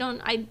Mouse, but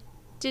I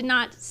did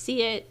not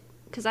see it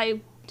because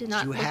I did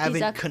not. You look these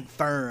haven't up.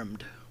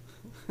 confirmed.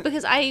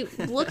 Because I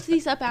looked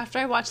these up after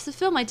I watched the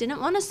film. I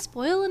didn't want to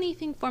spoil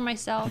anything for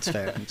myself. That's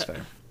fair. That's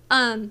fair.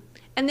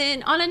 And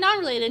then on a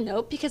non-related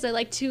note, because I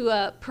like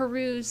to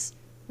peruse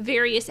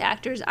various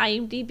actors'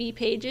 IMDb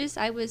pages,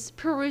 I was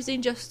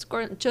perusing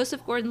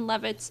Joseph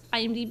Gordon-Levitt's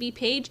IMDb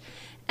page,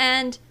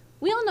 and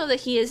we all know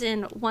that he is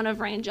in one of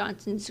Rian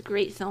Johnson's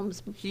great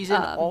films. He's in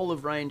all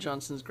of Rian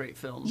Johnson's great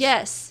films.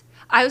 Yes.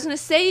 I was gonna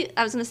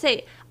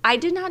say, I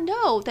did not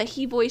know that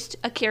he voiced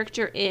a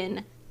character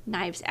in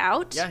Knives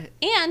Out. Yeah.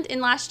 And in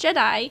Last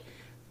Jedi.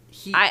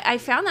 I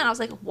found that. I was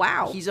like,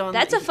 wow,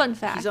 that's a fun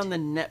fact. He's on the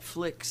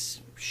Netflix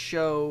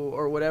show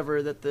or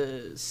whatever that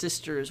the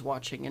sister is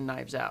watching in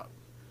Knives Out.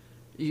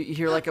 You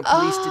hear like a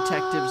police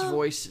detective's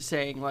voice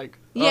saying like,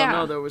 "Oh Yeah.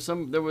 no, there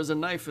was a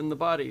knife in the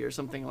body" or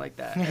something like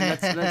that, and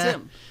that's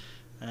him.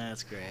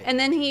 That's great. And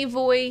then he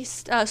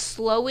voiced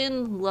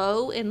Sloan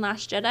Low in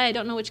Last Jedi. I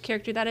don't know which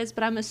character that is,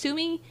 but I'm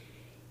assuming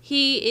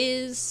he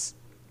is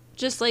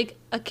just like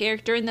a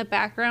character in the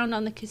background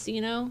on the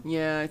casino.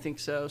 Yeah, I think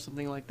so,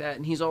 something like that.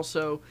 And he's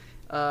also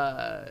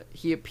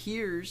he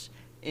appears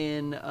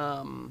in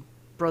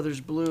Brothers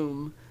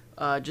Bloom,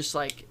 just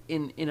like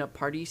in a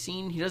party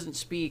scene. He doesn't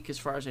speak, as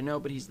far as I know,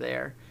 but he's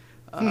there.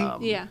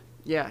 Yeah.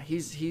 Yeah,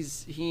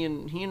 he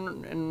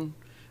and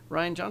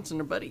Rian Johnson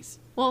are buddies.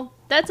 Well,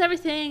 that's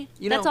everything.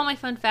 That's all my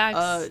fun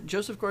facts.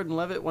 Joseph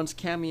Gordon-Levitt once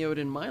cameoed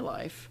in my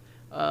life.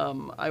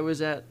 I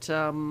was at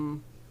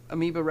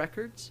Amoeba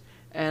Records,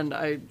 and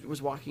I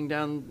was walking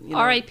down.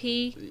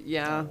 R.I.P.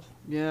 Yeah,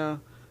 yeah.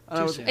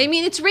 soon. I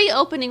mean, it's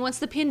reopening once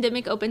the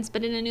pandemic opens,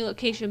 but in a new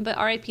location. But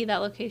R.I.P. that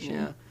location.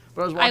 Yeah,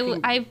 but I was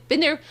walking. I've been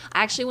there.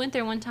 I actually went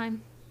there one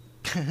time.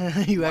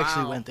 You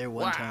actually went there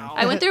one time.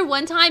 I went there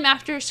one time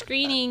after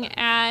screening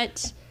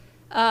at.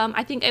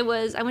 I think I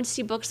went to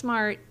see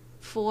Booksmart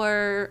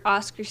for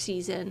Oscar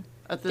season.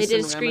 At the They did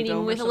a Cinerama screening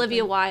Dome or with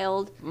Olivia something?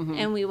 Wilde,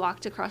 and we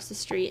walked across the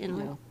street and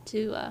went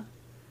to.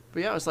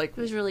 But yeah, it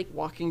was really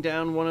walking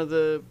down one of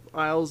the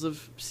aisles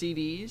of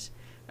CDs,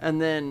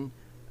 and then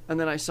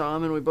I saw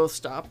him, and we both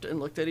stopped and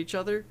looked at each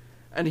other,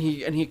 and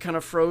he kind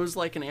of froze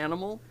like an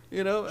animal,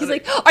 He's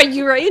like, "Are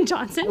you Rian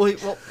Johnson?"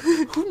 well,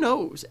 who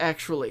knows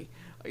actually,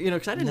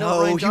 because I didn't know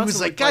Rian Johnson he was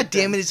like, looked God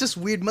damn that. it, is this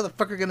weird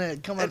motherfucker gonna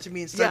come up to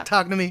me and start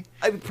talking to me?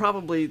 I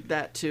probably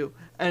that too,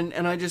 and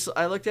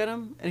I looked at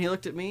him, and he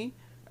looked at me,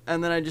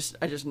 and then I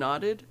just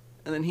nodded,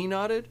 and then he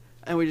nodded,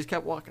 and we just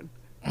kept walking.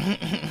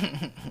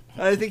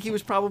 I think he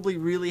was probably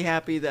really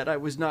happy that I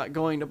was not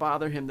going to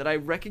bother him, that I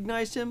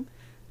recognized him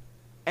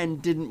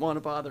and didn't want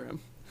to bother him.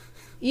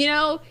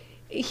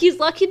 He's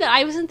lucky that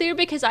I wasn't there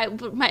because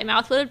my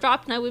mouth would have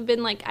dropped and I would have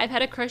been like, I've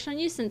had a crush on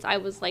you since I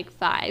was like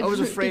 5. I was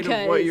afraid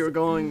of what you were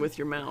going with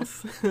your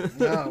mouth.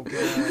 Oh,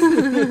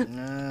 God.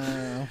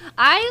 No.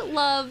 I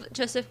love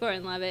Joseph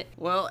Gordon-Levitt.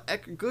 Well,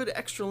 good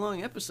extra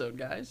long episode,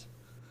 guys.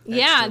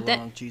 Yeah,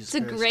 long, Jesus it's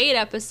a Christ. great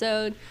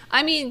episode.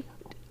 I mean,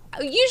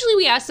 usually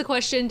we ask the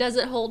question, does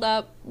it hold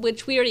up?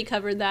 Which we already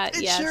covered that,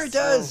 It yes. sure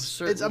does.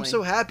 certainly. I'm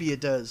so happy it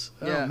does.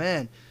 Yeah. Oh,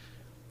 man.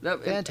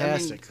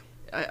 Fantastic.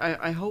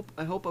 I hope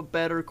a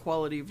better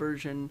quality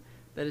version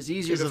that is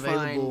easier Is to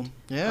available. find.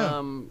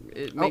 Yeah.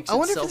 It makes I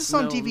wonder if it's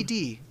on itself known.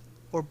 DVD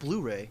or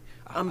Blu-ray.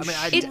 I'm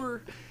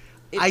sure.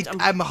 I'm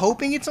I'm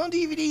hoping it's on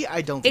DVD.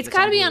 I don't think It's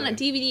got to be on Blu-ray.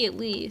 a DVD at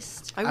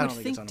least. I I would don't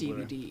think think it's on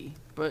Blu-ray. DVD,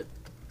 but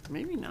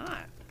maybe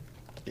not.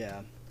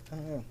 Yeah. I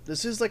don't know.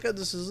 This is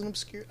an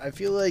obscure. I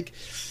feel like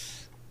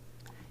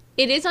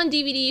It is on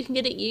DVD. You can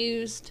get it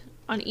used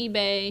on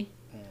eBay.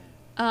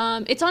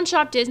 It's on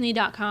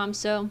shopdisney.com,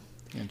 so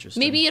interesting.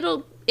 maybe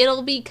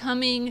it'll be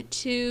coming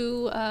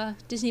to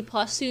Disney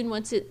Plus soon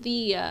once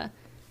the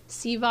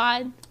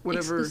CVOD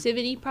Whatever-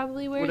 exclusivity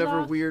probably wears Whatever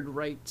off. weird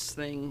rights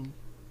thing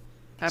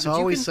It's happens. You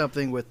always can-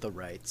 something with the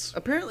rights.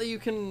 Apparently, you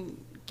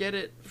can get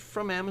it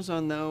from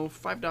Amazon though,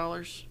 $5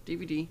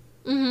 DVD.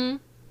 Mm-hmm.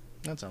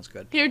 That sounds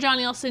good. Here,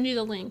 Johnny, I'll send you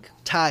the link.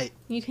 Tight.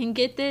 You can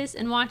get this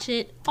and watch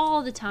it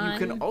all the time.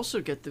 You can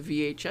also get the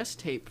VHS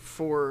tape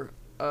for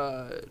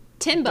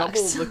 $10.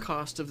 double the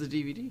cost of the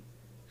DVD.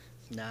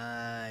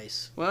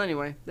 Nice. Well,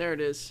 anyway, there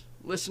it is,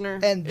 listener.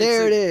 And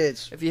there it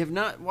is. If you have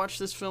not watched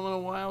this film in a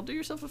while, do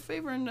yourself a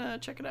favor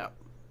and check it out.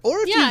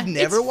 Or if Yeah, you've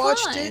never it's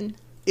watched fun. it,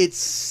 it's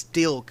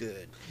still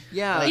good.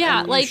 Yeah, Yeah,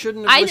 and you like,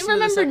 shouldn't have I listened to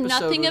this remember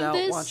episode nothing of without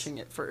this. watching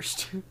it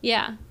first.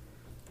 Yeah.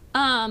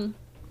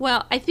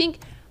 Well, I think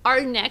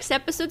our next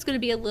episode's going to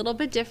be a little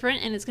bit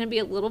different and it's going to be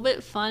a little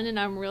bit fun and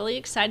I'm really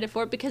excited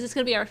for it because it's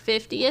going to be our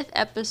 50th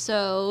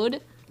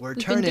episode. We're We've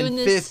been turning doing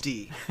this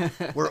 50.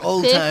 We're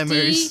old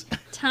timers. 50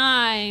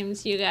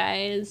 times, you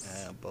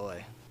guys. Oh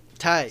boy.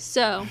 Tight.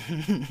 So,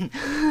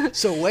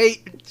 So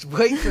wait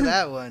for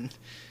that one.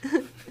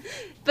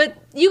 but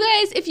you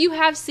guys, if you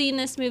have seen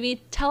this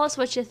movie, tell us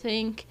what you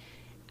think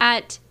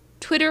at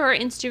Twitter or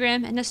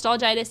Instagram at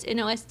Nostalgitis,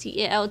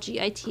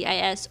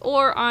 Nostalgitis,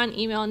 or on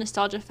email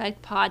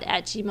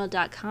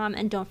nostalgiaeffectpod@gmail.com.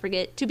 And don't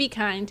forget to be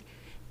kind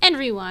and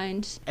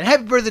rewind. And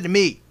happy birthday to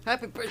me.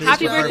 Happy birthday,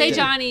 Happy my birthday, birthday.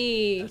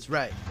 Johnny. That's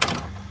right.